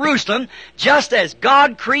new Jerusalem, just as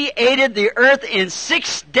God created the earth in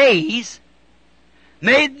 6 days,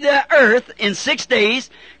 made the earth in 6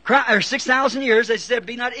 days, or 6,000 years. They said,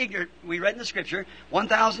 be not ignorant. We read in the Scripture,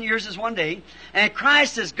 1,000 years is 1 day. And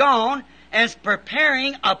Christ is gone and is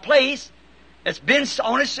preparing a place that's been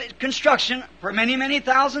on its construction for many, many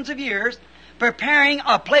thousands of years, preparing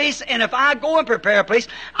a place, and if I go and prepare a place,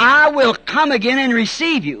 I will come again and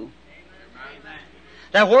receive you. Amen.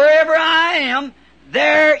 That wherever I am,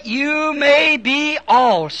 there you may be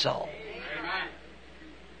also. Amen.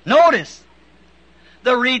 Notice,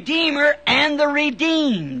 the Redeemer and the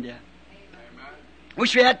redeemed. Amen.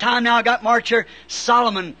 Wish we had time now. I got March here.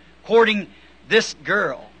 Solomon courting this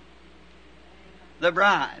girl, the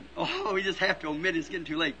bride. Oh, we just have to omit it. It's getting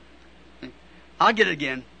too late. I'll get it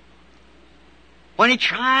again. When he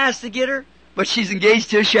tries to get her, but she's engaged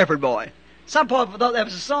to a shepherd boy. Some people thought that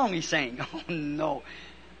was a song he sang. Oh, no.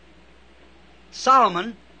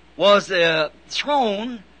 Solomon was the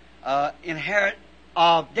throne inherit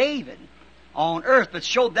of David on earth, but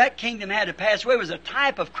showed that kingdom had to pass away. It was a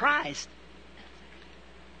type of Christ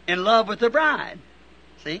in love with the bride.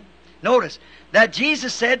 See? Notice that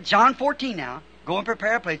Jesus said, John 14 now, go and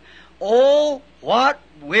prepare a place. Oh, what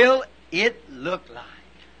will it look like?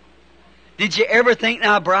 Did you ever think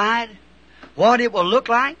now, bride, what it will look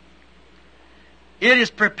like? It is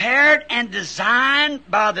prepared and designed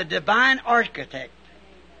by the divine architect.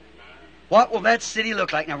 What will that city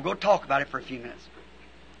look like? Now we're going to talk about it for a few minutes.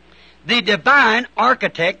 The divine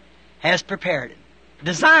architect has prepared it,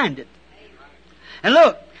 designed it. And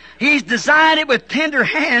look, He's designed it with tender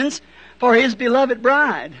hands for His beloved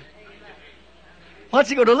bride. What's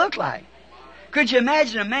it going to look like? Could you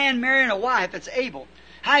imagine a man marrying a wife that's able?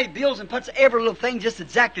 How he builds and puts every little thing just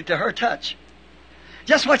exactly to her touch.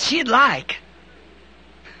 Just what she'd like.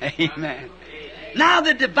 Amen. Now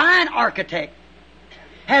the divine architect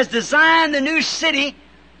has designed the new city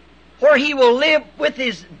where He will live with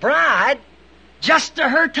His bride just to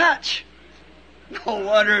her touch. No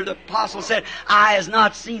wonder the apostle said, eye has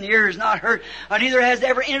not seen, ear has not heard, and neither has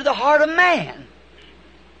ever entered the heart of man.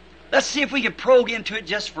 Let's see if we can probe into it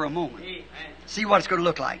just for a moment. See what it's going to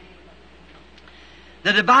look like.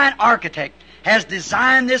 The divine architect has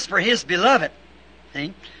designed this for His beloved.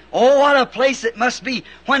 See? Oh, what a place it must be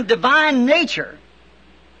when divine nature,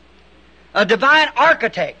 a divine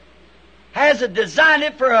architect, has designed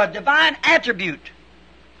it for a divine attribute.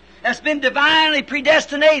 that's been divinely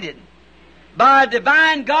predestinated by a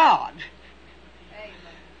divine God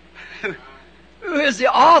who is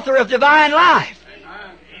the author of divine life.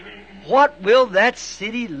 What will that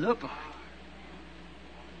city look like?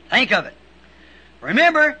 Think of it.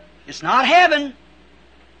 Remember, it's not heaven.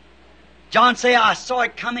 John said, I saw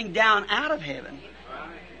it coming down out of heaven.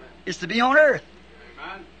 It's to be on earth.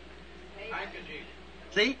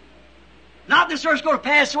 See? Not this earth's going to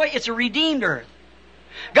pass away. It's a redeemed earth.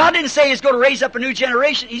 God didn't say He's going to raise up a new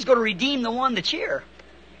generation. He's going to redeem the one that's here.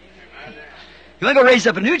 He ain't going to raise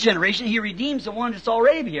up a new generation. He redeems the one that's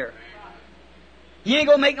already here. He ain't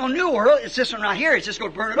going to make no new world. It's this one right here. It's just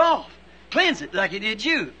going to burn it off. Cleanse it like He did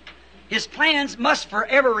you. His plans must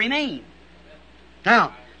forever remain.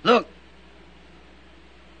 Now, look.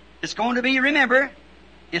 It's going to be, remember,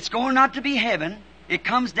 it's going not to be heaven. It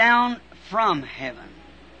comes down from heaven.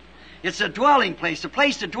 It's a dwelling place, a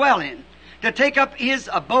place to dwell in, to take up His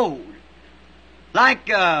abode. Like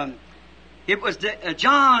it was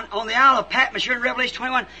John on the Isle of Patmos here in Revelation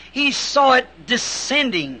 21, he saw it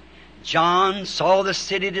descending. John saw the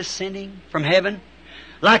city descending from heaven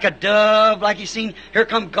like a dove, like he seen, here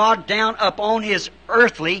come God down upon His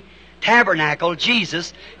earthly tabernacle,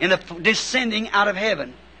 Jesus, in the descending out of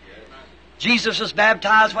heaven. Jesus was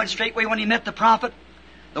baptized, went straightway when He met the prophet.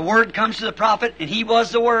 The Word comes to the prophet, and He was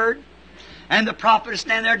the Word. And the prophet is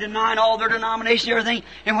standing there denying all their denomination and everything.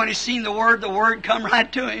 And when he seen the Word come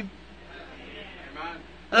right to him.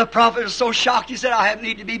 The prophet was so shocked, he said, I have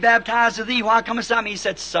need to be baptized of thee. Why comest thou? He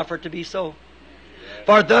said, suffer it to be so.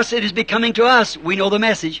 For thus it is becoming to us, we know the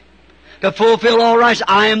message, to fulfill all righteousness.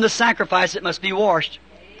 I am the sacrifice that must be washed.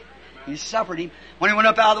 He suffered Him. When he went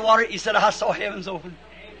up out of the water, he said, I saw heavens open.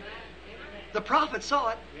 The prophet saw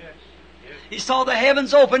it. He saw the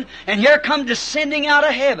heavens open, and here come descending out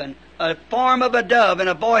of heaven a form of a dove and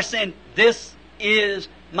a voice saying, this is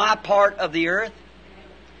my part of the earth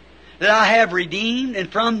that I have redeemed,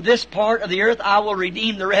 and from this part of the earth I will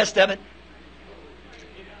redeem the rest of it.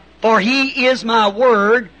 For He is my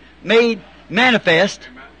Word made manifest,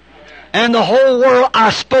 and the whole world I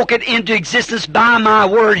spoke it into existence by my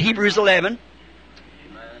Word, Hebrews 11.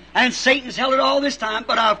 And Satan's held it all this time,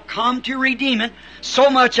 but I've come to redeem it. So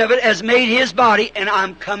much of it has made His body, and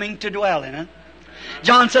I'm coming to dwell in it.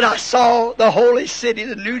 John said, I saw the holy city,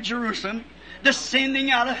 the New Jerusalem, descending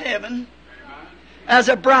out of heaven as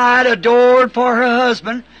a bride adored for her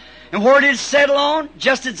husband. And where did it settle on?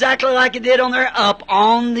 Just exactly like it did on there, up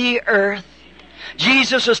on the earth.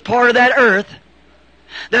 Jesus was part of that earth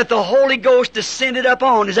that the Holy Ghost descended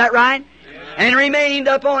upon. Is that right? And remained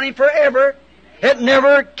upon Him forever. It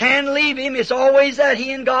never can leave Him. It's always that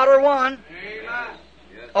He and God are one.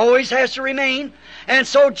 Always has to remain. And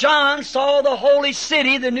so John saw the holy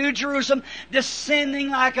city, the New Jerusalem, descending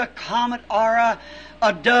like a comet or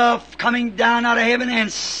a dove coming down out of heaven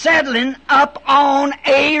and settling up on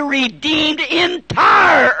a redeemed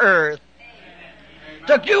entire earth.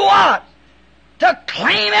 To do what? To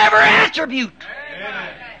claim every attribute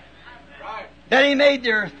that He made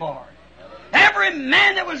the earth for. Every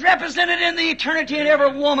man that was represented in the eternity and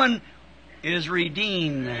every woman is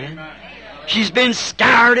redeemed, man. She's been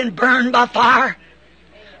scoured and burned by fire.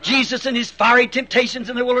 Jesus and His fiery temptations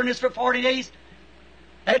in the wilderness for 40 days.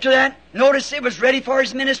 After that, notice it was ready for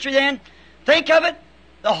His ministry then. Think of it.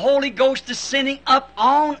 The Holy Ghost descending up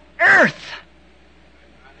on earth.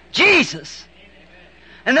 Jesus.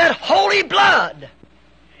 And that holy blood.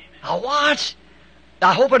 Now watch.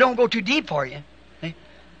 I hope I don't go too deep for you.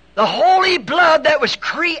 The holy blood that was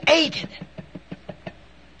created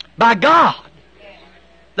by God.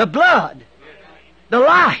 The blood. The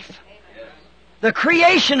life. The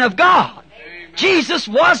creation of God. Jesus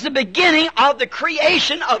was the beginning of the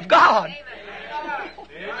creation of God.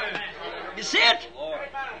 You see it?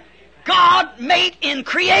 God made in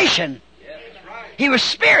creation. He was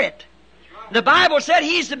Spirit. The Bible said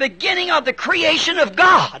He's the beginning of the creation of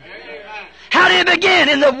God. How did it begin?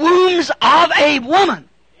 In the wombs of a woman.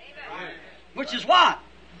 Which is what?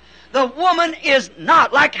 The woman is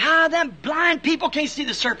not like how them blind people can't see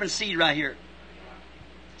the serpent's seed right here.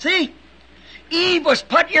 See? Eve was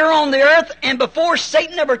put here on the earth, and before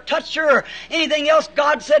Satan ever touched her or anything else,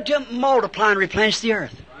 God said to him, multiply and replenish the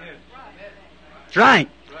earth. That's right.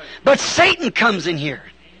 But Satan comes in here.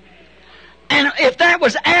 And if that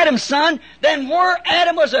was Adam's son, then where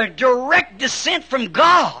Adam was a direct descent from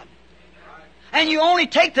God. And you only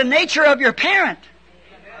take the nature of your parent.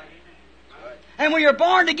 And when you're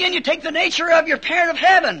born again, you take the nature of your parent of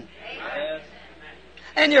heaven.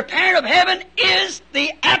 And your parent of heaven is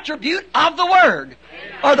the attribute of the Word.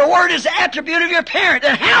 Or the Word is the attribute of your parent.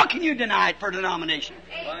 And how can you deny it for denomination?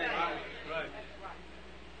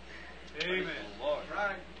 Amen.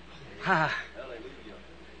 Right.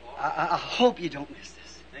 I hope you don't miss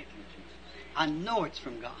this. Thank you, Jesus. I know it's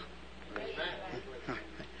from God.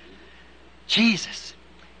 Jesus.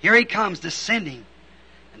 Here He comes descending.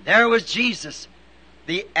 And there was Jesus,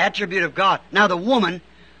 the attribute of God. Now the woman,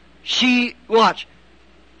 she, watch,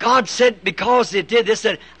 God said, because it did this,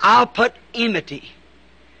 that I'll put enmity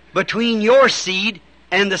between your seed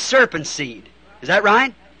and the serpent's seed. Is that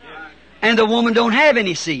right? Yes. And the woman don't have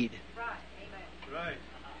any seed. Right.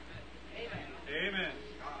 Amen.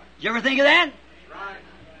 Did you ever think of that? Right.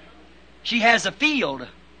 She has a field,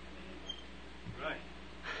 Right.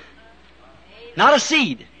 not a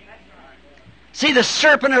seed. See, the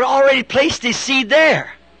serpent had already placed his seed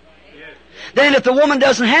there. Yes. Then if the woman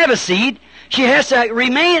doesn't have a seed, she has to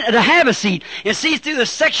remain to have a seed. And see, through the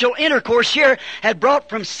sexual intercourse here, had brought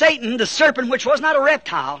from Satan the serpent, which was not a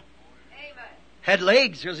reptile. Amen. Had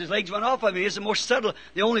legs, because his legs went off of him. He is the most subtle,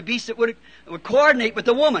 the only beast that would coordinate with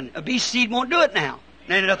the woman. A beast seed won't do it now.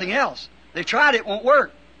 And nothing else. They tried it, won't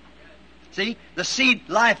work. See, the seed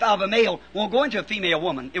life out of a male won't go into a female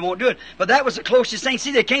woman. It won't do it. But that was the closest thing.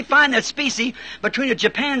 See, they can't find that species between a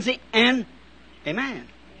chimpanzee and a man.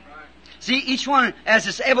 See, each one, as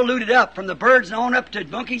it's evoluted up from the birds and on up to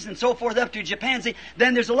monkeys and so forth, up to chimpanzee,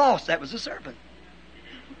 then there's a loss. That was a serpent.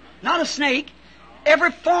 Not a snake.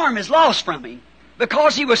 Every form is lost from him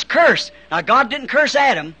because he was cursed. Now, God didn't curse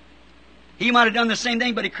Adam. He might have done the same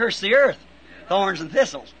thing, but He cursed the earth, thorns and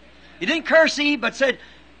thistles. He didn't curse Eve, but said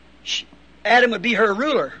Adam would be her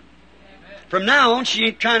ruler. From now on, she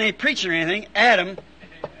ain't trying to preach or anything. Adam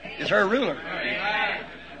is her ruler.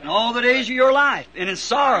 And all the days of your life, and in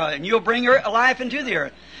sorrow, and you'll bring her life into the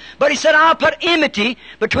earth. But He said, I'll put enmity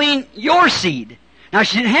between your seed. Now,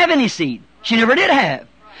 she didn't have any seed. She never did have.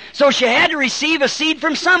 So she had to receive a seed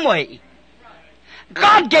from some way.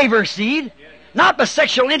 God gave her seed, not by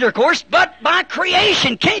sexual intercourse, but by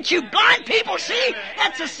creation. Can't you blind people see?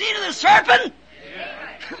 That's the seed of the serpent.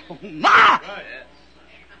 Oh, my!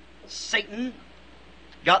 Satan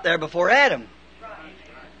got there before Adam.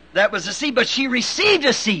 That was the seed, but she received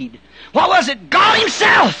a seed. What was it? God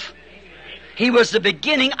Himself. He was the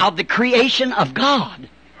beginning of the creation of God.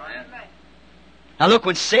 Now look,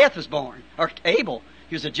 when Seth was born, or Abel,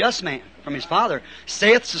 he was a just man from his father.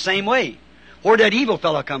 Seth's the same way. Where'd that evil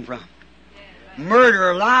fellow come from?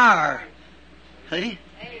 Murderer, liar. See?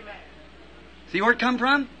 See where it come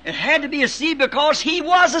from? It had to be a seed because he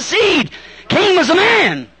was a seed. Cain was a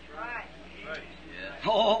man.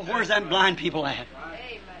 Oh, where's that blind people at?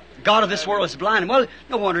 God of this world is blind. Well,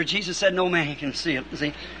 no wonder Jesus said no man can see it.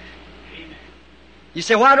 See? You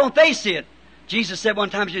say, why don't they see it? Jesus said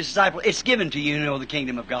one time to His disciples, it's given to you to know the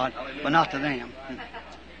kingdom of God, but not to them.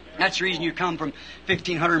 That's the reason you come from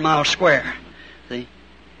 1,500 miles square. See?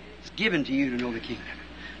 It's given to you to know the kingdom.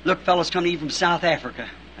 Look, fellows coming even from South Africa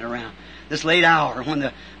and around. This late hour when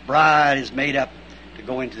the bride is made up to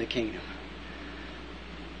go into the kingdom.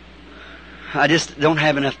 I just don't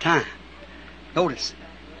have enough time. Notice.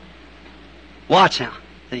 Watch now.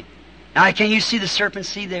 See? Now, can you see the serpent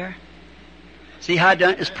seed there? See how it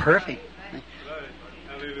done? It's perfect. See?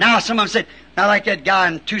 Now, someone said, now like that guy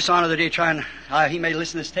in Tucson the other day trying, he may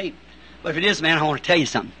listen to this tape. But if it is, man, I want to tell you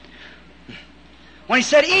something. When he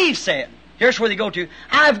said, Eve said, here's where they go to,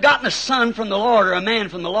 I've gotten a son from the Lord or a man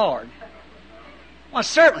from the Lord. Well,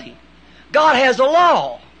 certainly. God has a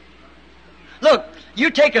law. Look, you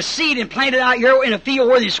take a seed and plant it out here in a field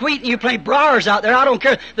where there's wheat and you plant briars out there. I don't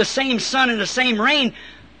care. The same sun and the same rain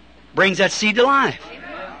brings that seed to life.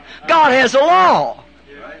 God has a law.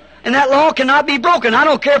 And that law cannot be broken. I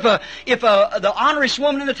don't care if the honorous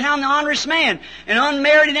woman in the town, the honorous man, and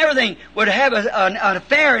unmarried and everything, would have an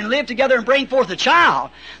affair and live together and bring forth a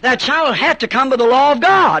child. That child will have to come by the law of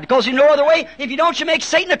God. Because you no other way, if you don't, you make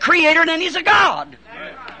Satan a creator and then he's a God.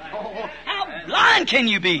 Oh, how blind can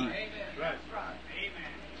you be?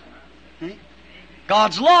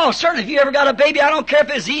 God's law. Certainly, if you ever got a baby, I don't care if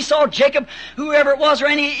it's Esau, Jacob, whoever it was, or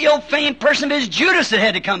any ill-famed person, if it's Judas that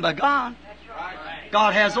had to come by God.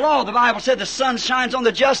 God has the law. The Bible said the sun shines on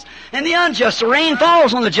the just and the unjust. The rain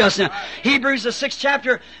falls on the just. Now, Hebrews, the 6th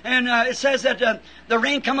chapter, and it says that the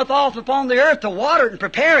rain cometh off upon the earth to water it and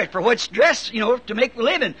prepare it for what's dressed, to make a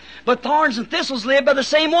living. But thorns and thistles live by the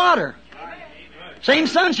same water. Same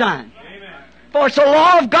sunshine. For it's the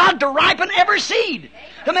law of God to ripen every seed,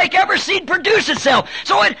 to make every seed produce itself.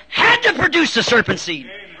 So it had to produce the serpent seed.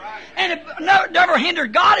 And it never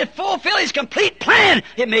hindered God. It fulfilled His complete plan.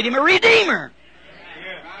 It made Him a redeemer.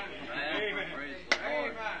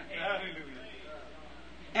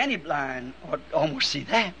 Any blind ought to almost see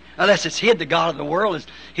that. Unless it's hid, the God of the world has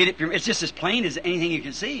hid it. It's just as plain as anything you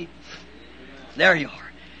can see. There you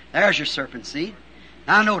are. There's your serpent seed.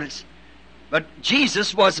 Now notice. But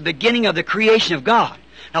Jesus was the beginning of the creation of God.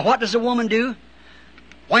 Now what does a woman do?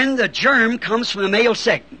 When the germ comes from the male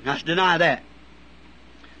sex, now deny that.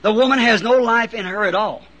 The woman has no life in her at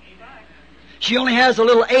all. She only has a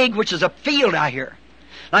little egg, which is a field out here.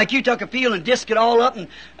 Like you took a field and disked it all up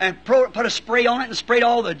and put a spray on it and sprayed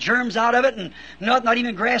all the germs out of it, and not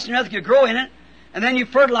even grass or nothing could grow in it. And then you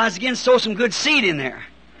fertilize again, sow some good seed in there.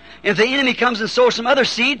 If the enemy comes and sows some other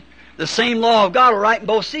seed, the same law of God will ripen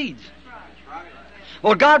both seeds.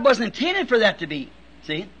 Well, God wasn't intended for that to be.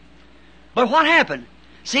 See? But what happened?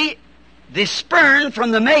 See, the sperm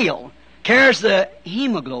from the male carries the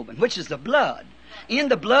hemoglobin, which is the blood. In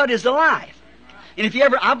the blood is the life. And if you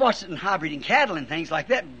ever, I've watched it in high-breeding cattle and things like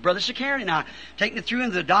that. Brother Shakarian and I, taking it through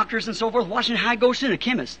into the doctors and so forth, watching how it goes to the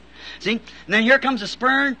chemist. See? And then here comes the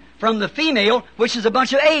sperm from the female, which is a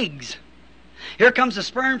bunch of eggs. Here comes the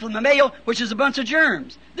sperm from the male, which is a bunch of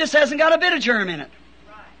germs. This hasn't got a bit of germ in it.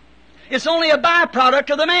 It's only a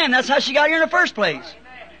byproduct of the man. That's how she got here in the first place.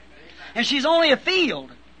 And she's only a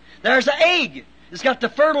field. There's the egg. It's got the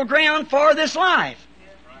fertile ground for this life.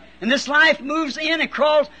 And this life moves in and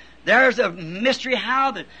crawls. There's a mystery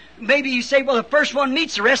how that maybe you say, well, the first one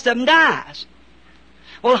meets, the rest of them dies.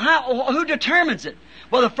 Well, who determines it?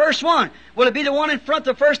 Well, the first one. Will it be the one in front,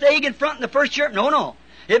 the first egg in front and the first germ? No.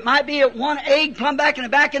 It might be one egg plumb back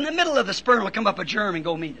in the middle of the sperm will come up a germ and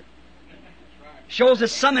go meet it. Shows that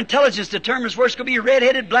some intelligence determines where it's going to be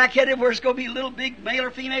red-headed, black-headed, where it's going to be little, big, male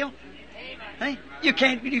or female. Hey, you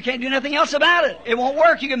can't do nothing else about it. It won't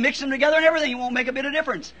work. You can mix them together and everything. It won't make a bit of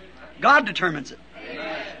difference. God determines it.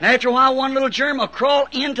 And after a while, one little germ will crawl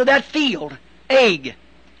into that field, egg.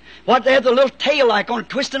 What they have the little tail like on,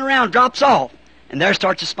 twisting around, drops off. And there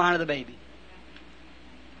starts the spine of the baby.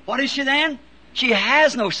 What is she then? She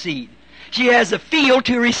has no seed. She has a field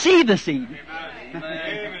to receive the seed.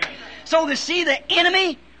 Amen. So the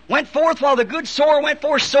enemy went forth while the good sower went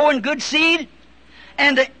forth sowing good seed.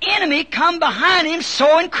 And the enemy come behind him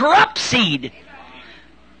sowing corrupt seed.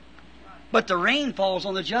 But the rain falls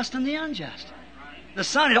on the just and the unjust. The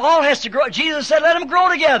sun, it all has to grow. Jesus said, let them grow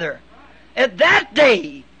together. At that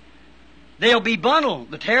day, they'll be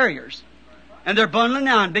bundled, the terriers. And they're bundling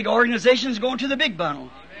now, and big organizations going to the big bundle.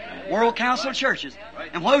 World Council of Churches.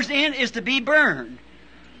 And what's the end is to be burned.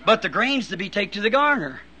 But the grain's to be taken to the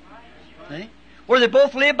garner. See? Where they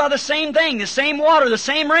both live by the same thing, the same water, the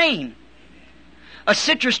same rain. A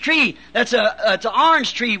citrus tree, it's an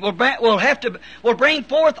orange tree, will bring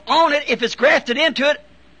forth on it, if it's grafted into it,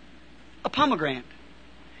 a pomegranate.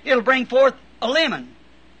 It'll bring forth a lemon.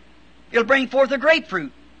 It'll bring forth a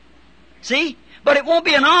grapefruit. See? But it won't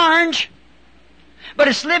be an orange. But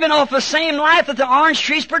it's living off the same life that the orange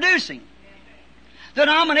tree's producing. The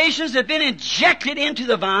denominations have been injected into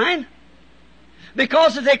the vine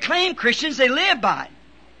because if they claim Christians, they live by it.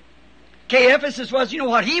 Ephesus was, you know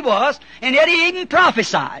what he was, and yet he even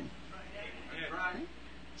prophesied.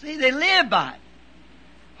 See, they live by it.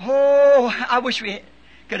 Oh, I wish we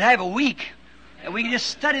could have a week and we could just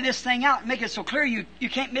study this thing out and make it so clear you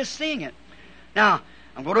can't miss seeing it. Now,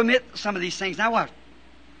 I'm going to omit some of these things. Now what?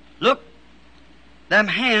 Look, them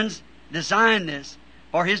hands designed this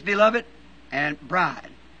for his beloved and bride.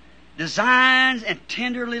 Designs and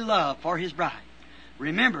tenderly love for his bride.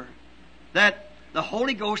 Remember that the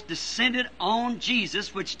Holy Ghost descended on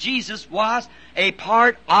Jesus, which Jesus was a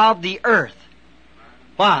part of the earth.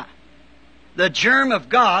 Why? The germ of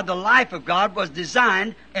God, the life of God, was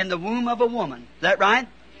designed in the womb of a woman. Is that right?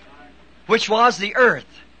 Which was the earth.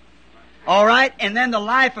 All right? And then the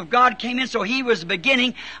life of God came in, so he was the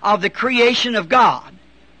beginning of the creation of God.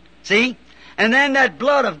 See? And then that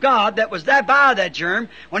blood of God that was that by that germ,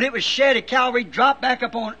 when it was shed at Calvary, dropped back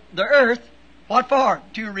upon the earth. What for?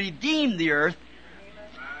 To redeem the earth.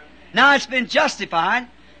 Now it's been justified,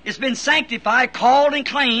 it's been sanctified, called and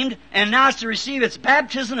claimed, and now it's to receive its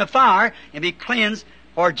baptism of fire and be cleansed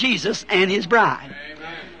for Jesus and His bride.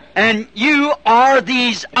 Amen. And you are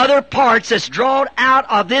these other parts that's drawn out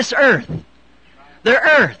of this earth. The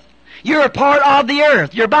earth. You're a part of the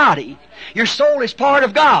earth, your body. Your soul is part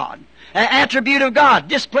of God. An attribute of God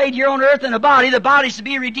displayed here on earth in a body. The body's to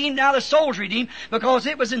be redeemed. Now the soul's redeemed because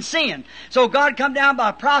it was in sin. So God come down by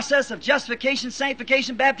a process of justification,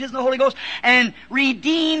 sanctification, baptism of the Holy Ghost, and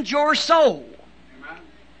redeemed your soul. Amen.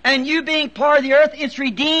 And you being part of the earth, it's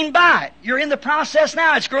redeemed by it. You're in the process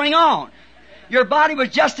now. It's going on. Your body was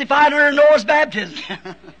justified under Noah's baptism.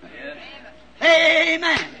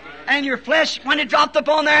 Amen. And your flesh, when it dropped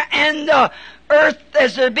upon there, and the earth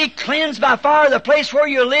is to be cleansed by fire, the place where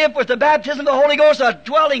you live with the baptism of the Holy Ghost, a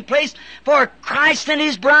dwelling place for Christ and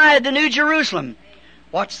His bride, the New Jerusalem.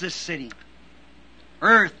 Watch this city.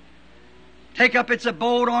 Earth take up its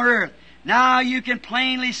abode on earth. Now you can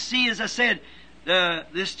plainly see, as I said,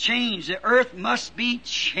 this change. The earth must be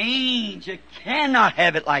changed. You cannot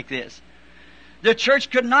have it like this. The church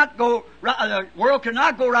could not go, the world could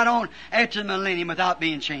not go right on after the millennium without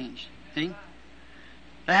being changed. See?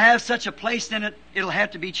 To have such a place in it, it'll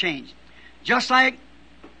have to be changed. Just like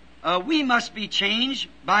we must be changed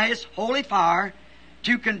by His holy fire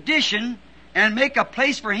to condition and make a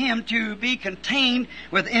place for Him to be contained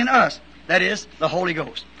within us. That is, the Holy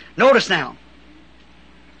Ghost. Notice now,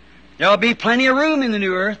 there'll be plenty of room in the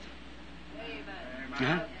new earth.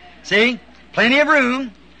 Amen. See? Plenty of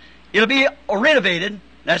room. It'll be renovated.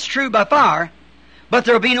 That's true by fire. But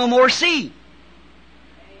there'll be no more sea.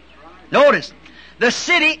 Notice, the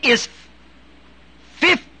city is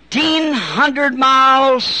 1,500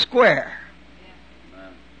 miles square.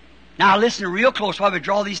 Now listen real close while we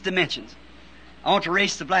draw these dimensions. I want to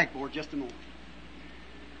erase the blackboard just a moment.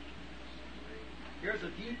 Here's a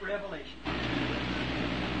deep revelation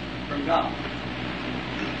from God.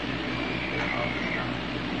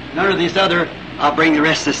 None of these other, I'll bring the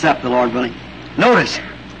rest of this up, the Lord willing. Notice,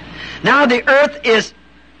 now the earth is,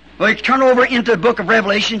 well, you turn over into the book of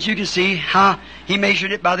Revelations, you can see how He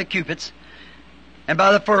measured it by the cubits and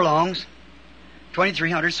by the furlongs,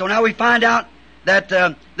 2,300. So now we find out that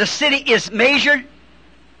the city is measured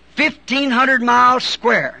 1,500 miles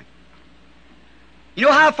square. You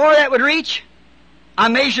know how far that would reach? I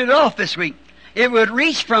measured it off this week. It would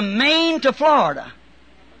reach from Maine to Florida.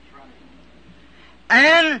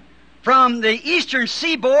 And from the eastern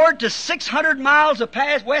seaboard to 600 miles of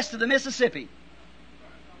path west of the Mississippi.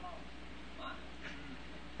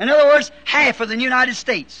 In other words, half of the United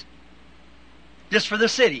States. Just for the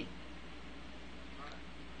city.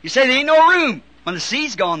 You say there ain't no room. When the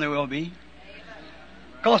sea's gone, there will be.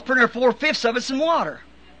 Because pretty near 4/5 of it's in water.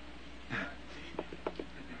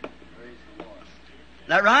 Is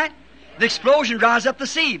that right? The explosion dries up the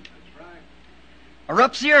sea.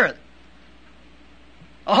 Erupts the earth.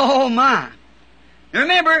 Oh my.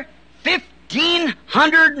 Remember,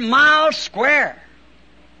 1,500 miles square.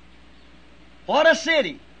 What a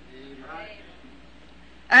city.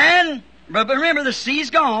 But remember, the sea's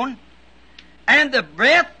gone, and the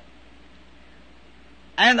breadth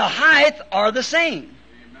and the height are the same.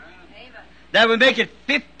 That would make it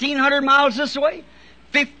 1,500 miles this way,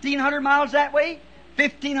 1,500 miles that way,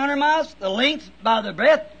 1,500 miles, the length by the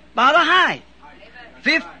breadth, by the height.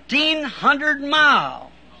 1,500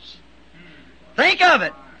 miles. Think of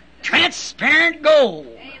it. Transparent gold.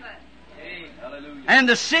 And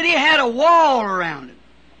the city had a wall around it.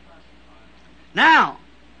 Now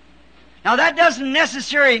that doesn't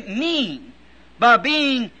necessarily mean by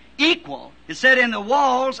being equal. It said in the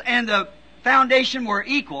walls and the foundation were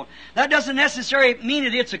equal. That doesn't necessarily mean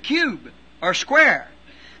that it's a cube or square.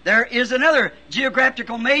 There is another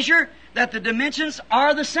geographical measure that the dimensions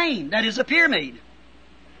are the same. That is a pyramid.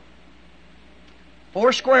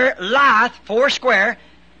 4 square, lithe, 4 square,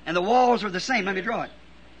 and the walls are the same. Let me draw it.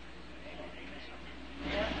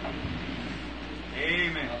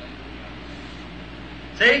 Amen.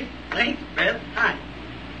 See? Length, breadth, height.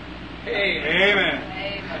 Amen.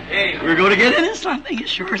 Amen. We're going to get into something as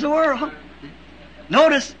sure as the world.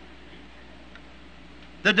 Notice,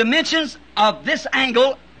 the dimensions of this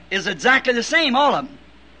angle is exactly the same, all of them.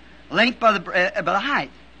 Length by the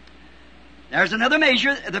height. There's another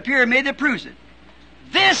measure, the pyramid, that proves it.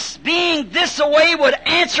 This being this away would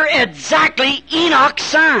answer exactly Enoch's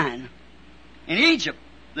sign. In Egypt,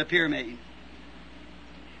 the pyramid.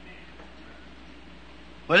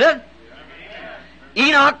 Would it?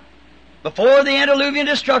 Enoch, before the antediluvian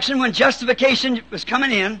destruction, when justification was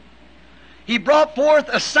coming in, he brought forth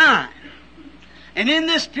a sign. And in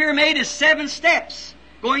this pyramid is 7 steps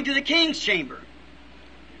going to the king's chamber.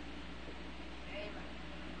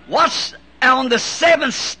 What's on the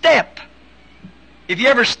 7th step? If you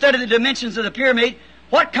ever study the dimensions of the pyramid,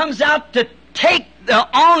 what comes out to take the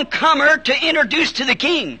oncomer to introduce to the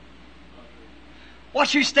king?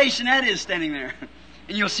 Watch whose station that is standing there.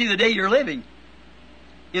 And you'll see the day you're living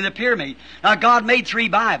in the pyramid. Now, God made 3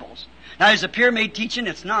 Bibles. Now, there's a pyramid teaching,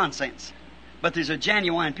 it's nonsense. But there's a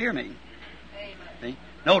genuine pyramid. See?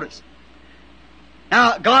 Notice.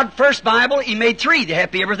 Now, God, first Bible, He made 3. They have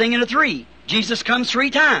to be everything in a 3. Jesus comes 3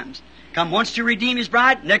 times. Come once to redeem His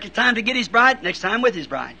bride, next time to get His bride, next time with His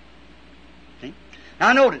bride. See?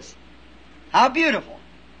 Now notice, how beautiful.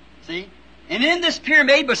 See? And in this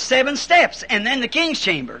pyramid was 7 steps, and then the king's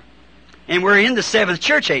chamber. And we're in the 7th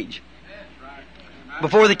church age.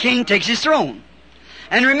 Before the king takes his throne.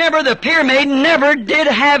 And remember, the pyramid never did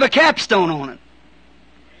have a capstone on it.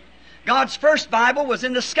 God's first Bible was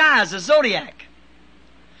in the sky as a zodiac.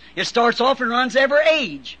 It starts off and runs every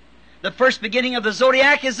age. The first beginning of the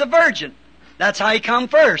zodiac is the virgin. That's how he come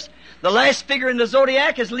first. The last figure in the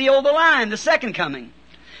zodiac is Leo the lion, the second coming.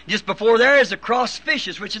 Just before there is the cross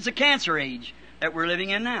fishes, which is the cancer age that we're living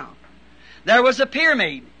in now. There was a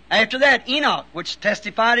pyramid. After that, Enoch, which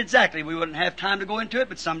testified exactly. We wouldn't have time to go into it,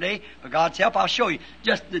 but someday, with God's help, I'll show you.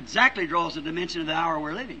 Just exactly draws the dimension of the hour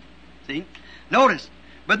we're living. See? Notice.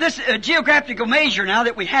 But this geographical measure now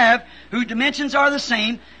that we have, whose dimensions are the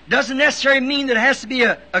same, doesn't necessarily mean that it has to be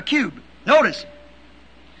a cube. Notice.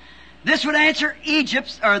 This would answer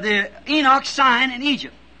Egypt's, or the Enoch's sign in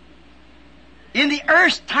Egypt. In the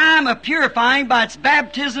earth's time of purifying by its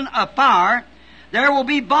baptism of fire, there will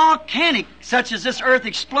be volcanic, such as this earth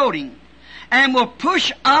exploding, and will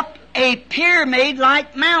push up a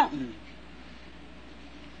pyramid-like mountain.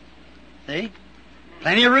 See?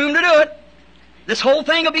 Plenty of room to do it. This whole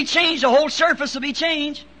thing will be changed. The whole surface will be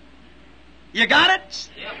changed. You got it?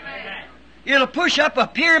 Amen. It'll push up a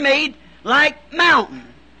pyramid-like mountain.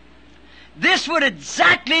 This would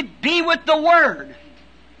exactly be with the Word.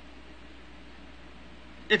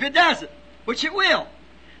 If it does it, which it will.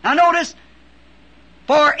 Now notice,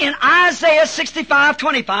 for in Isaiah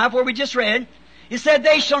 65:25, where we just read, it said,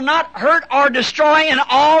 "They shall not hurt or destroy in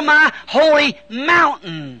all my holy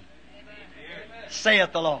mountain,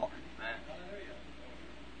 saith the Lord."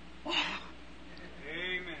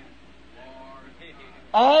 Amen.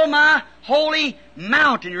 All my holy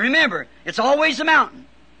mountain. Remember, it's always a mountain.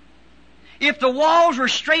 If the walls were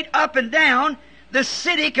straight up and down, the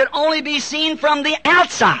city could only be seen from the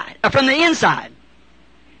outside, or from the inside.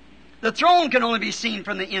 The throne can only be seen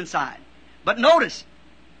from the inside. But notice,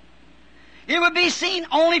 it would be seen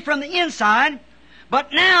only from the inside,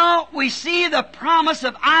 but now we see the promise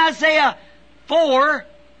of Isaiah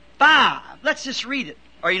 4:5. Let's just read it.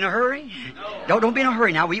 Are you in a hurry? No. Don't be in a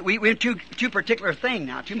hurry now. We're in too particular thing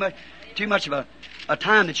now. Too much of a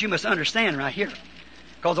time that you must understand right here.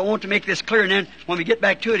 Because I want to make this clear, and then when we get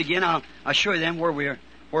back to it again, I'll show you then where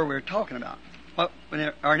we're talking about.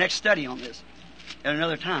 Our next study on this at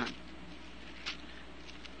another time.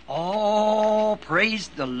 Oh, praise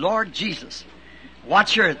the Lord Jesus.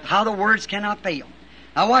 Watch here, how the words cannot fail.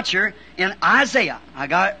 Now watch here, in Isaiah,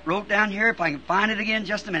 wrote down here, if I can find it again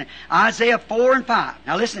just a minute. Isaiah 4:5.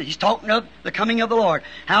 Now listen, he's talking of the coming of the Lord.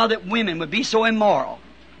 How that women would be so immoral.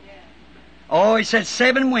 Oh, he said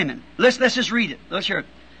 7 women. Let's just read it. Let's hear it.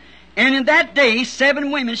 "And in that day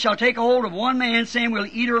 7 women shall take a hold of one man, saying, We'll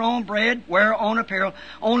eat our own bread, wear our own apparel.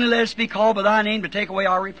 Only let us be called by thy name to take away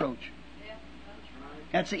our reproach."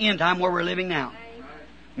 That's the end time where we're living now.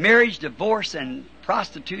 Marriage, divorce, and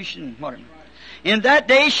prostitution, and whatever. "In that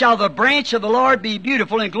day shall the branch of the Lord be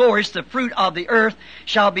beautiful and glorious. The fruit of the earth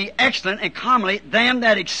shall be excellent and comely, them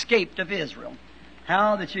that escaped of Israel."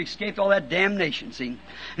 How that you escaped all that damnation, see?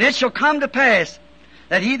 "And it shall come to pass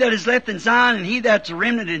that he that is left in Zion and he that's a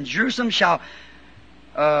remnant in Jerusalem shall,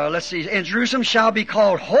 in Jerusalem shall be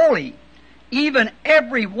called holy, even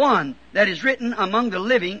every one that is written among the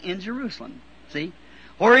living in Jerusalem." See?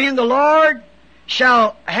 "Wherein the Lord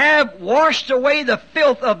shall have washed away the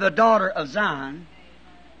filth of the daughter of Zion."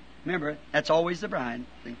 Remember, that's always the bride.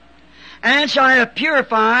 See? "And shall have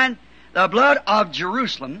purified the blood of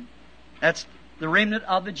Jerusalem." That's the remnant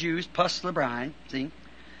of the Jews plus the bride. See?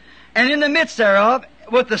 "And in the midst thereof,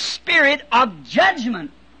 with the spirit of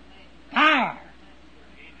judgment." Fire.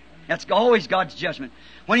 That's always God's judgment.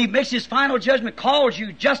 When He makes His final judgment, calls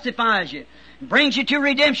you, justifies you, brings you to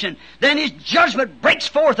redemption, then His judgment breaks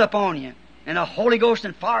forth upon you. And the Holy Ghost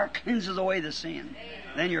and fire cleanses away the sin.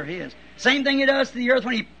 Then you're His. Same thing He does to the earth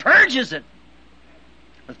when He purges it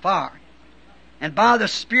with fire. And by the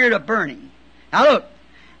spirit of burning. Now look,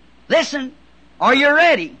 listen, are you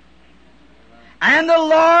ready? "And the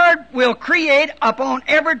Lord will create upon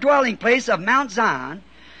every dwelling place of Mount Zion,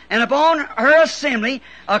 and upon her assembly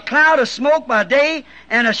a cloud of smoke by day,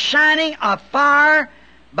 and a shining of fire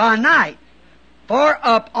by night. For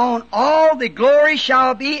upon all the glory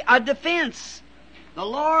shall be a defense." The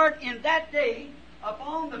Lord in that day,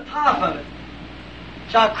 upon the top of it,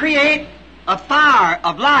 shall create a fire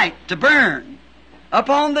of light to burn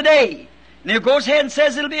upon the day. And it goes ahead and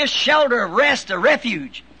says it'll be a shelter, a rest, a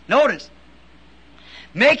refuge. Notice,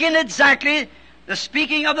 making exactly the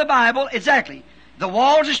speaking of the Bible, exactly. The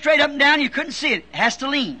walls are straight up and down, you couldn't see it. It has to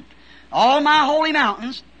lean. "All my holy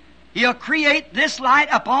mountains, He'll create this light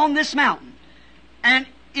upon this mountain. And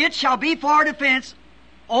it shall be for defense."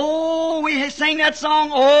 Oh, we sang that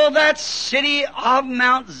song, "Oh, that city of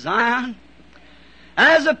Mount Zion.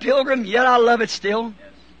 As a pilgrim, yet I love it still." Yes.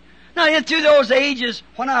 Now, into those ages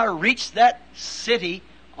when I reached that city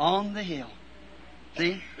on the hill.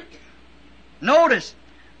 See? Notice,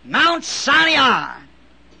 Mount Sinai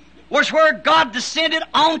was where God descended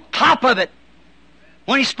on top of it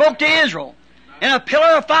when He spoke to Israel in a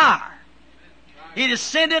pillar of fire. He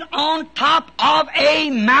descended on top of a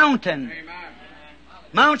mountain.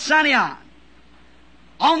 Mount Sinai.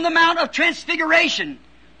 On the Mount of Transfiguration,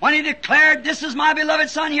 when He declared, "This is my beloved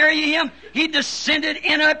Son, hear ye Him," He descended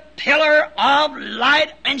in a pillar of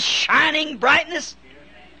light and shining brightness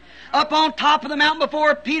up on top of the mountain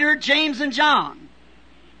before Peter, James, and John.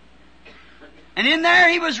 And in there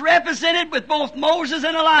He was represented with both Moses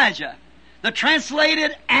and Elijah, the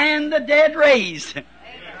translated and the dead raised.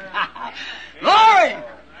 Glory!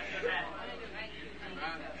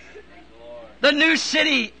 The new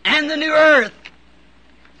city and the new earth,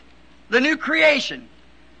 the new creation,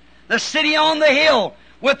 the city on the hill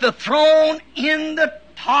with the throne in the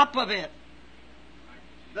top of it.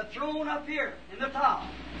 The throne up here in the top.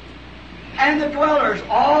 And the dwellers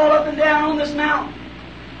all up and down on this mountain.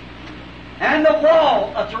 And the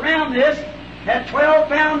wall that's around this had 12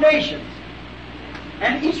 foundations.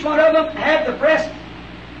 And each one of them had the breast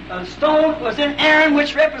stone was in Aaron,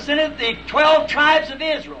 which represented the 12 tribes of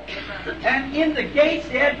Israel. And in the gates,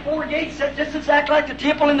 they had 4 gates, just exactly like the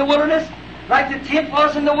temple in the wilderness, like the tent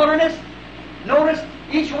was in the wilderness. Notice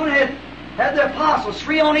each one had the apostles,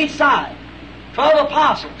 3 on each side, 12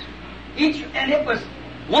 apostles. And it was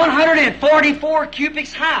 144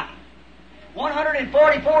 cubits high.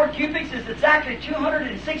 144 cubits is exactly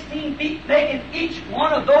 216 feet, making each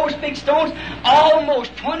one of those big stones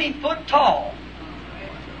almost 20 foot tall.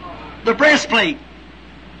 The breastplate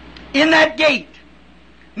in that gate,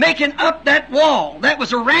 making up that wall that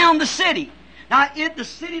was around the city. Now, the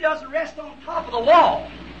city doesn't rest on top of the wall,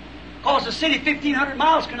 because the city 1,500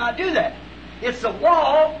 miles cannot do that. It's the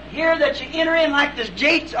wall here that you enter in like the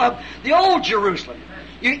gates of the old Jerusalem.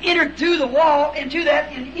 You entered through the wall into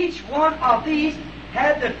that, and each one of these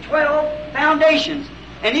had the 12 foundations.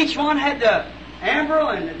 And each one had the amber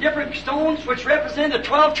and the different stones which represent the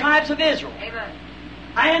 12 tribes of Israel. Amen.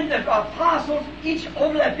 And the apostles, each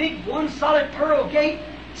over that big one solid pearl gate,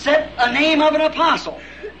 set a name of an apostle.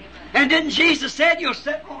 And didn't Jesus say, "You'll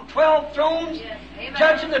sit on 12 thrones, Yes.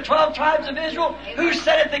 judging the 12 tribes of Israel"? Amen. Who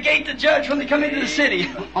sat at the gate to judge when they come into the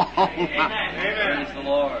city? Amen. Praise the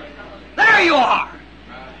Lord. There you are.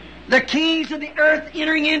 The kings of the earth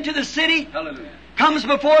entering into the city Hallelujah. comes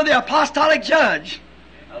before the apostolic judge,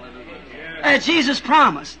 Hallelujah. as Jesus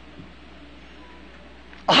promised.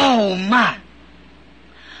 Oh my!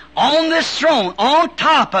 On this throne, on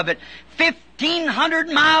top of it, 1,500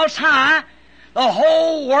 miles high, the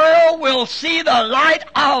whole world will see the light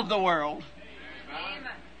of the world.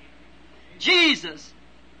 Amen. Jesus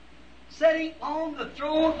sitting on the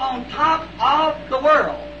throne on top of the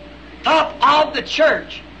world, top of the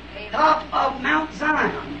church, top of Mount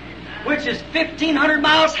Zion, which is 1,500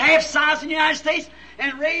 miles, half size in the United States,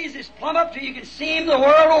 and raised his plumb up till you can see him the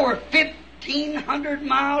world over 1,500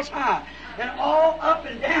 miles high. And all up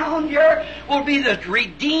and down here will be the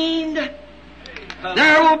redeemed.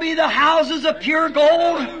 There will be the houses of pure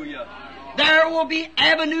gold. Hallelujah. There will be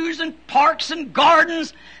avenues and parks and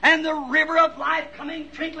gardens, and the river of life coming,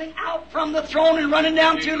 trickling out from the throne and running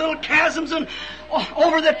down through little chasms and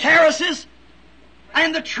over the terraces.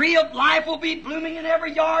 And the tree of life will be blooming in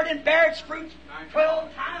every yard and bear its fruit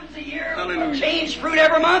 12 times a year. Hallelujah. Change fruit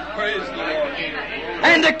every month. Praise the Lord.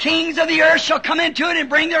 And the kings of the earth shall come into it and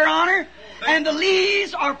bring their honor. And the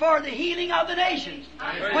leaves are for the healing of the nations.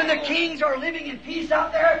 When the kings are living in peace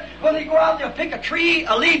out there, when they go out, they'll pick a tree,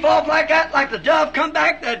 a leaf off like that, like the dove come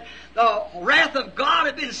back, that the wrath of God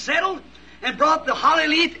had been settled, and brought the holly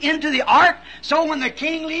leaf into the ark. So when the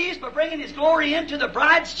king leaves, by bringing his glory into the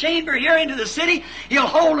bride's chamber here into the city, he'll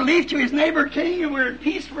hold a leaf to his neighbor king, and we're in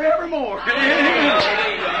peace forevermore.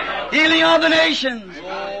 Healing of the nations.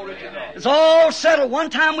 It's all settled. One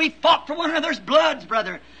time we fought for one another's bloods,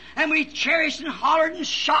 brother. And we cherished and hollered and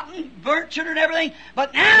shot and burnt children and everything.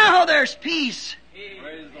 But now there's peace.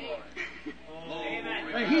 Praise the Lord.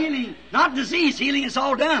 The healing, not disease healing, it's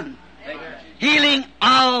all done. Thank you. Healing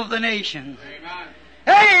of the nations.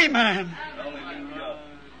 Amen. Hallelujah.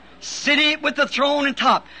 City with the throne and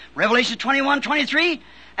top. Revelation 21:23.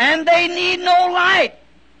 And they need no light,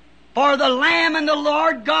 for the Lamb and the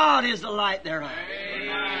Lord God is the light thereof. Praise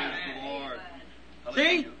the Lord. See?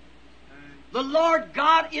 Hallelujah. The Lord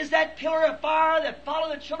God is that pillar of fire that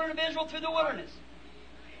followed the children of Israel through the wilderness.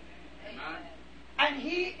 And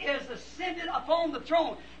He is ascended upon the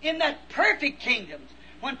throne in that perfect kingdom.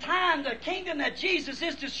 One time, the kingdom that Jesus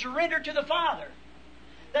is to surrender to the Father,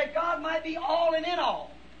 that God might be all and in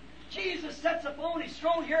all. Jesus sits upon His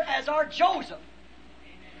throne here as our Joseph.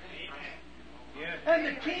 And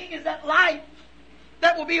the King is that light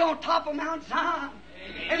that will be on top of Mount Zion.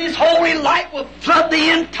 And His holy light will flood the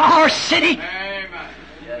entire city.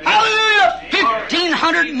 Hallelujah!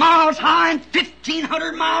 1,500 miles high and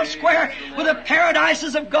 1,500 miles square, with the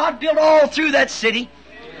paradises of God built all through that city.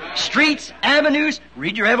 Streets, avenues.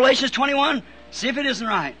 Read your Revelations 21. See if it isn't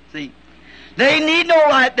right. See, they need no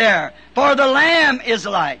light there, for the Lamb is the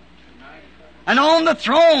light. And on the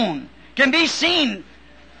throne can be seen,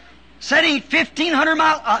 setting 1,500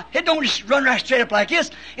 miles. It don't just run right straight up like this.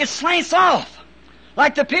 It slants off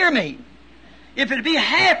like the pyramid. If it'd be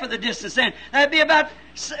half of the distance, then that'd be about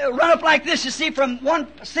run up like this. You see, from one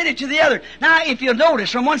city to the other. Now, if you'll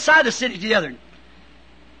notice, from one side of the city to the other.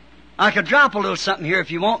 I could drop a little something here if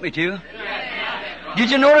you want me to. Did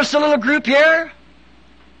you notice the little group here?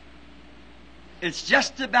 It's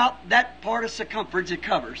just about that part of circumference it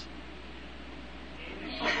covers.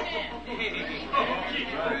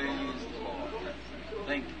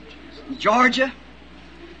 Georgia,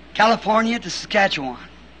 California to Saskatchewan.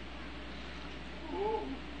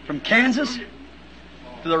 From Kansas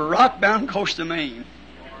to the rock-bound coast of Maine.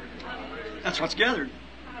 That's what's gathered.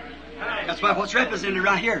 That's what's represented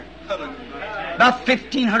right here. About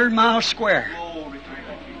 1,500 miles square.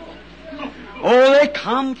 Oh, they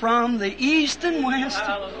come from the east and west.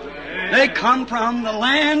 They come from the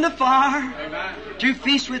land of fire to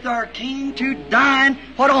feast with our King, to dine.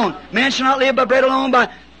 What on? Man shall not live by bread alone,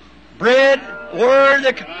 by bread, word,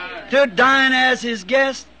 to dine as His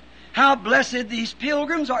guest. How blessed these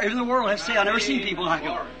pilgrims are. Even the world has said, I've never seen people like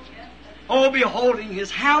them. Oh, beholding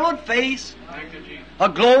His hallowed face,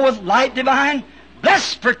 aglow with light divine,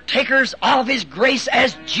 blessed partakers of His grace,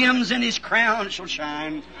 as gems in His crown shall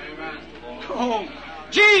shine. Oh,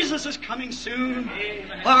 Jesus is coming soon.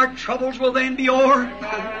 Our troubles will then be o'er.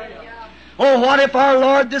 Oh, what if our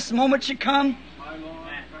Lord this moment should come?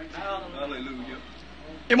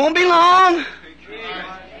 It won't be long.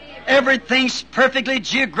 Everything's perfectly,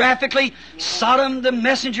 geographically, Sodom, the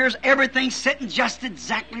messengers, everything's sitting just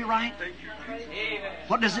exactly right.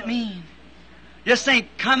 What does it mean? Just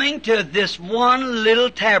think, coming to this one little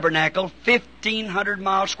tabernacle, 1,500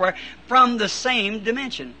 miles square, from the same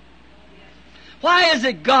dimension. Why is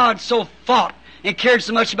it God so fought and cared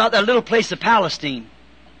so much about that little place of Palestine?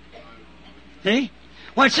 See?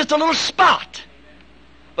 Well, it's just a little spot.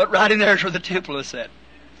 But right in there is where the temple is set.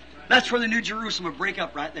 That's where the New Jerusalem will break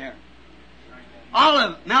up right there.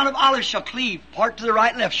 Mount of Olives shall cleave, part to the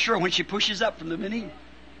right and left, sure, when she pushes up from the beneath.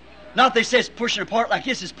 Not they say it's pushing apart like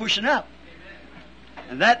this, it's pushing up.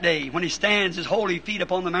 And that day, when He stands His holy feet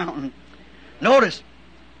upon the mountain, notice,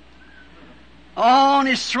 on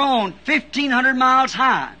His throne, 1,500 miles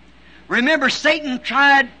high. Remember, Satan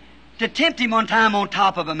tried to tempt Him one time on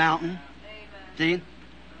top of a mountain. See?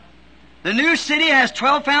 The new city has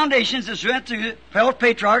 12 foundations that went through 12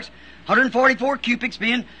 patriarchs, 144 cubics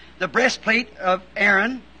being the breastplate of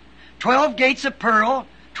Aaron, 12 gates of pearl,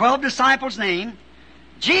 12 disciples' named.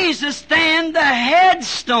 Jesus stand the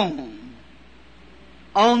headstone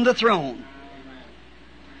on the throne.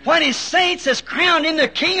 When His saints has crowned Him the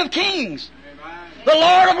King of Kings, the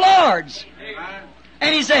Lord of Lords,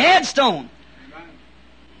 and He's the headstone.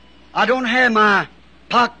 I don't have my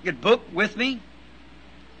pocketbook with me,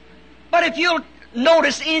 but if you'll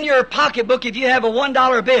notice in your pocketbook, if you have a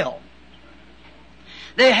 $1 bill,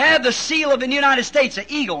 they have the seal of the United States, an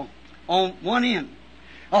eagle, on one end,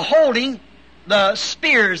 holding the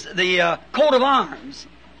spears, the coat of arms,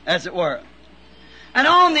 as it were. And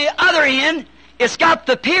on the other end, it's got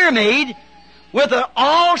the pyramid with an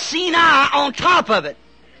all-seeing eye on top of it.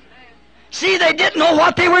 See, they didn't know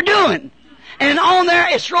what they were doing. And on there,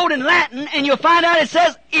 it's wrote in Latin, and you'll find out it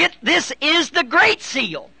says, this is the Great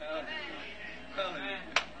Seal.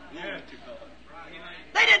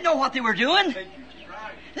 They didn't know what they were doing.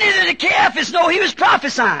 Neither did Caiaphas know he was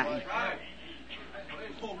prophesying.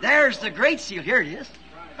 There's the Great Seal. Here it is.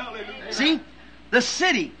 See? The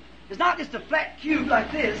city is not just a flat cube like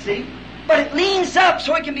this, see? But it leans up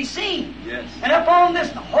so it can be seen. Yes. And up on this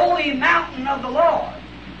holy mountain of the Lord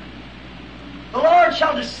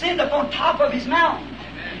shall descend upon top of His mountain.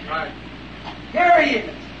 Right. Here He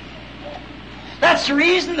is. That's the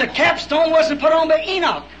reason the capstone wasn't put on by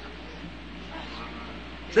Enoch.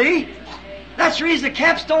 See? That's the reason the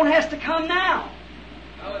capstone has to come now.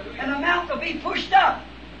 And the mountain will be pushed up.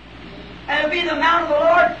 And it'll be the mount of the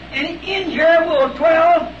Lord, and in here will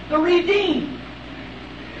dwell the redeemed.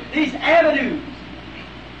 These avenues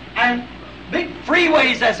and big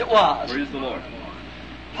freeways as it was. Praise the Lord.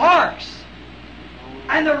 Parks.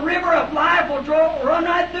 And the river of life will run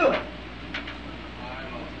right through it.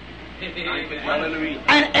 Hallelujah.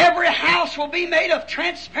 And every house will be made of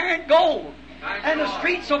transparent gold. And the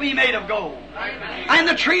streets will be made of gold. And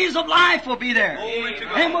the trees of life will be there.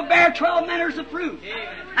 And will bear 12 manners of fruit.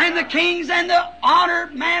 And the kings and the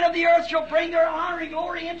honored man of the earth shall bring their honor and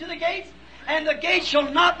glory into the gates. And the gates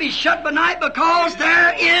shall not be shut by night, because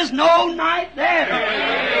there is no night there.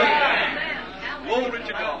 Glory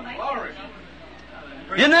to God. Glory.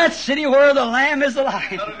 In that city where the Lamb is alive.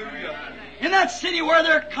 Hallelujah. In that city where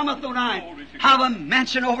there cometh no night. Have a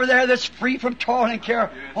mansion over there that's free from toil and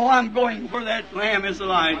care. Oh, I'm going where that Lamb is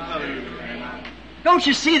alive. Don't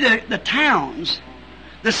you see the towns,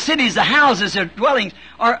 the cities, the houses, their dwellings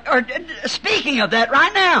are speaking of that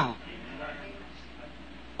right now.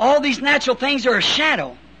 All these natural things are a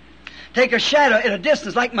shadow. Take a shadow at a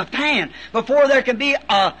distance, like my pan. Before there can be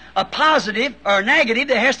a positive or a negative,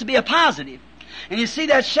 there has to be a positive. And you see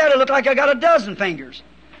that shadow look like I got a dozen fingers.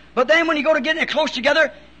 But then when you go to get it close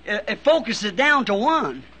together, it focuses down to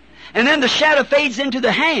one. And then the shadow fades into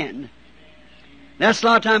the hand. That's a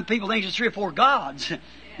lot of times people think it's 3 or 4 gods.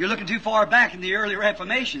 You're looking too far back in the early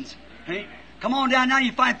Reformations. Okay? Come on down now,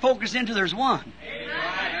 you find focus into there's one.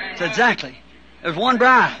 That's exactly. There's one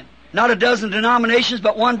bride. Not a dozen denominations,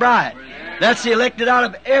 but one bride. That's the elected out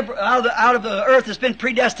of the earth that's been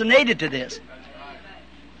predestinated to this.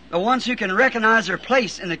 The ones who can recognize their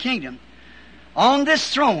place in the kingdom. On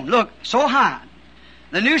this throne, look, so high.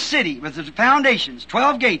 The new city with the foundations,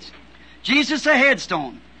 12 gates. Jesus the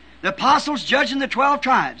headstone. The apostles judging the 12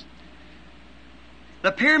 tribes.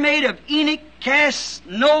 The pyramid of Enoch casts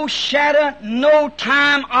no shadow, no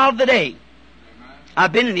time of the day.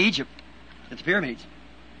 I've been in Egypt at the pyramids.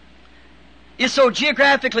 It's so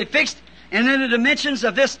geographically fixed, and in the dimensions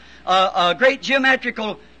of this great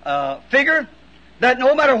geometrical figure, that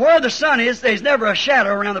no matter where the sun is, there's never a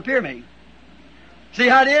shadow around the pyramid. See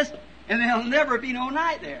how it is? And there'll never be no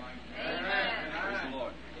night there.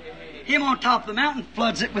 Him on top of the mountain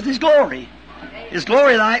floods it with His glory. His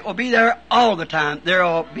glory light will be there all the time. There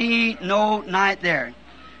will be no night there.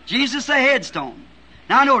 Jesus the headstone.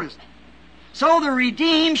 Now notice. So the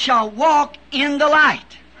redeemed shall walk in the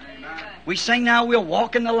light. We sing now, we'll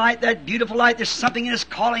walk in the light, that beautiful light. There's something in us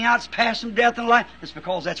calling out, it's past from death and life. It's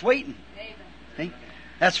because that's waiting. See?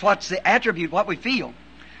 That's what's the attribute, what we feel.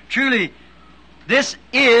 Truly, this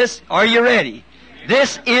is, are you ready?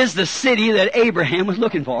 This is the city that Abraham was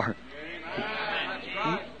looking for.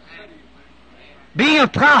 Being a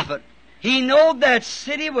prophet, he knew that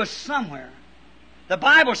city was somewhere. The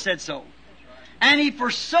Bible said so. And he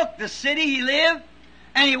forsook the city he lived,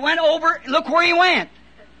 and he went over, look where he went.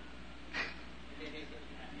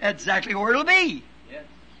 Exactly where it'll be.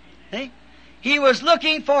 See? He was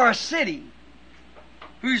looking for a city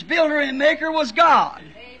whose builder and maker was God.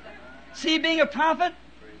 See, being a prophet,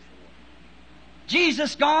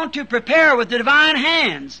 Jesus gone to prepare with the divine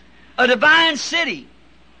hands a divine city,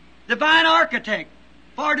 divine architect,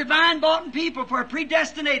 for divine bought people, for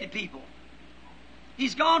predestinated people.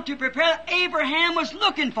 He's gone to prepare. Abraham was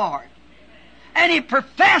looking for it. And he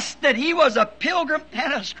professed that he was a pilgrim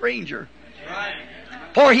and a stranger.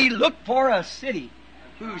 For he looked for a city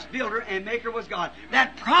whose builder and maker was God.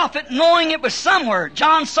 That prophet, knowing it was somewhere,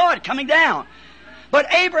 John saw it coming down.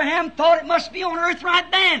 But Abraham thought it must be on earth right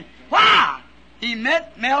then. Why? He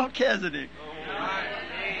met Melchizedek,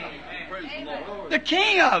 the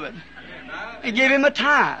king of it, and gave him a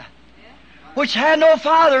tithe, which had no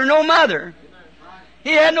father, no mother.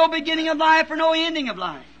 He had no beginning of life or no ending of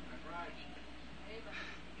life.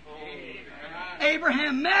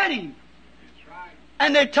 Abraham met him,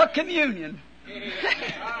 and they took communion.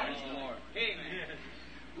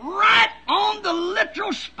 Right on the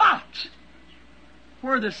literal spot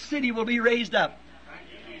where the city will be raised up.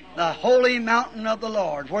 The holy mountain of the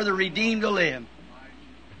Lord, where the redeemed will live.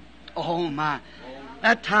 Oh my.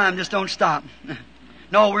 That time just don't stop.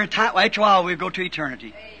 No, we're in time. After a while we'll go to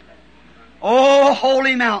eternity. Oh,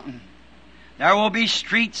 holy mountain. There will be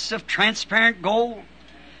streets of transparent gold,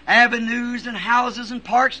 avenues and houses and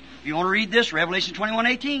parks. If you want to read this, Revelation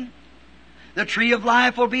 21:18. The tree of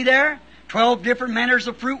life will be there. 12 different manners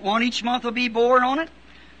of fruit, one each month will be born on it.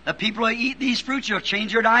 The people who eat these fruits will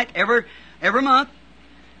change their diet every month.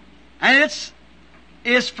 And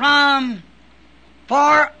it's from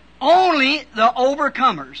for only the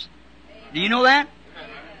overcomers. Do you know that?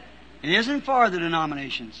 It isn't for the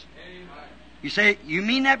denominations. You say, you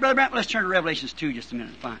mean that, Brother Brandt? Let's turn to Revelations 2 just a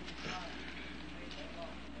minute. Fine.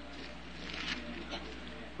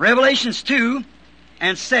 Revelations 2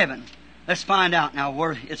 and 7. Let's find out now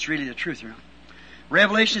where it's really the truth or not.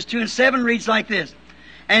 Revelations 2 and 7 reads like this.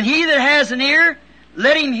 And he that has an ear,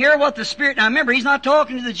 let him hear what the Spirit... Now remember, he's not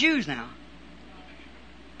talking to the Jews now.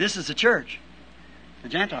 This is the church, the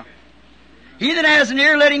Gentile. He that has an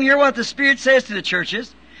ear, let him hear what the Spirit says to the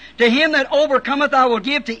churches. To him that overcometh I will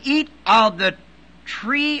give to eat of the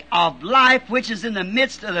tree of life, which is in the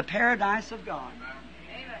midst of the paradise of God.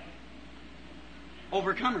 Amen.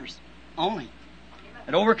 Overcomers only.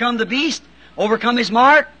 And overcome the beast, overcome his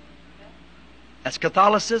mark. That's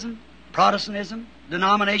Catholicism, Protestantism,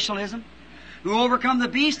 denominationalism. Who overcome the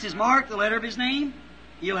beast is marked the letter of his name.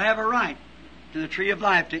 He'll have a right to the tree of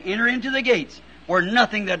life, to enter into the gates where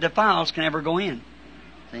nothing that defiles can ever go in.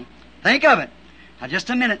 See? Think of it. Now just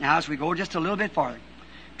a minute now as we go just a little bit farther.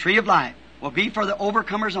 Tree of life will be for the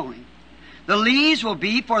overcomers only. The leaves will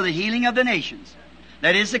be for the healing of the nations.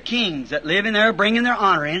 That is the kings that live in there bringing their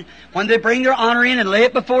honor in. When they bring their honor in and lay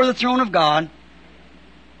it before the throne of God,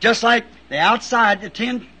 just like the outside,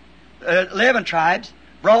 the 11 tribes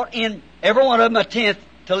brought in every one of them a tenth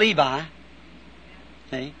to Levi.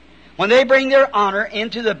 See? When they bring their honor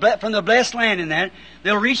into from the blessed land in that,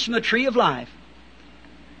 they'll reach from the tree of life.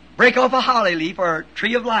 Break off a holly leaf or a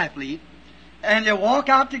tree of life leaf, and they'll walk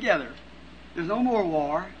out together. There's no more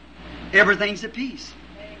war. Everything's at peace.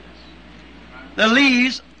 The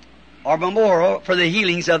leaves are memorial for the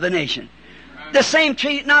healings of the nation. The same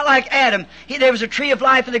tree, not like Adam. There was a tree of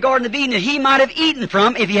life in the Garden of Eden that he might have eaten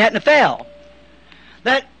from if he hadn't fell.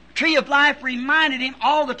 That tree of life reminded him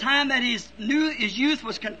all the time that his youth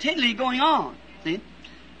was continually going on. See?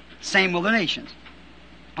 Same with the nations.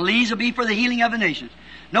 The leaves will be for the healing of the nations.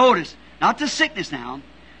 Notice, not the sickness now.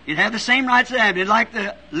 You'd have the same rights as Adam. Like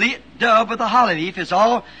the dove with the holly leaf. It's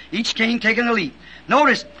all, each king taking a leaf.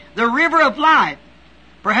 Notice, the river of life.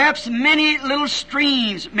 Perhaps many little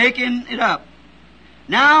streams making it up.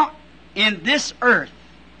 Now, in this earth,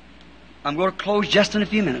 I'm going to close just in a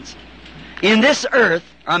few minutes. In this earth,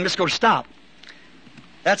 I'm just going to stop.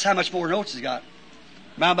 That's how much more notes he's got.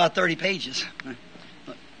 About 30 pages.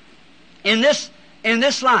 In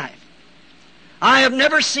this life, I have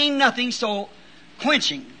never seen nothing so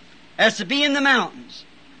quenching as to be in the mountains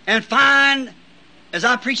and find, as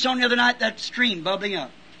I preached on the other night, that stream bubbling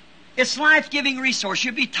up. It's life-giving resource.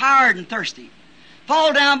 You'll be tired and thirsty.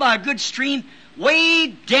 Fall down by a good stream, way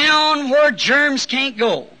down where germs can't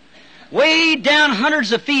go. Way down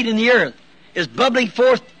hundreds of feet in the earth is bubbling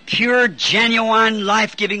forth pure, genuine,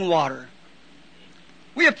 life-giving water.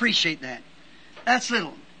 We appreciate that. That's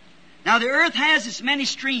little. Now the earth has its many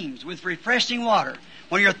streams with refreshing water.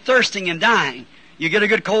 When you're thirsting and dying, you get a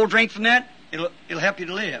good cold drink from that, it'll help you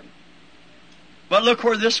to live. But look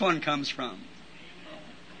where this one comes from.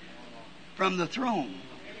 From the throne.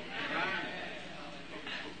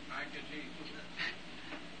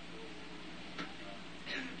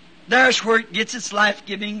 There's where it gets its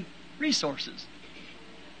life-giving resources.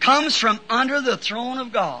 Comes from under the throne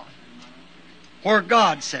of God, where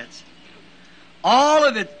God sits. All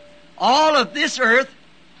of it, all of this earth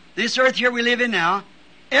here we live in now,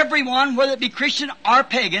 everyone, whether it be Christian or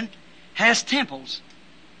pagan, has temples.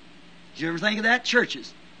 Did you ever think of that?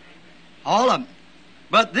 Churches. All of them.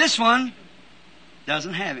 But this one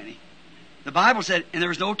doesn't have any. The Bible said, and there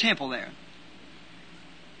was no temple there.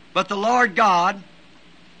 But the Lord God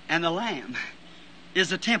and the Lamb is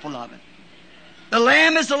the temple of it. The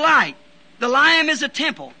Lamb is the light. The Lamb is the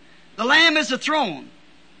temple. The Lamb is the throne.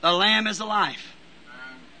 The Lamb is the life.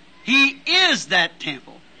 He is that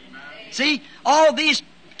temple. See, all these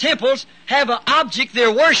temples have an object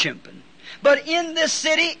they're worshiping. But in this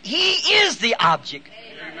city, He is the object.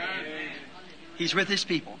 He's with His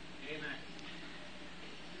people.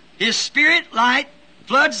 His Spirit light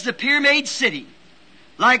floods the pyramid city.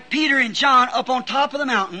 Like Peter and John up on top of the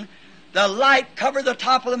mountain, the light covered the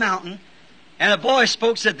top of the mountain, and a voice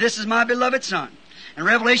spoke, said, "This is my beloved Son." In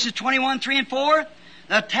Revelation 21:3-4,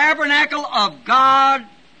 the tabernacle of God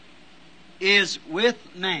is with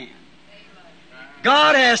man.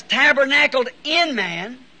 God has tabernacled in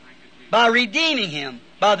man by redeeming him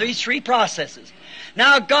by these three processes.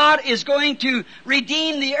 Now God is going to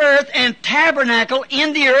redeem the earth and tabernacle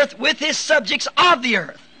in the earth with His subjects of the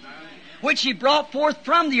earth, which He brought forth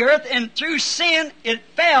from the earth, and through sin it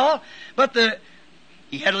fell, but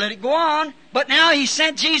He had to let it go on. But now He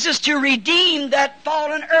sent Jesus to redeem that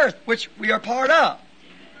fallen earth, which we are part of.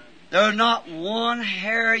 There's not one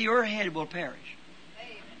hair of your head will perish.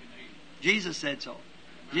 Jesus said so.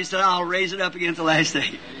 He said, "I'll raise it up against the last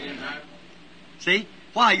day." See?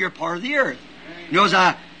 Why? You're part of the earth. You know, as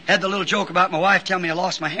I had the little joke about my wife telling me I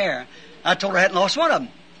lost my hair, I told her I hadn't lost one of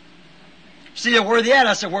them. See, where they at?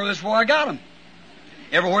 I said, "Where was where I got them."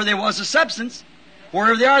 Everywhere there was a substance,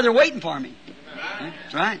 wherever they are, they're waiting for me.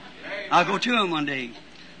 That's right. I'll go to them one day.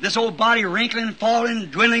 This old body wrinkling and falling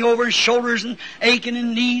and dwindling over, and shoulders and aching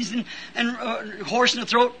and knees and hoarse in the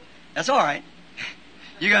throat. That's all right.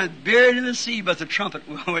 You're going to be buried in the sea, but the trumpet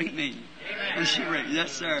will wake me. And she raised.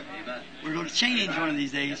 Yes, sir. We're going to change one of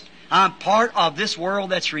these days. I'm part of this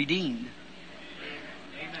world that's redeemed.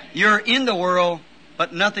 You're in the world,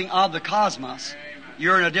 but nothing of the cosmos.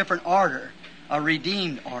 You're in a different order, a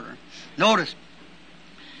redeemed order. Notice,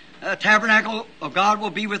 the tabernacle of God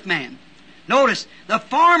will be with man. Notice, the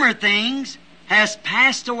former things has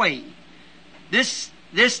passed away. This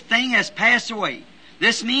thing has passed away.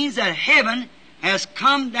 This means that heaven has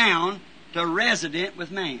come down to resident with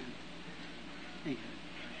man.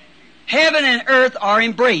 Heaven and earth are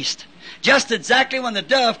embraced. Just exactly when the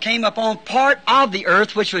dove came upon part of the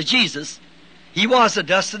earth, which was Jesus, He was the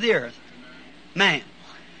dust of the earth. Man.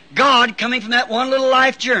 God coming from that one little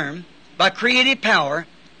life germ by creative power,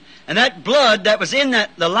 and that blood that was in that,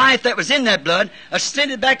 the life that was in that blood,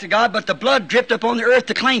 ascended back to God, but the blood dripped upon the earth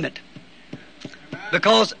to claim it.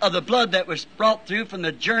 Because of the blood that was brought through from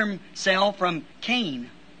the germ cell from Cain.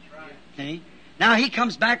 See? Now He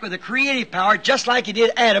comes back with a creative power, just like He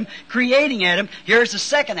did Adam, creating Adam. Here's the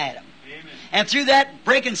second Adam. And through that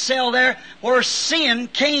breaking cell there, where sin,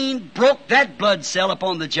 Cain broke that blood cell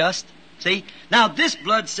upon the just. See? Now this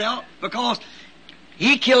blood cell, because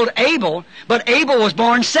he killed Abel, but Abel was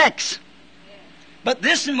born sex. But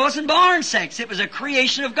this one wasn't born sex. It was a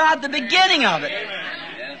creation of God, the beginning of it.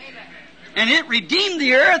 And it redeemed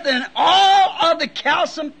the earth, and all of the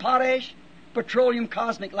calcium, potash, petroleum,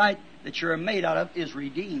 cosmic light that you're made out of is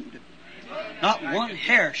redeemed. Not one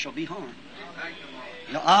hair shall be harmed.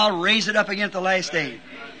 I'll raise it up again at the last day.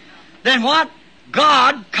 Then what?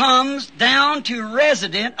 God comes down to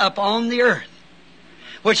resident upon the earth,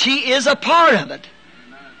 which He is a part of it.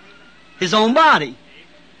 His own body.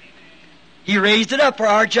 He raised it up for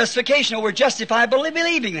our justification. We're justified by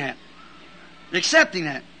believing that, accepting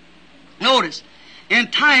that. Notice,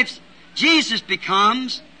 in types, Jesus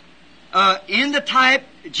becomes, in the type,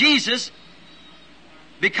 Jesus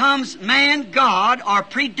becomes man, God, are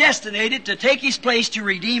predestinated to take His place to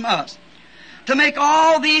redeem us. To make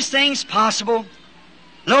all these things possible,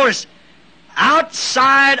 notice,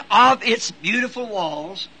 outside of its beautiful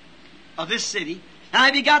walls of this city. Now,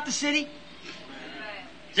 have you got the city?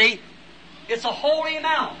 See, it's a holy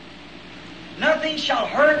mountain. Nothing shall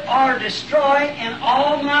hurt or destroy in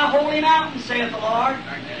all my holy mountains, saith the Lord.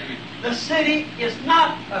 The city is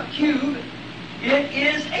not a cube, it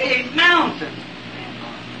is a mountain.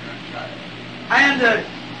 And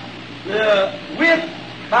the width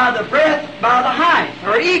by the breadth by the height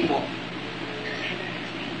are equal.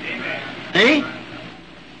 See?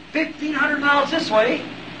 1,500 miles this way,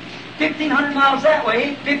 1,500 miles that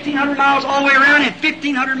way, 1,500 miles all the way around, and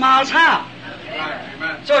 1,500 miles high.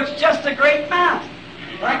 So it's just a great mountain,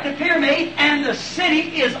 like the pyramid, and the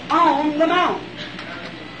city is on the mountain.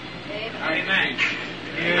 Amen.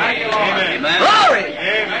 Amen. Glory!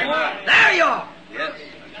 Amen. There you are. Yes.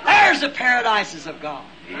 There's the paradises of God.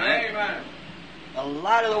 Amen. The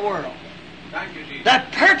light of the world. Thank you, Jesus.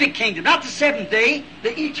 That perfect kingdom, not the seventh day,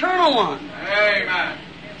 the eternal one. Amen.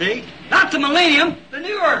 See? Not the millennium, the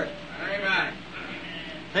new earth. Amen.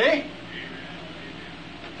 See?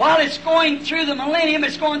 While it's going through the millennium,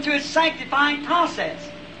 it's going through its sanctifying process.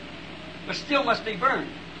 But still must be burned.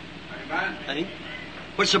 Amen. See?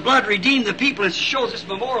 Which the blood redeemed the people. It shows this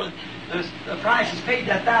memorial. The price is paid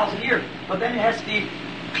that 1,000 years. But then it has to be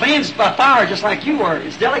cleansed by fire, just like you were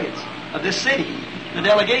as delegates of this city, the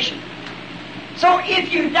delegation. So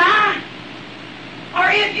if you die, or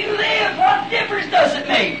if you live, what difference does it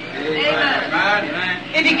make? Amen. Amen.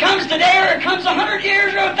 If He comes today, or it comes 100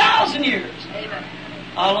 years, or 1,000 years, Amen.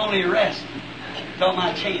 I'll only rest till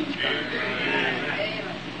my change comes.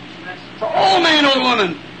 So, old man, old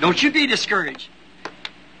woman, don't you be discouraged.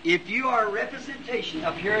 If you are a representation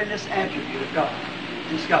up here in this attribute of God,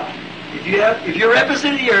 this God, if you're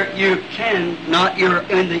represented here, you're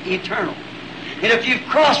in the eternal. And if you've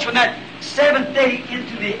crossed from that seventh day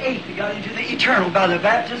into the eighth, you got into the eternal by the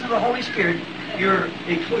baptism of the Holy Spirit, you're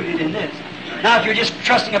included in this. Now, if you're just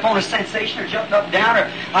trusting upon a sensation or jumping up and down,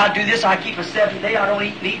 or I do this, I keep a seventh day, I don't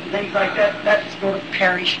eat meat and things like that, that's going to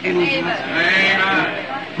perish in Amen.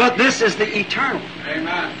 Amen. But this is the eternal.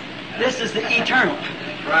 Amen. This is the eternal.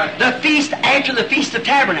 Right. The feast after the Feast of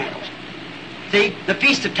Tabernacles. See, the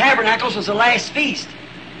Feast of Tabernacles was the last feast.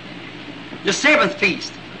 The seventh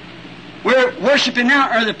feast. We're worshiping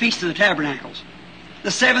now under the Feast of the Tabernacles.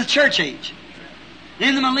 The seventh church age.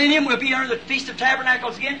 In the millennium, we'll be under the Feast of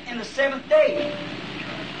Tabernacles again in the seventh day.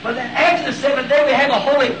 But then after the seventh day, we have a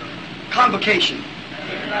holy convocation.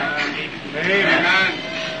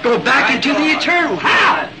 Amen. Go back into the eternal.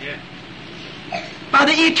 How? By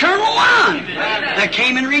the eternal one that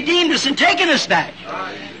came and redeemed us and taken us back.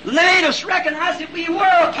 Let us recognize that we were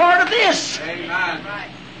a part of this. Amen.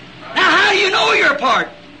 Now, how do you know you're a part?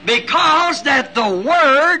 Because that the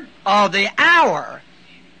word of the hour,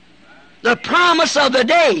 the promise of the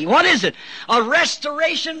day, what is it? A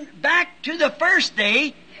restoration back to the first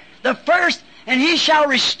day, the first, and He shall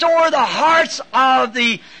restore the hearts of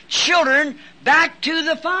the children back to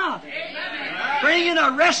the Father. Bringing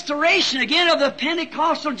a restoration again of the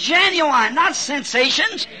Pentecostal genuine, not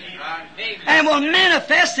sensations. And will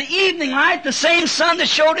manifest the evening light, the same sun that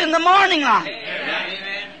showed in the morning light.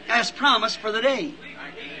 As promised for the day.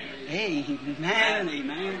 Amen,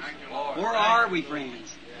 amen. Where are we,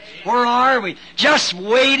 friends? Where are we? Just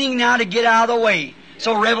waiting now to get out of the way.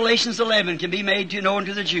 So Revelations 11 can be made to known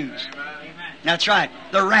to the Jews. That's right.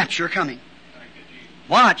 The rapture coming.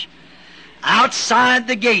 Watch. Outside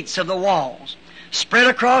the gates of the walls, spread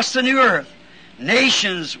across the new earth,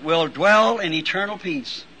 nations will dwell in eternal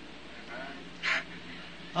peace.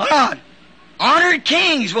 God, honored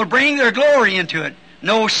kings will bring their glory into it.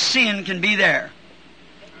 No sin can be there.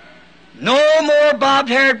 No more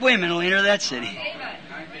bobbed-haired women will enter that city.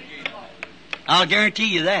 I'll guarantee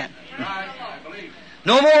you that.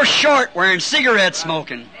 No more short wearing, cigarette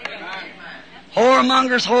smoking.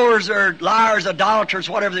 Whoremongers, whores, or liars, idolaters,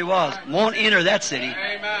 whatever they was, won't enter that city.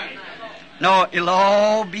 No, it'll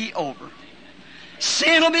all be over.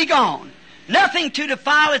 Sin will be gone. Nothing to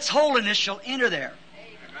defile its holiness shall enter there.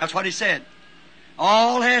 That's what He said.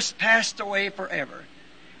 All has passed away forever.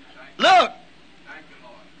 Look,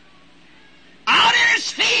 out in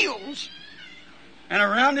its fields and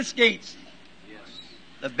around its gates,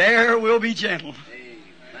 the bear will be gentle,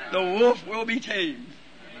 the wolf will be tamed,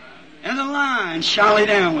 and the lion shall lay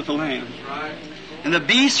down with the lamb, and the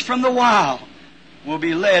beast from the wild will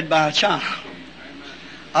be led by a child.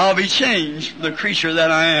 I'll be changed from the creature that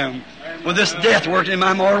I am, with this death working in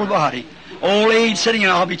my mortal body. Old age sitting,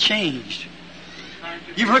 and I'll be changed.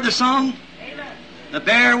 You've heard the song? The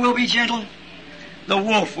bear will be gentle, the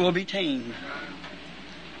wolf will be tamed.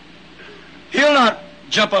 He'll not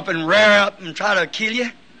jump up and rear up and try to kill you.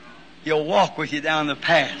 He'll walk with you down the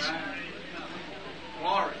path.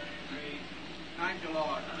 Glory. Thank you,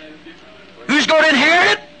 Lord. Who's going to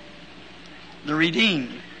inherit it? The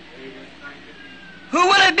redeemed. Who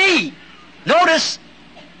will it be? Notice,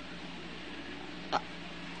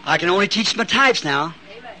 I can only teach my types now.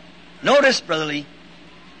 Notice, Brother Lee,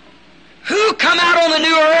 who come out on the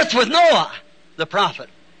new earth with Noah, the prophet?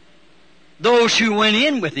 Those who went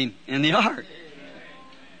in with him in the ark.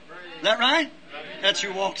 Is that right? That's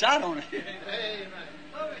who walks out on it.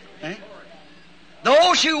 Eh?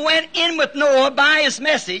 Those who went in with Noah by his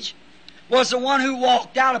message was the one who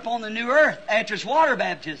walked out upon the new earth after his water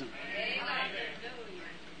baptism.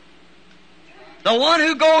 The one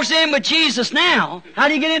who goes in with Jesus now, how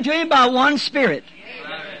do you get into Him? By one Spirit.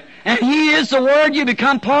 And He is the Word, you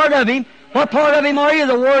become part of Him. What part of Him are you?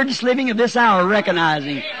 The Word that's living of this hour,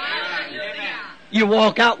 recognizing. You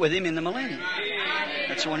walk out with Him in the millennium.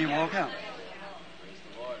 That's when you walk out.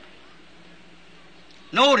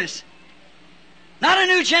 Notice, not a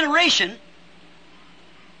new generation,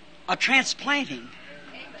 a transplanting.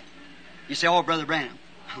 You say, oh, Brother Branham.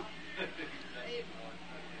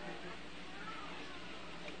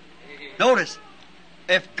 Notice,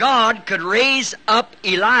 if God could raise up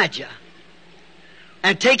Elijah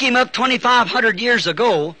and take him up 2,500 years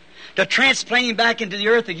ago to transplant him back into the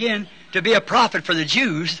earth again to be a prophet for the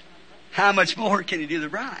Jews, how much more can He do the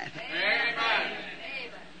bride? Amen.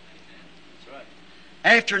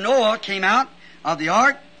 After Noah came out of the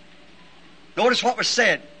ark, notice what was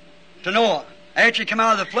said to Noah. After he came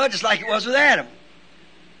out of the flood, just like it was with Adam.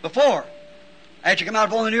 Before. After he came out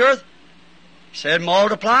upon the new earth, He said,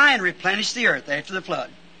 multiply and replenish the earth after the flood.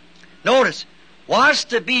 Notice, was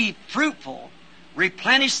to be fruitful,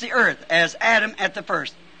 replenish the earth as Adam at the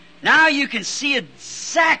first. Now you can see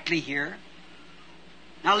exactly here.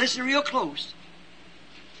 Now listen real close.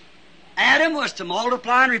 Adam was to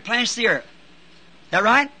multiply and replenish the earth. Is that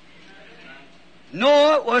right?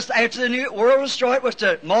 Noah was, after the new world was destroyed, was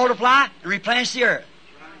to multiply and replenish the earth.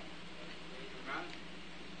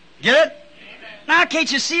 Get it? Now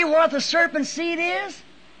can't you see what the serpent seed is?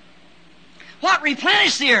 What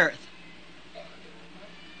replenished the earth?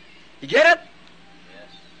 You get it?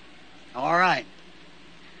 All right.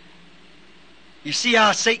 You see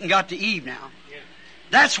how Satan got to Eve now.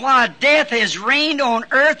 That's why death has reigned on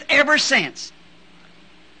earth ever since.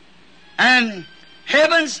 And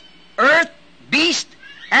heavens, earth, beast,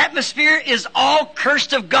 atmosphere is all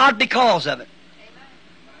cursed of God because of it.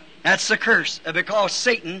 That's the curse, because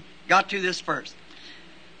Satan got to this first.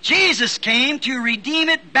 Jesus came to redeem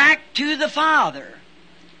it back to the Father.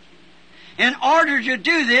 In order to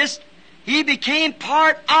do this, He became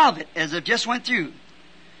part of it, as it just went through.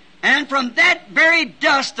 And from that very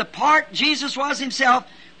dust, the part Jesus was Himself,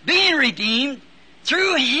 being redeemed,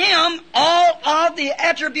 through Him all of the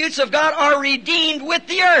attributes of God are redeemed with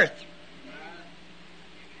the earth.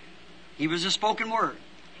 He was a spoken word.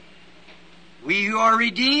 We who are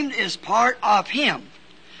redeemed is part of Him.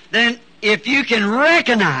 Then if you can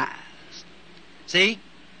recognize, see,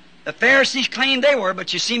 the Pharisees claimed they were,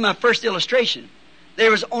 but you see my first illustration.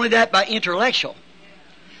 There was only that by intellectual.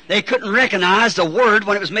 They couldn't recognize the Word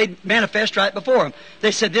when it was made manifest right before them.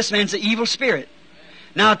 They said, this man's an evil spirit.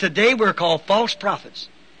 Now today we're called false prophets.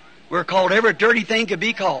 We're called every dirty thing could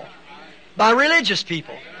be called. By religious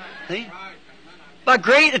people. See? By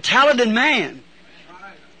great talented man.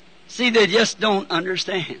 See, they just don't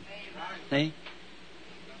understand. See?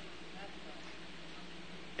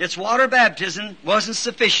 Its water baptism wasn't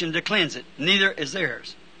sufficient to cleanse it. Neither is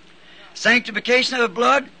theirs. Sanctification of the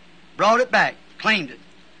blood brought it back, claimed it.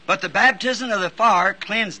 But the baptism of the fire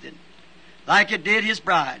cleansed it, like it did His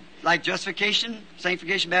bride. Like justification,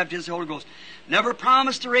 sanctification, baptism of the Holy Ghost. Never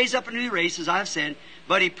promised to raise up a new race, as I've said,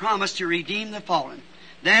 but He promised to redeem the fallen.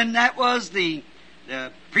 Then that was the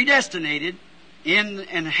predestinated,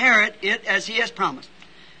 inherit it as He has promised.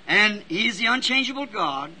 And He's the unchangeable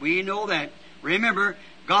God. We know that. Remember,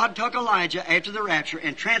 God took Elijah after the rapture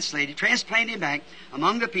and transplanted him back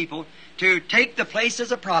among the people to take the place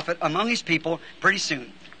as a prophet among His people pretty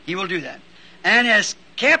soon. He will do that. And has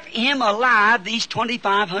kept him alive these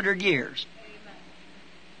 2,500 years.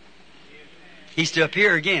 He's to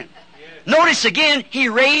appear again. Notice again, He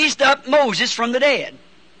raised up Moses from the dead.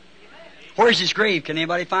 Where's his grave? Can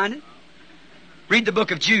anybody find it? Read the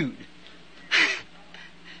book of Jude.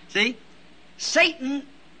 See? Satan,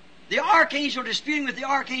 the archangel disputing with the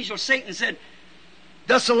archangel Satan said,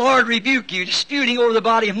 thus the Lord rebuke you, disputing over the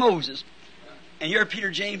body of Moses. And you're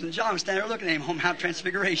Peter, James, and John standing there looking at Him on Mount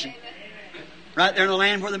Transfiguration. Right there in the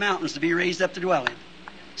land where the mountains to be raised up to dwell in.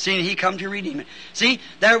 Seeing He come to redeem it. See,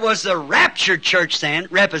 there was the raptured church then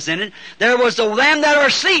represented. There was the them that are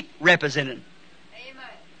asleep represented. Amen.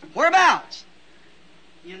 Whereabouts?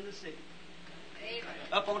 In the city. Amen.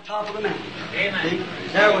 Up on top of the mountain. Amen. See?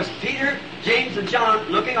 There was Peter, James, and John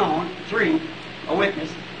looking on, three, a witness.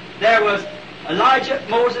 There was Elijah,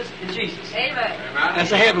 Moses, and Jesus. Amen.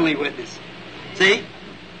 That's a heavenly witness. See?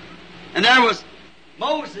 And there was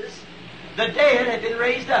Moses. The dead had been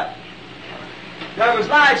raised up. There was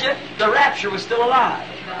Elijah, the rapture was still alive.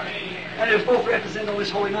 And they was both represented on this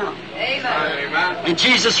holy mountain. Amen. And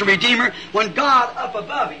Jesus, the Redeemer, when God up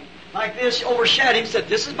above Him, like this, overshadowed Him, said,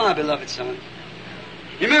 this is my beloved Son.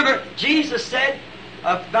 You remember, Jesus said,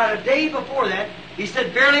 about a day before that, He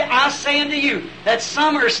said, verily I say unto you, that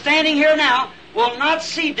some are standing here now, will not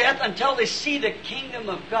see death until they see the kingdom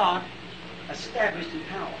of God established in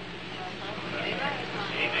power.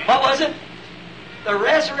 What was it? The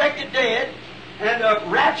resurrected dead and the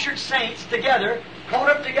raptured saints together, caught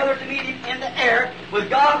up together to meet Him in the air, with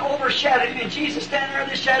God overshadowed Him, and Jesus standing there in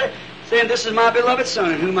the shadow, saying, this is my beloved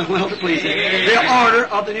Son, in whom I'm well to please. The order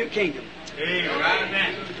of the new kingdom.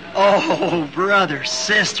 Amen. Oh, brother,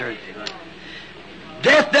 sister,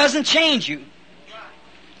 death doesn't change you.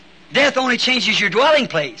 Death only changes your dwelling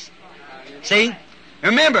place. See?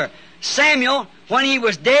 Remember, Samuel, when he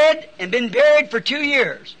was dead and been buried for 2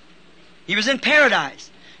 years, he was in paradise.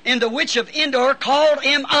 And the witch of Endor called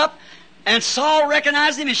him up, and Saul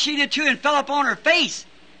recognized him, and she did too, and fell upon her face.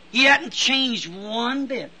 He hadn't changed one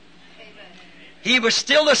bit. He was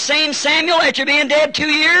still the same Samuel after being dead 2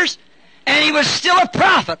 years, and he was still a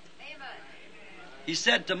prophet. He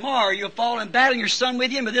said, tomorrow you'll fall in battle, your son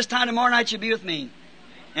with you, but this time tomorrow night you'll be with me.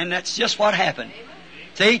 And that's just what happened.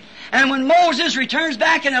 See? And when Moses returns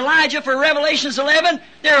back in Elijah for Revelations 11,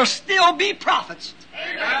 there will still be prophets.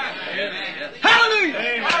 Amen. Hallelujah.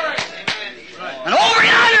 Amen. And over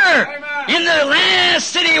yonder, in the last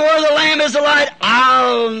city where the Lamb is the light,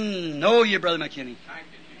 I'll know you, Brother McKinney.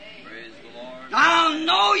 Praise the Lord. I'll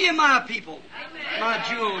know you, my people, my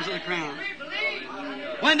jewels of the crown.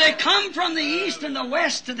 When they come from the east and the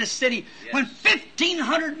west to the city, when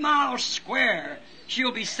 1,500 miles square,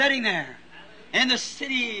 she'll be sitting there. And the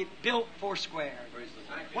city built 4 square.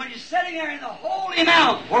 When you're sitting there in the holy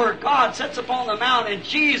mount, where God sits upon the mount and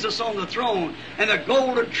Jesus on the throne, and the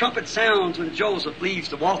golden trumpet sounds when Joseph leaves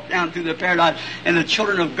to walk down through the paradise, and the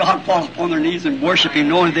children of God fall upon their knees and worship Him,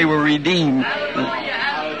 knowing they were redeemed.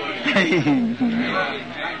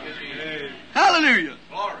 Hallelujah.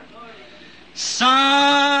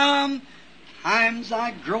 Sometimes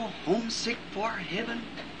I grow homesick for heaven,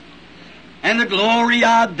 and the glory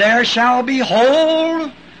I there shall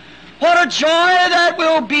behold. What a joy that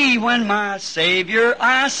will be when my Savior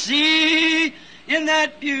I see in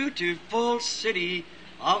that beautiful city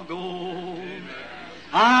of gold.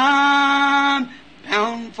 I'm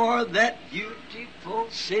bound for that beautiful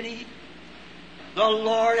city the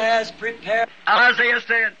Lord has prepared. Isaiah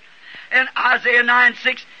said in Isaiah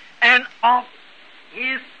 9:6, and of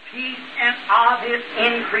His peace and of His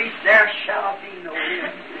increase there shall be no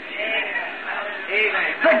end.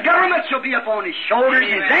 Amen. The government shall be upon His shoulders.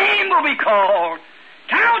 His name will be called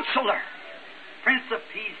Counselor, Prince of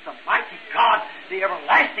Peace, the mighty God, the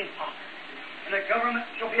everlasting Father. And the government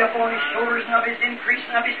shall be upon His shoulders, and of His increase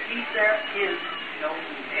and of His peace there is no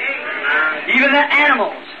end. Even the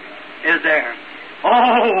animals is there.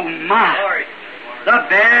 Oh my! The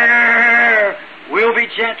bear will be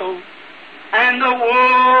gentle, and the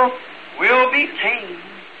wolf will be tame,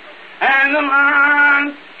 and the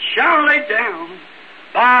lion shall lay down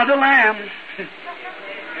by the lamb,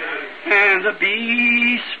 and the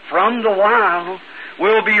beast from the wild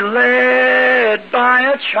will be led by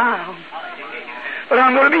a child. But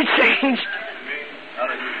I'm going to be changed.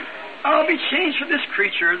 I'll be changed for this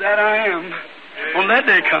creature that I am when that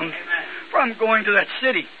day comes. For I'm going to that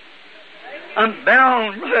city. I'm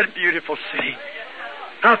bound for that beautiful city.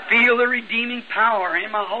 I feel the redeeming power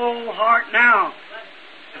in my whole heart now.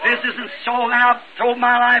 If this isn't so, then I've thrown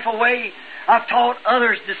my life away. I've taught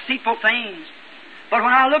others deceitful things. But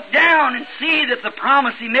when I look down and see that the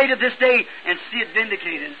promise He made of this day and see it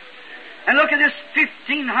vindicated, and look at this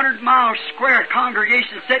 1,500-mile square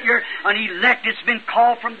congregation set here, an elect that's been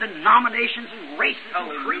called from denominations and races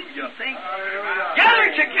and creeds and things,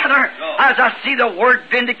 gathered together. As I see the Word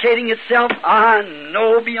vindicating itself, I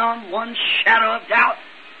know beyond one shadow of doubt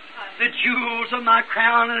the jewels of my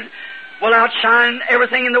crown will outshine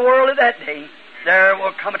everything in the world at that day. There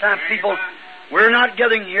will come a time, people, we're not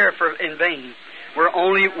gathering here in vain. We're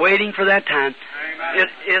only waiting for that time. It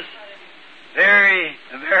is very,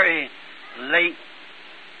 very late.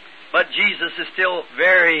 But Jesus is still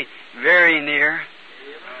very, very near.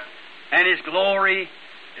 And His glory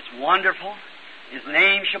is wonderful. His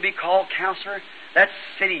name shall be called Counselor. That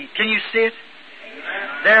city, can you see it?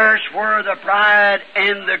 There's where the bride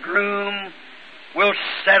and the groom will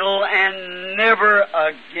settle and never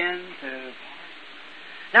again to part.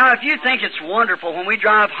 Now, if you think it's wonderful when we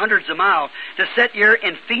drive hundreds of miles to sit here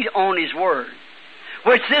and feed on His Word,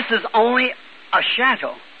 which this is only a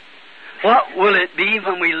shadow, what will it be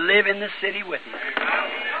when we live in the city with Him?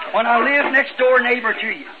 When I live next door neighbor to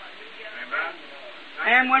you,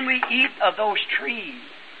 and when we eat of those trees,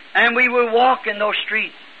 and we will walk in those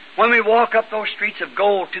streets, when we walk up those streets of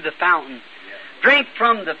gold to the fountain, drink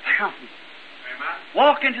from the fountain,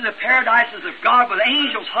 walk into the paradises of God with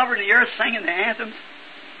angels hovering in the earth singing the anthems.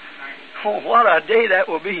 Oh, what a day that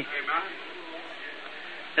will be.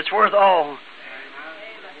 It's worth all.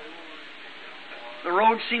 The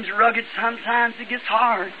road seems rugged sometimes. It gets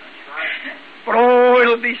hard. But oh,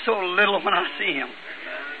 it'll be so little when I see Him.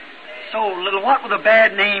 So little. What with the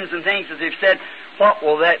bad names and things that they've said, what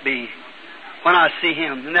will that be when I see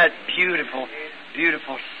Him in that beautiful,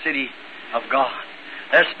 beautiful city of God?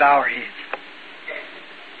 Let's bow our heads.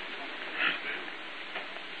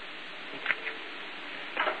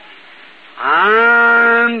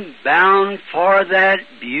 I'm bound for that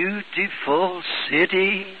beautiful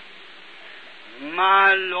city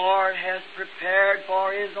my Lord has prepared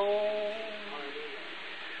for His own,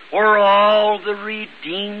 where all the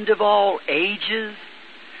redeemed of all ages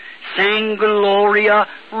sing Gloria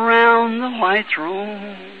round the white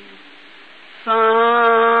throne.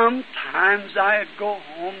 Sometimes I go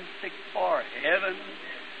homesick for heaven,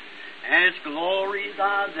 and its glories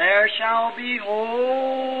I there shall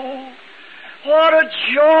behold. What a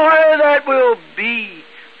joy that will be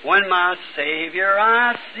when my Savior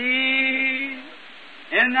I see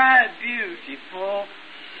in that beautiful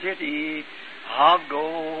city of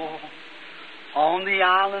gold. On the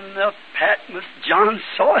island of Patmos, John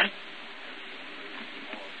saw it.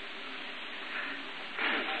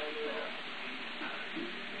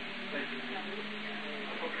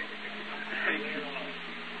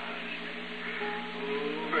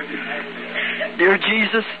 Dear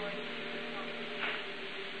Jesus,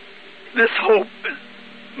 this hope,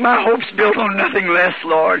 my hope's built on nothing less,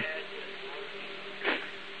 Lord.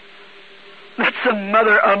 That's the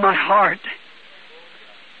mother of my heart.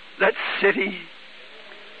 That city,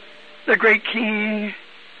 the great King.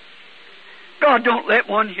 God, don't let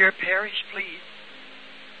one here perish, please.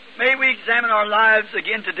 May we examine our lives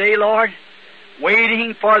again today, Lord,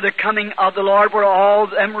 waiting for the coming of the Lord, where all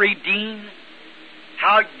them redeemed.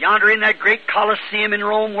 How yonder in that great Colosseum in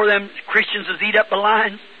Rome, where them Christians was eat up the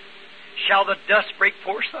lions, Shall the dust break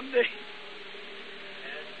forth someday?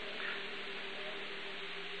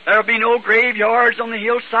 There'll be no graveyards on the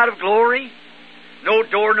hillside of glory. No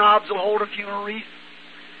doorknobs will hold a funeral wreath.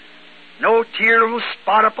 No tear will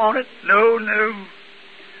spot upon it. No, no.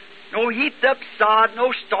 No heaped up sod.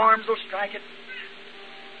 No storms will strike it.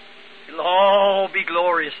 It'll all be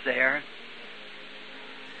glorious there.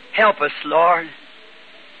 Help us, Lord.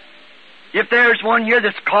 If there's one here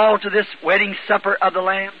that's called to this wedding supper of the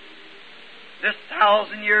Lamb, this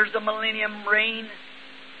 1,000 years of millennium reign,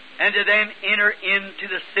 and to then enter into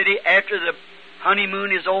the city after the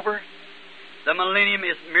honeymoon is over. The millennium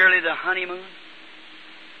is merely the honeymoon.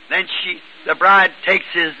 Then the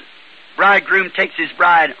bridegroom takes his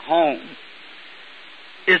bride home.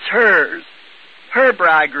 It's hers, her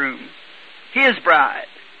bridegroom, his bride.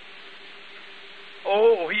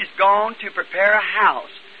 Oh, he's gone to prepare a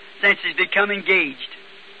house since he's become engaged.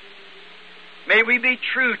 May we be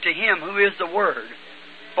true to him who is the Word,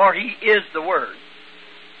 for he is the Word.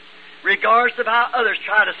 Regardless of how others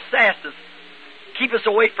try to sass us, keep us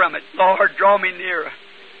away from it. Lord, draw me nearer.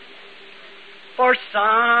 For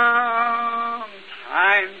sometimes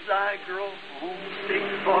I grow homesick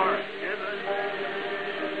for heaven,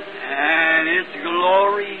 and its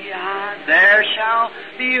glory I there shall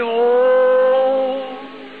behold.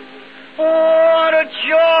 What a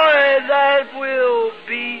joy that will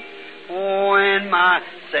be when my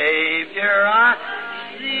Savior I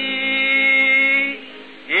see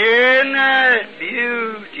in that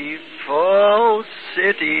beautiful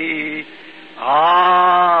city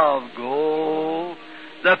of gold,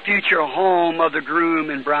 the future home of the groom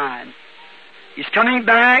and bride. He's coming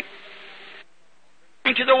back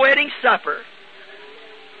to the wedding supper.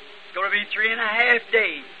 It's going to be 3.5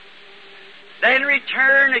 days. Then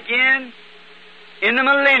return again in the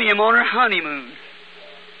millennium on her honeymoon.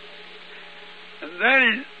 And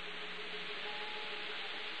then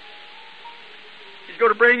he's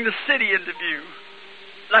going to bring the city into view,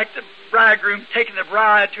 like the bridegroom taking the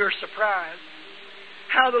bride to her surprise.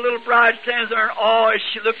 How the little bride stands there in awe as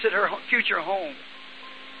she looks at her future home.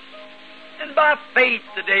 And by faith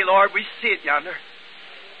today, Lord, we see it yonder.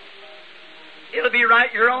 It'll be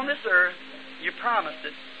right here on this earth. You promised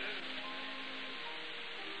it.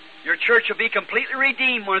 Your church will be completely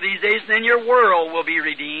redeemed one of these days, and then your world will be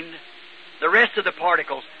redeemed. The rest of the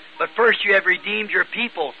particles. But first you have redeemed your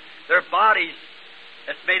people, their bodies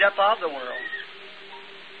that's made up of the world.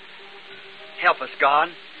 Help us, God.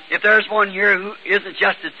 If there's one here who isn't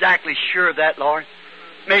just exactly sure of that, Lord,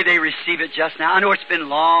 may they receive it just now. I know it's been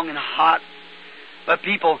long and hot, but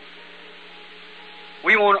people,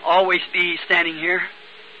 we won't always be standing here.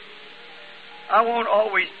 I won't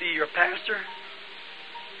always be your pastor.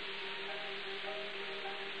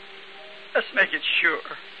 Let's make it sure.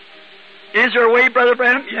 Is there a way, Brother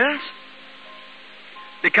Branham? Yes.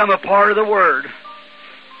 Become a part of the Word.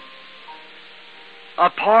 A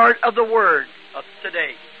part of the Word of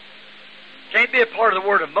today. Can't be a part of the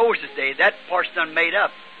Word of Moses' day. That part's done made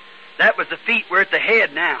up. That was the feet. We're at the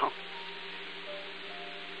head now.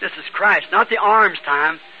 This is Christ, not the arms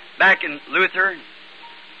time back in Luther.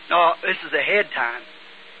 No, this is the head time.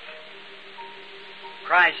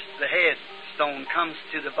 Christ, the head stone, comes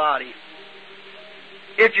to the body.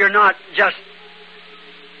 If you're not just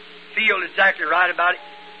feel exactly right about it,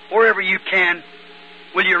 wherever you can,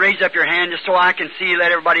 will you raise up your hand just so I can see you?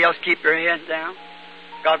 Let everybody else keep your head down.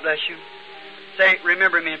 God bless you. Say,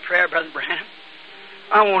 remember me in prayer, Brother Branham.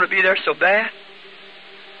 I want to be there so bad.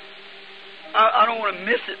 I don't want to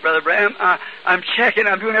miss it, Brother Branham. I'm checking.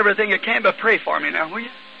 I'm doing everything I can, but pray for me now, will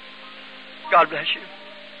you? God bless you.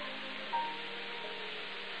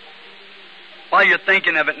 While you're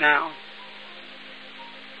thinking of it now,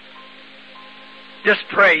 just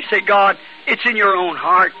pray. Say, God, it's in your own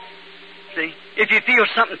heart. See? If you feel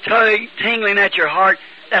something tingling at your heart,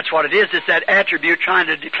 that's what it is. It's that attribute trying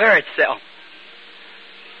to declare itself.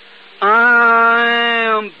 I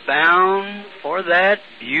am bound for that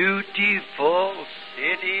beautiful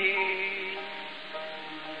city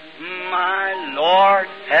my Lord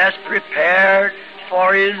has prepared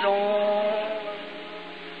for His own,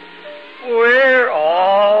 where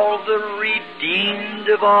all the redeemed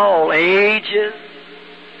of all ages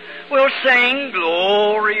will sing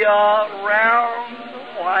glory around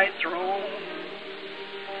the white throne.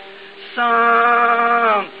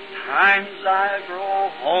 Sometimes I grow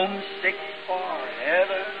homesick for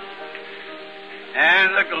heaven,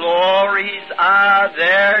 and the glories I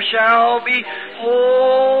there shall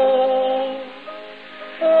behold.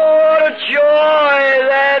 What a joy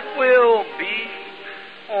that will be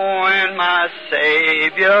when my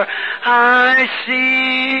Savior I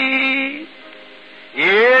see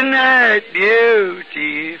in that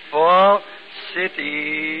beautiful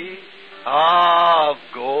city of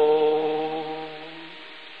gold.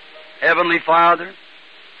 Heavenly Father,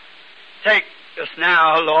 take us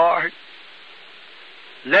now, Lord.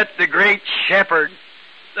 Let the great shepherd,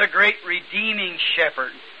 the great redeeming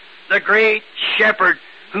shepherd, the great shepherd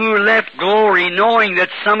who left glory knowing that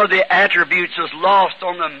some of the attributes was lost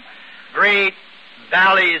on the great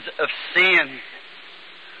valleys of sin,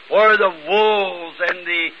 where the wolves and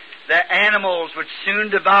the animals would soon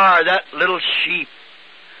devour that little sheep.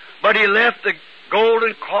 But He left the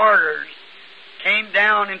golden corridors, came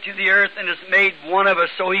down into the earth and has made one of us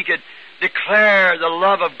so He could declare the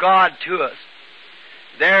love of God to us.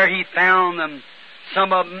 There He found them,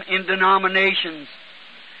 some of them in denominations,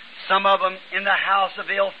 some of them in the house of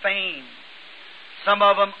ill fame, some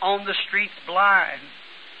of them on the streets blind,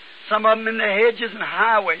 some of them in the hedges and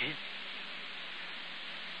highways.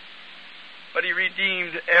 But He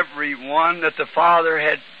redeemed every one that the Father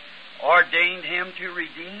had ordained Him to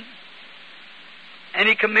redeem. And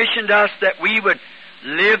He commissioned us that we would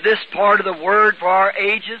live this part of the Word for our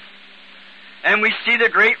ages. And we see the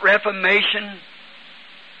great Reformation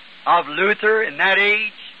of Luther in that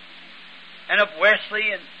age, and of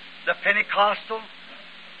Wesley and the Pentecostal.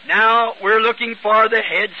 Now we're looking for the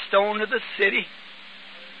headstone of the city.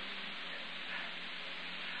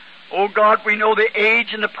 Oh God, we know the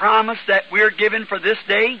age and the promise that we're given for this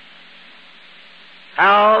day.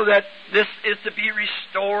 How that this is to be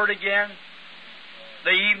restored again.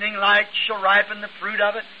 The evening light shall ripen the fruit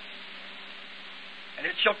of it. And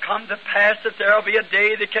it shall come to pass that there will be a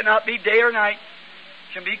day that cannot be day or night.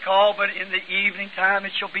 It can be called, but in the evening time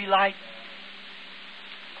it shall be light.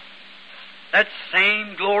 That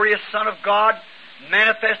same glorious Son of God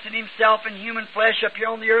manifested Himself in human flesh up here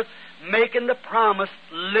on the earth, making the promise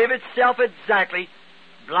live itself exactly,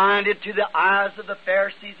 blinded to the eyes of the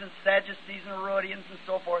Pharisees and Sadducees and Herodians and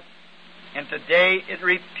so forth. And today it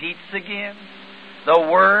repeats again. The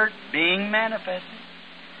Word being manifested,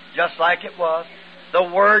 just like it was. The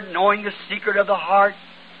Word knowing the secret of the heart,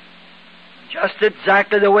 just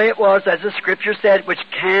exactly the way it was, as the Scripture said, which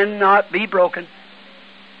cannot be broken.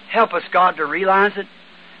 Help us, God, to realize it.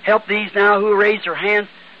 Help these now who raise their hands.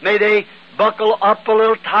 May they buckle up a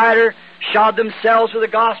little tighter, shod themselves with the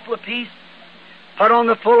gospel of peace, put on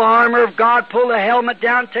the full armor of God, pull the helmet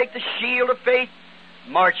down, take the shield of faith,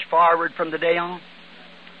 march forward from the day on.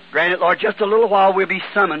 Grant it, Lord, just a little while we'll be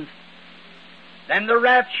summoned. Then the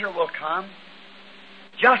rapture will come.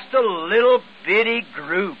 Just a little bitty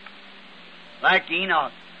group, like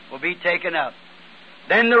Enoch, will be taken up.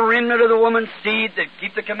 Then the remnant of the woman's seed that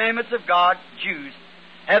keep the commandments of God, Jews,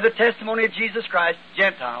 have the testimony of Jesus Christ,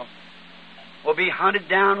 Gentiles, will be hunted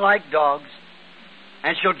down like dogs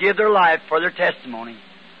and shall give their life for their testimony.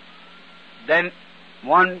 Then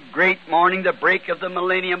one great morning, the break of the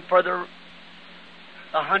millennium for the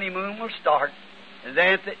honeymoon will start. And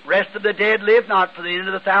then the rest of the dead live not for the end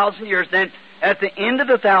of the 1,000 years. Then at the end of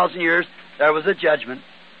the 1,000 years, there was a judgment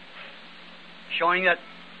showing that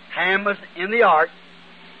Ham was in the ark,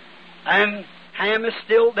 and Ham is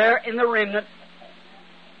still there in the remnant.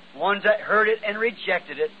 Ones that heard it and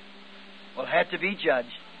rejected it will have to be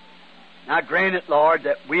judged. Now grant it, Lord,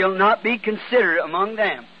 that we'll not be considered among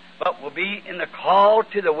them, but will be in the call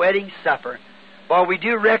to the wedding supper. For we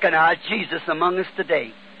do recognize Jesus among us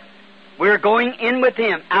today. We're going in with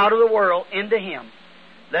Him, out of the world, into Him.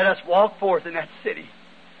 Let us walk forth in that city.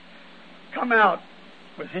 Come out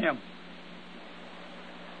with Him.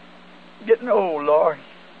 Getting old, Lord.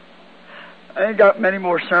 I ain't got many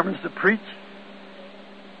more sermons to preach.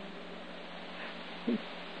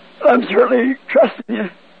 I'm certainly trusting You.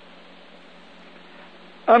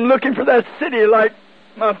 I'm looking for that city like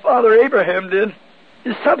my father Abraham did.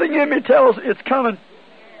 There's something in me tells it's coming.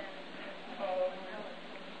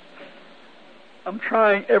 I'm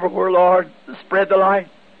trying everywhere, Lord, to spread the light.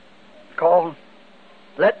 Call.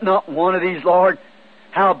 Let not one of these, Lord,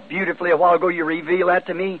 how beautifully a while ago You revealed that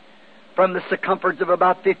to me, from the circumference of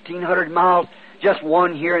about 1,500 miles, just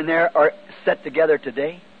one here and there are set together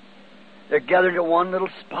today. They're gathered to one little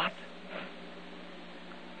spot,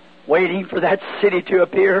 waiting for that city to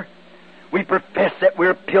appear. We profess that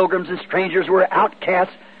we're pilgrims and strangers, we're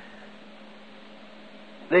outcasts.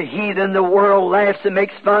 The heathen, the world laughs and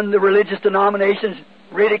makes fun, the religious denominations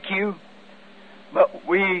ridicule. But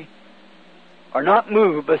we are not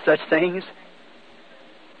moved by such things.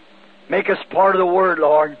 Make us part of the Word,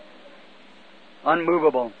 Lord.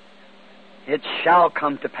 Unmovable. It shall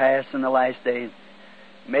come to pass in the last days.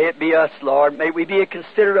 May it be us, Lord. May we be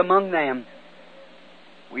considered among them.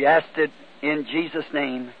 We ask it in Jesus'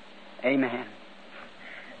 name. Amen.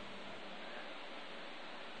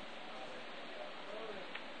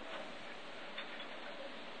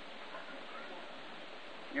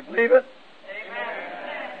 You believe it?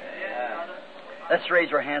 Let's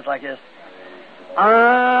raise our hands like this.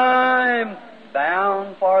 I'm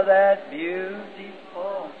bound for that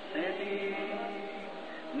beautiful city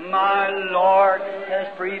my Lord has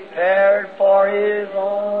prepared for His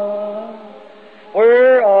own,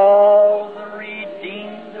 where all the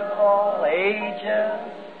redeemed of all ages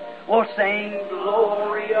will sing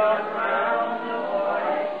glory around the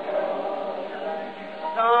white throne.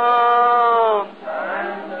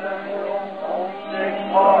 Sometimes we're homesick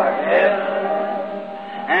for heaven,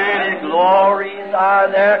 and His glories are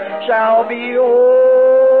there shall be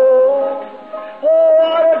oh,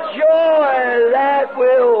 what a joy that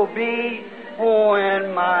will be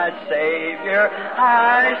when my Savior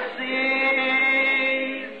I see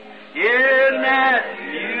in that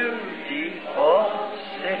beautiful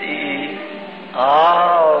city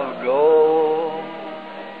of gold.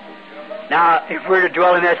 Now, if we're to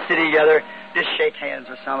dwell in that city together, just shake hands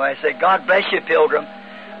with somebody. Say, God bless you, pilgrim.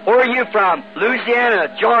 Where are you from?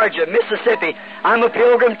 Louisiana, Georgia, Mississippi. I'm a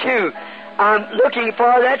pilgrim too. I'm looking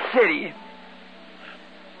for that city.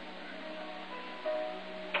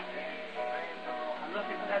 I'm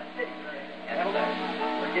looking for that city.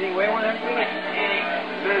 We're getting way over there.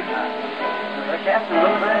 Look after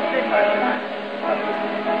look for that city.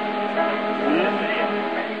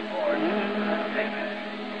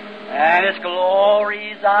 And His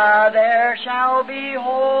glories are there shall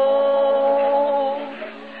behold.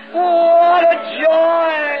 What a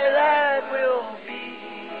joy that will be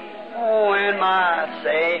when my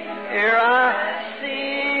Savior I see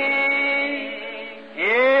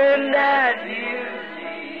in that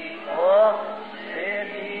beautiful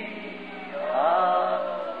city of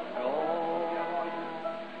gold.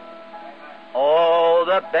 Oh,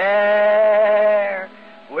 the bear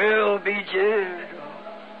will be Judah,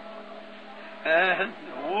 and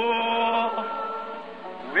the wolf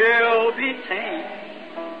will be tame,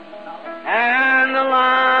 and the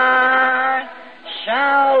lion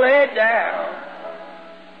shall lay down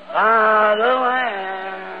by the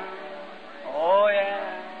lamb. Oh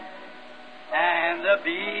yeah, and the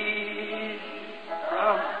beast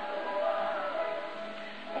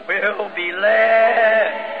will be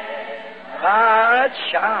led by a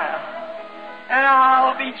child, and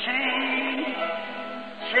I'll be changed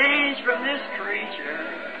from this creature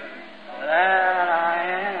that I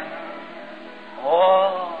am.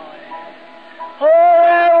 Oh,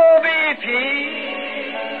 there will be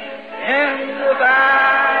peace in the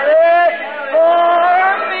valley for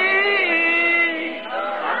me.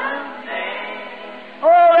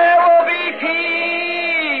 Oh, there will be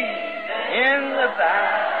peace in the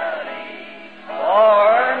valley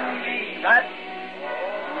for me.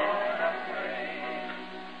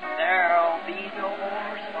 There'll be no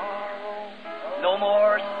more sorrow, no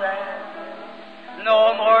more sadness, no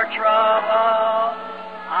more trouble.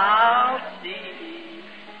 I'll see,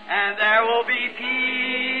 and there will be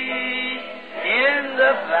peace in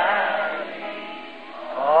the valley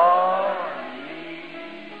for me.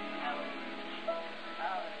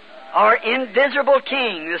 Our invisible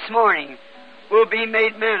King this morning will be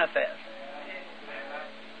made manifest.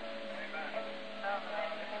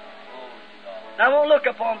 Now, I won't look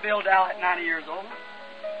upon Bill Dow at 90 years old.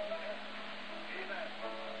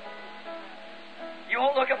 You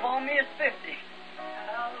won't look upon me at 50.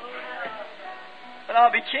 But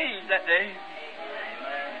I'll be changed that day.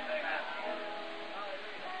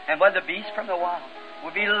 And when the beast from the wild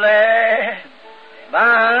will be led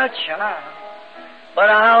by a child, but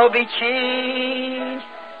I'll be changed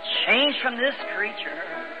from this creature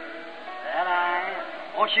that I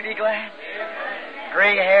am. Won't you be glad?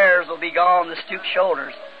 Gray hairs will be gone, the stooped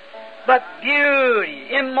shoulders. But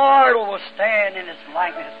beauty, immortal, will stand in its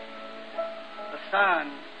likeness. The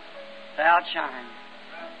sun to outshine.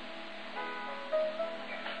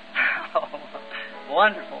 Oh,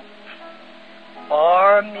 wonderful.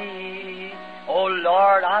 For me, oh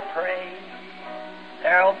Lord, I pray,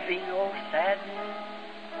 there'll be no sadness,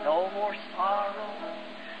 no more sorrow,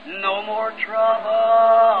 no more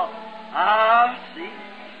trouble I'll see.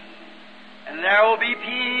 And there will be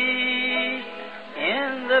peace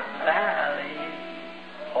in the valley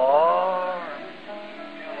for me.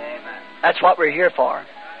 That's what we're here for.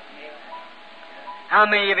 How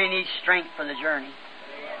many of you need strength for the journey?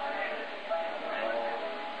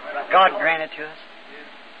 God grant it to us.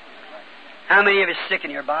 How many of you sick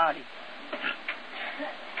in your body?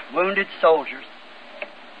 Wounded soldiers.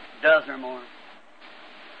 A dozen or more.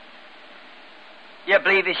 You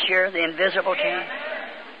believe He's here, the invisible King?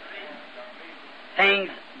 Things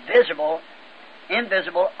visible,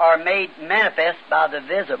 invisible, are made manifest by the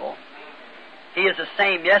visible. He is the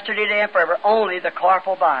same yesterday, today, and forever, only the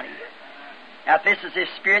corporal body. Now, if this is His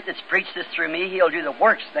Spirit that's preached this through me, He'll do the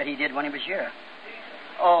works that He did when He was here.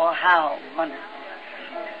 Oh, how wonderful.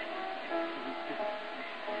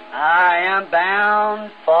 I am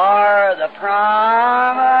bound for the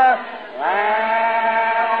promised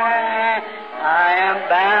land. I am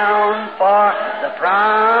bound for the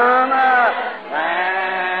promised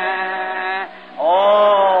land.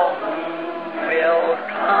 Oh, who will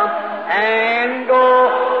come and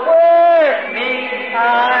go with me?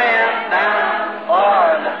 I am bound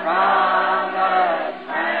for the promised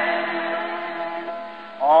land.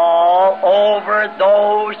 All over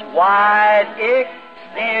those wide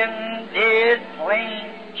extended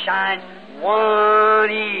plains shines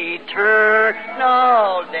one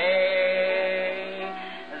eternal day.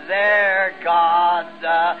 There God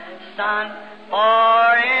the Son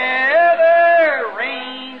forever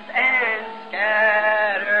reigns and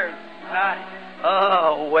scatters night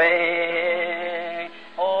away.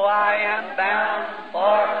 Oh, I am bound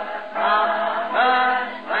for the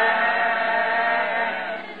promised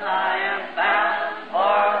land. I am bound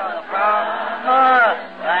for the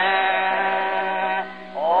promised land.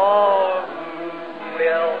 Oh, who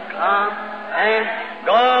will come and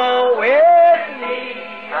go with me?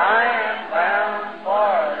 I am bound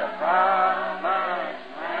for the promised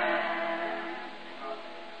land.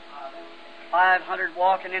 500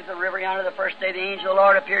 walking into the river yonder the first day the angel of the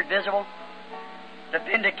Lord appeared visible to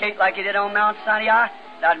vindicate like He did on Mount Sinai.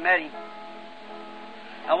 I'd met him.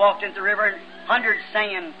 I walked into the river and hundreds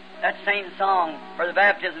singing that same song for the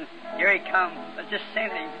baptism. Here He comes,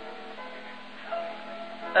 descending.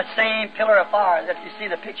 That same pillar of fire that you see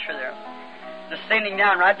the picture there, descending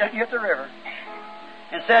down right down here at the river.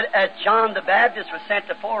 And said, as John the Baptist was sent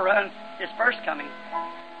to forerun His first coming,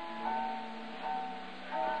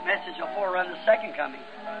 His message will forerun the second coming.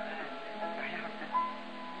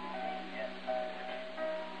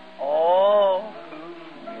 Oh, who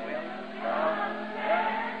will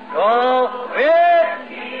go with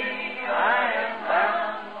me? I am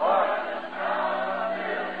bound for the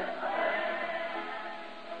promised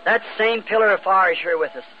land. That same pillar of fire is here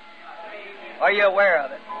with us. Are you aware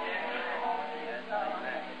of it?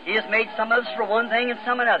 He has made some of us for one thing and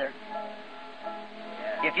some another.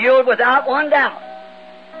 If you'll, without one doubt,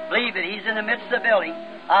 believe that He's in the midst of the building,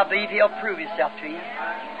 I believe He'll prove Himself to you.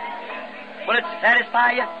 Will it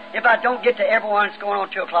satisfy you? If I don't get to everyone, it's going on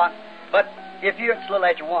 2 o'clock. But if you, it's a little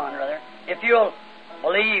after 1, rather. If you'll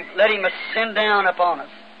believe, let Him ascend down upon us.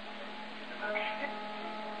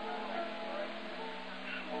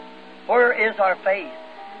 Where is our faith?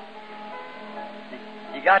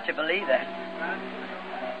 You got to believe that.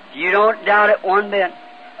 You don't doubt it one bit.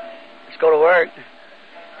 Let's go to work.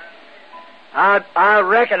 I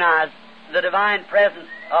recognize the divine presence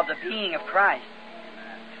of the being of Christ,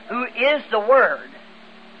 who is the Word.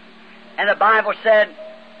 And the Bible said,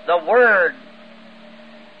 the Word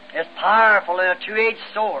is powerful in a two-edged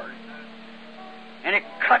sword, and it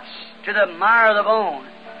cuts to the marrow of the bone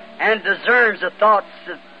and discerns the thoughts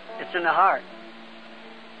that's in the heart,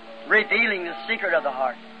 revealing the secret of the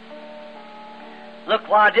heart. Look,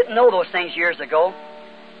 why I didn't know those things years ago,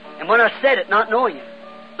 and when I said it, not knowing it,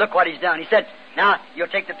 look what He's done. He said, now you'll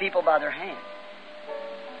take the people by their hand,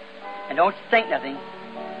 and don't think nothing.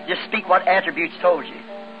 Just speak what attributes told you.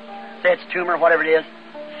 Say it's tumor, whatever it is.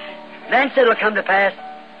 Then said it'll come to pass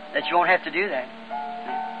that you won't have to do that.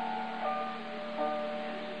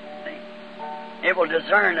 See? It will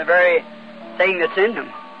discern the very thing that's in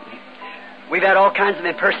them. We've had all kinds of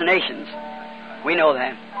impersonations. We know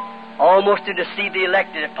that. Almost to deceive the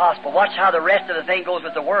elected if possible. Watch how the rest of the thing goes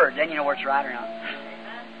with the Word. Then you know where it's right or not.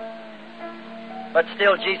 But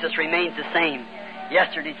still Jesus remains the same.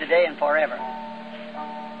 Yesterday, today, and forever.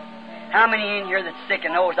 How many in here that's sick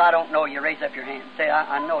and knows I don't know you? Raise up your hand. Say,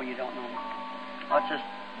 I know you don't know me. What's this?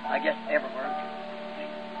 I guess everywhere.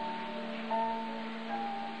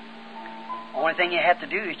 Only thing you have to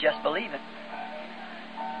do is just believe it.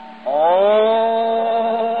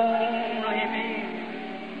 Only believe.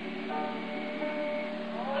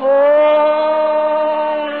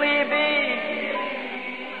 Only believe.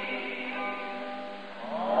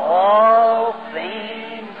 All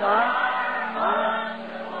things are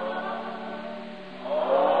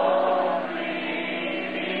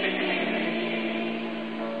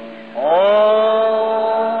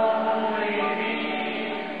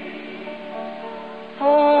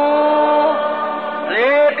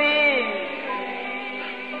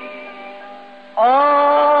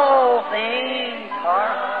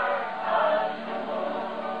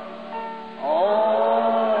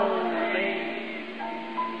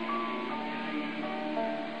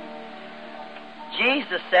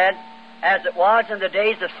Jesus said, as it was in the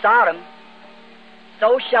days of Sodom,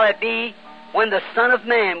 so shall it be when the Son of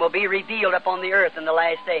Man will be revealed upon the earth in the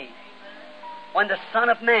last days. When the Son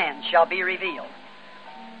of Man shall be revealed,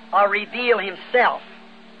 or reveal Himself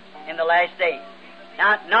in the last days.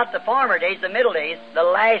 Not the former days, the middle days, the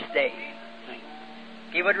last days.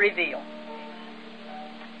 He would reveal.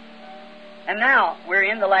 And now we're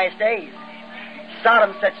in the last days.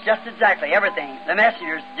 Sodom sets just exactly everything. The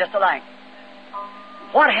messengers just alike.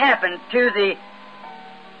 What happened to the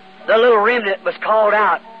little remnant was called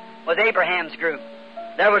out with Abraham's group?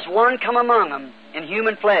 There was one come among them in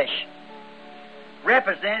human flesh,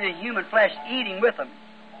 represented in human flesh, eating with them,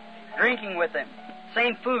 drinking with them,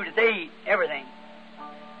 same food that they eat, everything.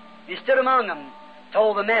 He stood among them,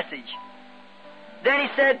 told the message. Then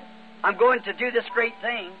he said, I'm going to do this great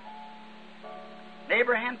thing. And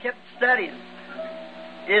Abraham kept studying.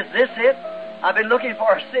 Is this it? I've been looking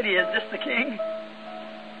for a city. Is this the king?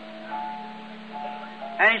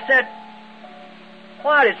 And he said,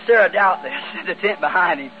 why did Sarah doubt this in the tent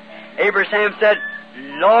behind him? Abraham said,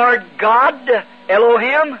 Lord God,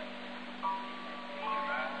 Elohim.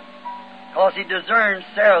 Because he discerned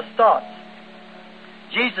Sarah's thoughts.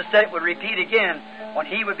 Jesus said it would repeat again when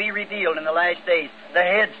He would be revealed in the last days. The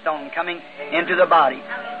headstone coming into the body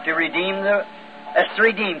to redeem that's to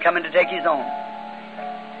redeem, coming to take His own.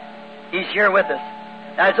 He's here with us.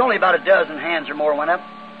 Now, it's only about a dozen hands or more went up.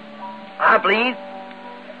 I believe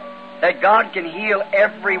that God can heal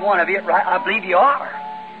every one of you. Right? I believe you are.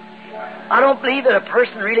 I don't believe that a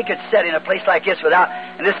person really could sit in a place like this without,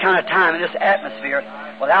 in this kind of time, in this atmosphere,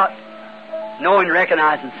 without knowing,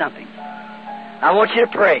 recognizing something. I want you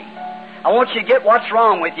to pray. I want you to get what's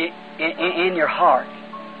wrong with you in your heart.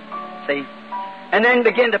 See? And then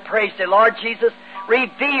begin to pray. Say, Lord Jesus,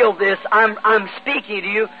 reveal this. I'm speaking to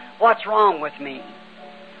you. What's wrong with me?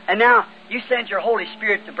 And now, you send your Holy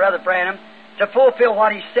Spirit to Brother Branham to fulfill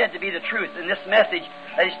what he said to be the truth. In this message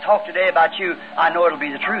that he's talked today about you, I know it'll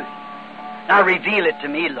be the truth. Now reveal it to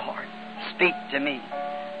me, Lord. Speak to me.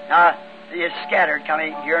 Now, it's scattered,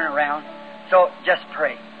 kind of here and around. So just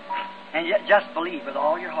pray. And yet just believe with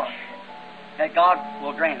all your heart that God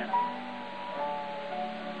will grant it.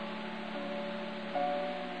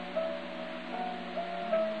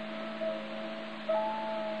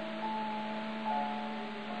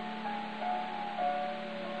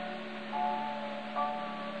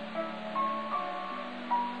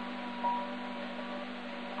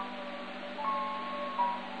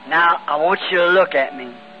 Now, I want you to look at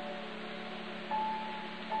me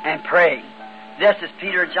and pray. Just as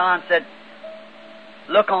Peter and John said,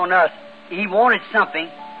 look on us. He wanted something,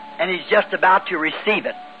 and he's just about to receive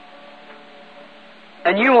it.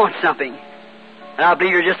 And you want something, and I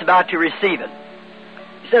believe you're just about to receive it.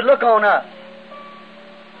 He said, look on us.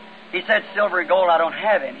 He said, silver and gold I don't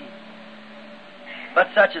have any, but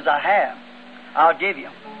such as I have, I'll give you.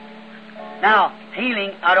 Now,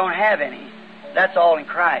 healing I don't have any. That's all in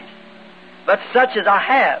Christ. But such as I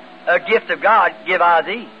have, a gift of God, give I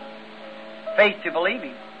thee. Faith to believe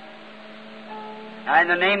Him. Now, in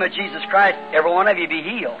the name of Jesus Christ, every one of you be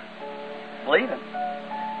healed. Believe Him.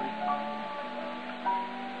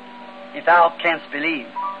 If thou canst believe.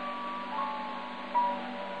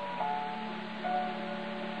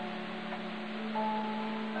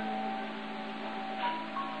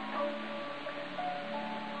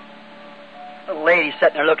 A little lady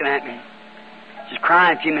sitting there looking at me. She's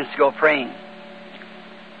crying a few minutes ago, praying.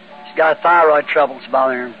 She's got thyroid troubles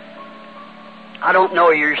bothering her. I don't know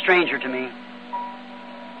you. You're a stranger to me.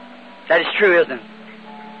 That is true, isn't it?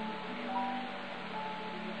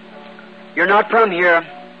 You're not from here.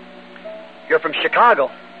 You're from Chicago.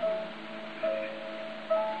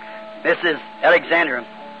 This is Alexandra.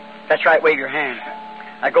 That's right, wave your hand.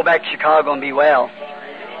 I go back to Chicago and be well.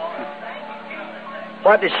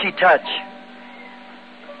 What did she touch?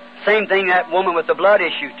 Same thing that woman with the blood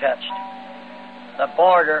issue touched. The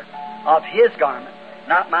border of his garment,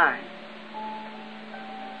 not mine.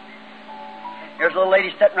 Here's a little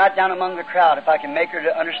lady sitting right down among the crowd, if I can make her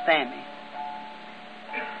to understand me.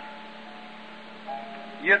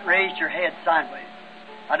 You raised your head sideways.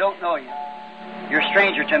 I don't know you. You're a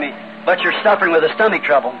stranger to me, but you're suffering with a stomach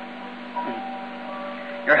trouble.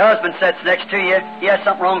 Your husband sits next to you. He has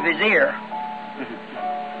something wrong with his ear.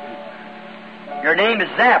 Your name is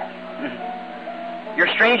Zapp. You're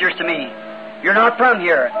strangers to me. You're not from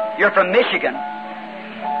here. You're from Michigan.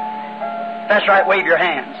 That's right, wave your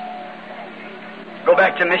hands. Go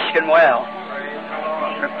back to Michigan well.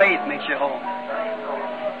 Your faith makes you whole.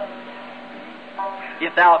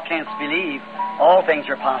 If thou canst believe, all things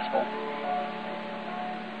are possible.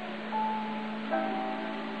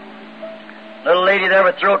 Little lady there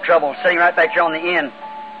with throat trouble, sitting right back here on the end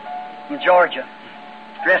from Georgia,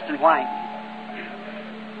 dressed in white.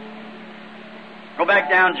 Go back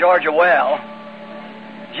down Georgia well.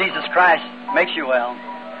 Jesus Christ makes you well.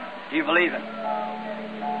 Do you believe it?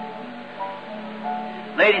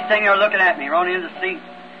 Lady sitting there looking at me, running in the seat.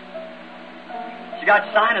 She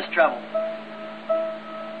got sinus trouble.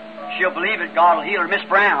 She'll believe it. God will heal her. Miss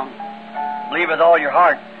Brown, believe with all your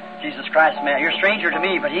heart. Jesus Christ, man. You're a stranger to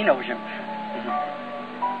me, but He knows you.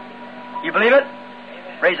 You believe it?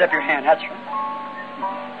 Raise up your hand. That's right.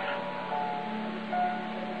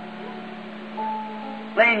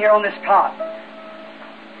 Laying here on this cot.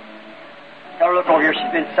 Tell her, look over here.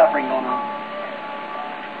 She's been suffering going on.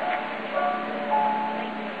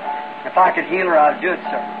 If I could heal her, I'd do it,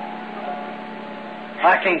 sir.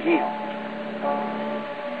 I can't heal.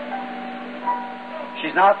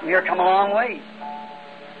 She's not here come a long ways.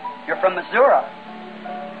 You're from Missouri.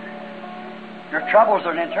 Your troubles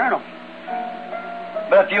are internal.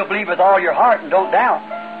 But if you'll believe with all your heart and don't doubt,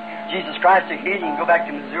 Jesus Christ will heal you. You can go back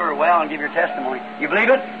to Missouri well and give your testimony. You believe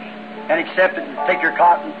it? And accept it and take your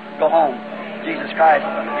cot and go home. Jesus Christ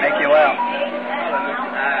will make you well.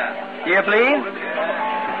 Do you believe?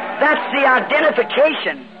 That's the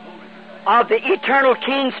identification of the eternal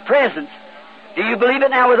King's presence. Do you believe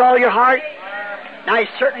it now with all your heart? Now, He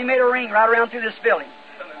certainly made a ring right around through this building.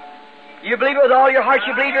 You believe it with all your heart?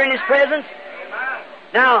 You believe you're in His presence?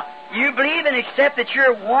 Now, you believe and accept that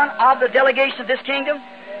you're one of the delegation of this kingdom?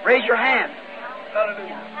 Raise your hand.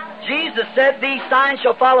 Jesus said, these signs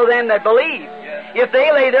shall follow them that believe. If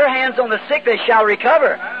they lay their hands on the sick, they shall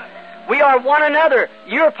recover. We are one another.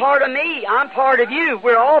 You're part of me. I'm part of you.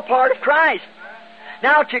 We're all part of Christ.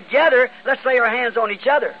 Now, together, let's lay our hands on each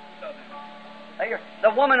other. The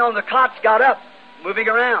woman on the cot's got up, moving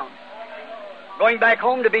around, going back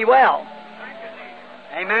home to be well.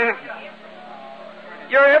 Amen.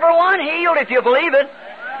 You're everyone healed if you believe it.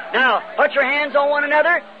 Now, put your hands on one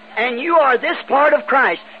another, and you are this part of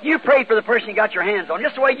Christ. You pray for the person you got your hands on,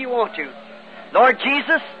 just the way you want to. Lord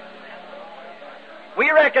Jesus,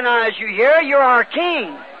 we recognize you here. You're our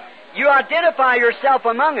King. You identify yourself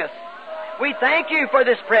among us. We thank you for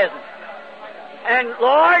this presence. And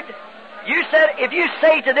Lord, you said, if you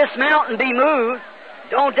say to this mountain, be moved,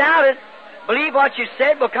 don't doubt it. Believe what you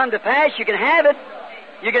said will come to pass. You can have it.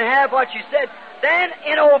 You can have what you said. Then,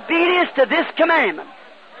 in obedience to this commandment,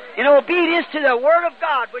 in obedience to the Word of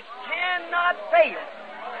God, which cannot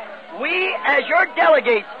fail, we, as your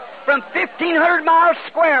delegates from 1,500 miles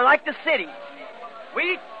square, like the city,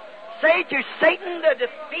 we say to Satan, the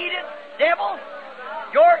defeated devil,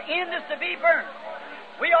 your end is to be burned.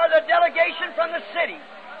 We are the delegation from the city.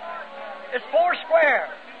 It's 4 square,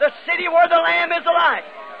 the city where the Lamb is alive.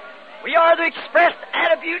 We are the expressed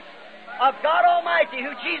attributes of God Almighty,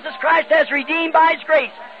 who Jesus Christ has redeemed by His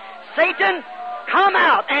grace. Satan, come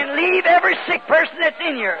out and leave every sick person that's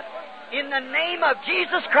in here. In the name of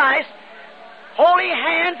Jesus Christ, holy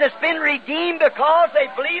hands that's been redeemed because they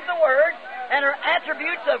believe the Word and are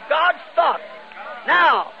attributes of God's thought.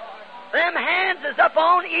 Now, them hands is up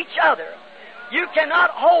on each other. You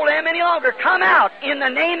cannot hold them any longer. Come out in the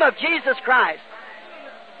name of Jesus Christ.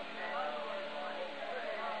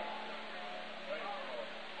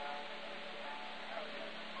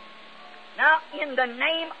 Now, in the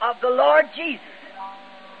name of the Lord Jesus.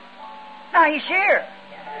 Now, He's here.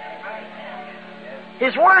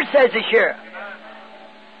 His Word says He's here.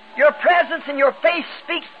 Your presence and your face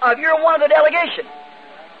speaks of you're one of the delegation.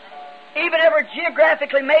 Even ever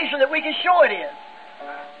geographically measured that we can show it is.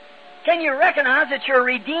 Can you recognize that you're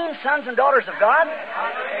redeemed sons and daughters of God?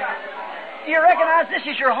 Do you recognize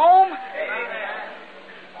this is your home?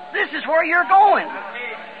 This is where you're going.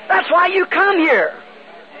 That's why you come here.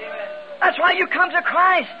 That's why you come to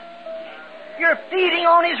Christ. You're feeding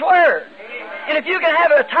on His Word. And if you can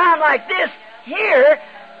have a time like this here,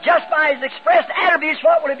 just by His expressed attributes,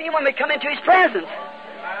 what will it be when we come into His presence?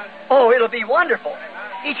 Oh, it'll be wonderful.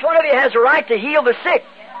 Each one of you has a right to heal the sick.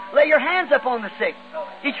 Lay your hands up on the sick.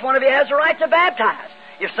 Each one of you has a right to baptize.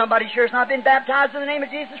 If somebody sure has not been baptized in the name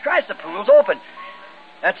of Jesus Christ, the pool's open.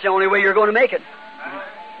 That's the only way you're going to make it.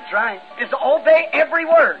 That's right. Is to obey every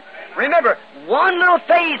word. Remember, one little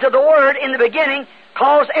phase of the Word in the beginning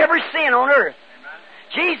caused every sin on earth.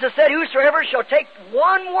 Jesus said, whosoever shall take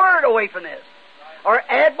one word away from this, or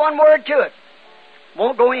add one word to it,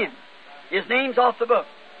 won't go in. His name's off the book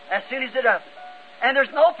as soon as it does it. And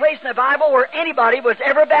there's no place in the Bible where anybody was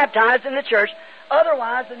ever baptized in the church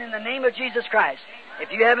otherwise than in the name of Jesus Christ.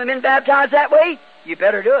 If you haven't been baptized that way, you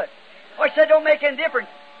better do it. Or he said, don't make any difference.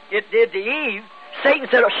 It did to Eve. Satan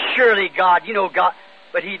said, oh, surely God, you know God.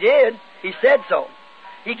 But he did. He said so.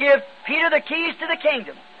 He gave Peter the keys to the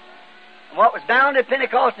kingdom. And what was bound at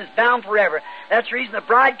Pentecost is bound forever. That's the reason the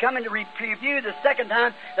bride coming to review the second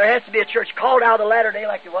time, there has to be a church called out of the latter day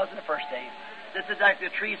like there was in the first day. This is like the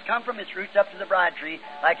trees come from its roots up to the bride tree,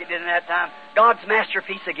 like it did in that time. God's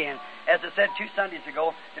masterpiece again, as I said 2 Sundays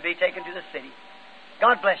ago, to be taken to the city.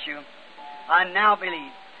 God bless you. I now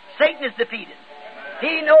believe. Satan is defeated.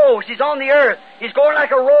 He knows he's on the earth. He's going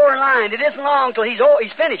like a roaring lion. It isn't long till he's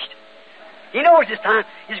finished. He knows his time.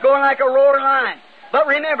 He's going like a roaring lion. But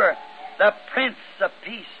remember, the Prince of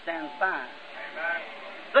Peace stands by.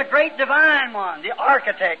 The great divine one, the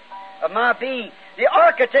architect of my being, the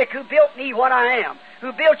architect who built me what I am,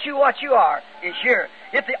 who built you what you are, is here.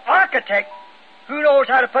 If the architect, who knows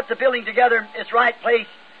how to put the building together in its right place,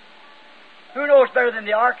 who knows better than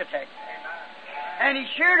the architect? And he's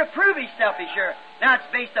sure to prove himself, he's sure. Now it's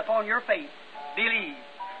based upon your faith. Believe.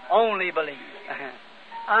 Only believe.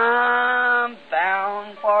 I'm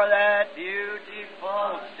bound for that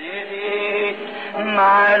beautiful city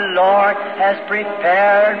my Lord has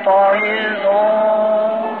prepared for His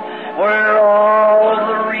own, where all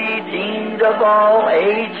the redeemed of all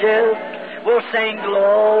ages will sing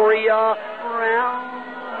Gloria round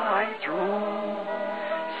my throne.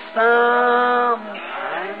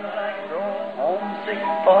 Sometimes I grow homesick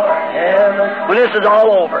for heaven when this is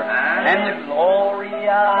all over, and the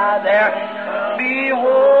Gloria there.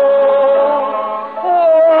 Behold,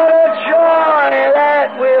 what a joy that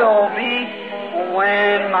will be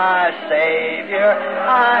when my Savior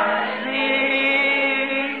I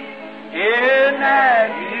see in that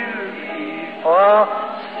beautiful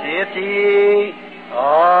city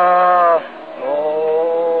of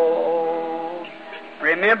gold.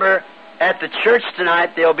 Remember, at the church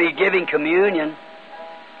tonight they'll be giving communion.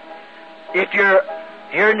 If you're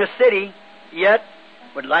here in the city yet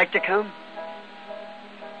would like to come,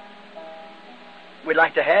 we'd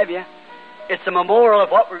like to have you. It's a memorial of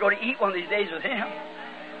what we're going to eat one of these days with Him.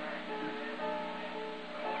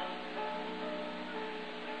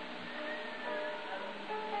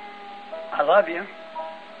 I love you.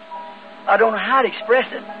 I don't know how to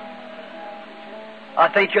express it. I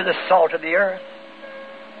think you're the salt of the earth.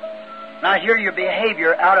 And I hear your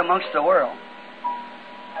behavior out amongst the world.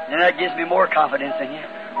 And that gives me more confidence in you.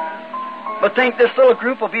 But think this little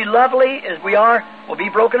group will be lovely as we are. We'll be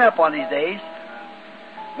broken up one of these days.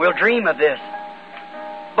 We'll dream of this.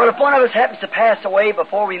 But if one of us happens to pass away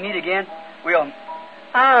before we meet again,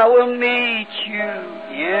 I will meet you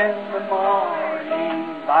in the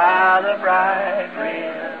morning by the bright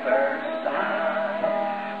river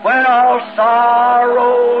side, when all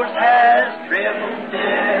sorrows has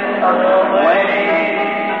drifted away.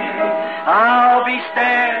 I'll be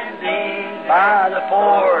standing by the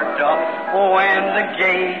portal when the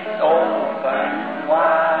gates open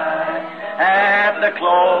wide. At the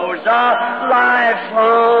close of life's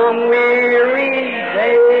long weary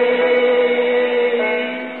day,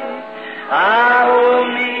 I will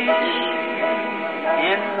meet you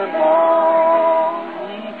in the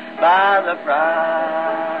morning by the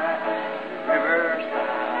bright riverside.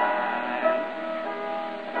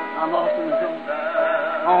 I'm lost in the zone.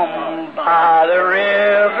 Home by the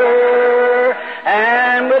river,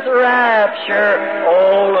 and with rapture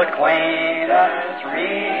old acquaintance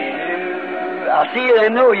renew. I'll see you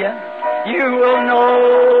and know you. You will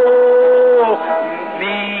know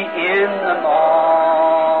me in the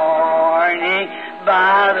morning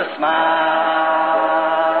by the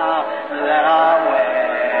smile that I wear.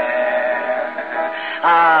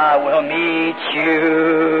 I will meet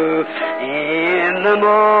you in the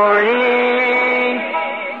morning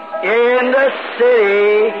in the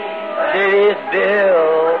city that is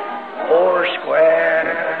built four square.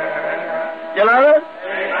 You love it?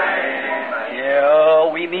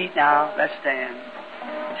 We meet now. Let's stand.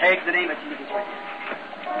 Take the name of Jesus with you.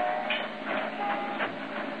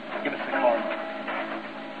 Give us the card.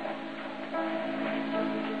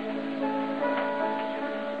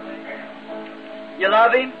 You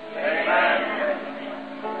love Him? Amen.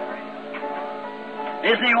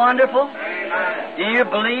 Isn't He wonderful? Amen. Do you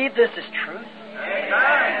believe this is truth?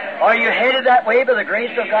 Amen. Are you headed that way by the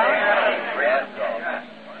grace of God? Amen.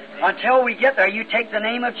 Until we get there, you take the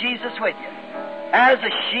name of Jesus with you as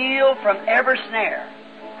a shield from every snare.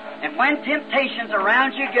 And when temptations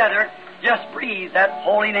around you gather, just breathe that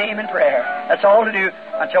holy name in prayer. That's all to do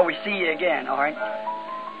until we see you again, all right?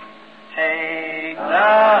 Take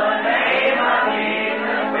the name of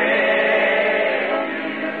Jesus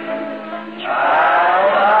with you,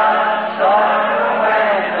 child of sorrow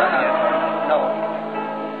and alone.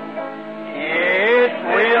 It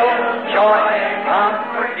will joy and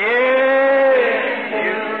comfort give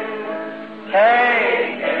you.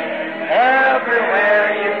 Take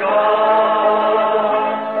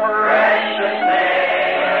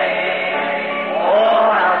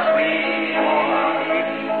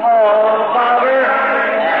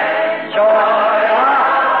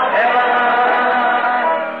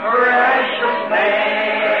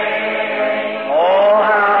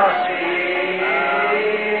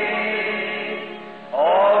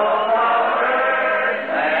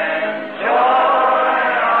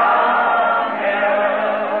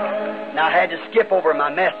I had to skip over my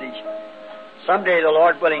message. Someday, the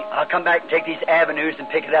Lord willing, I'll come back and take these avenues and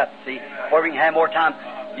pick it up, see, where we can have more time.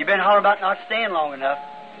 You've been hollering about not staying long enough.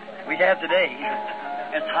 We have today.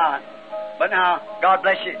 It's hot. But now, God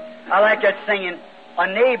bless you. I like that singing. A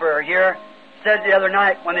neighbor here said the other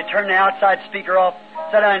night when they turned the outside speaker off,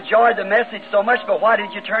 said, I enjoyed the message so much, but why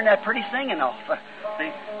did you turn that pretty singing off?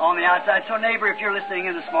 See, on the outside. So, neighbor, if you're listening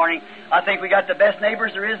in this morning, I think we got the best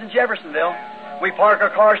neighbors there is in Jeffersonville. We park our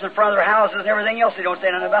cars in front of their houses and everything else. They don't say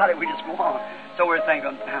nothing about it. We just go on. So we're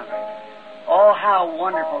thinking, oh, how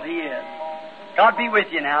wonderful He is. God be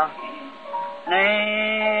with you now.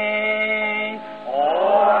 Name,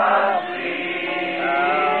 oh, how sweet,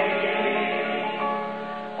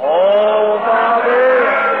 oh, Father,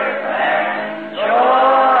 and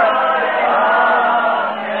joy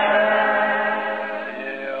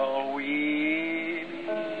till we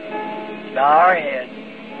bow our heads.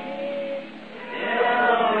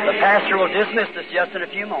 The pastor will dismiss us just in a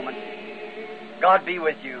few moments. God be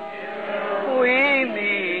with you. We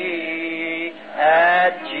meet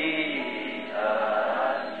at Jesus'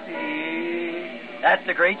 feet. That's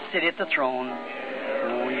the great city at the throne.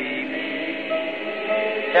 We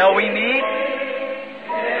meet. Till we meet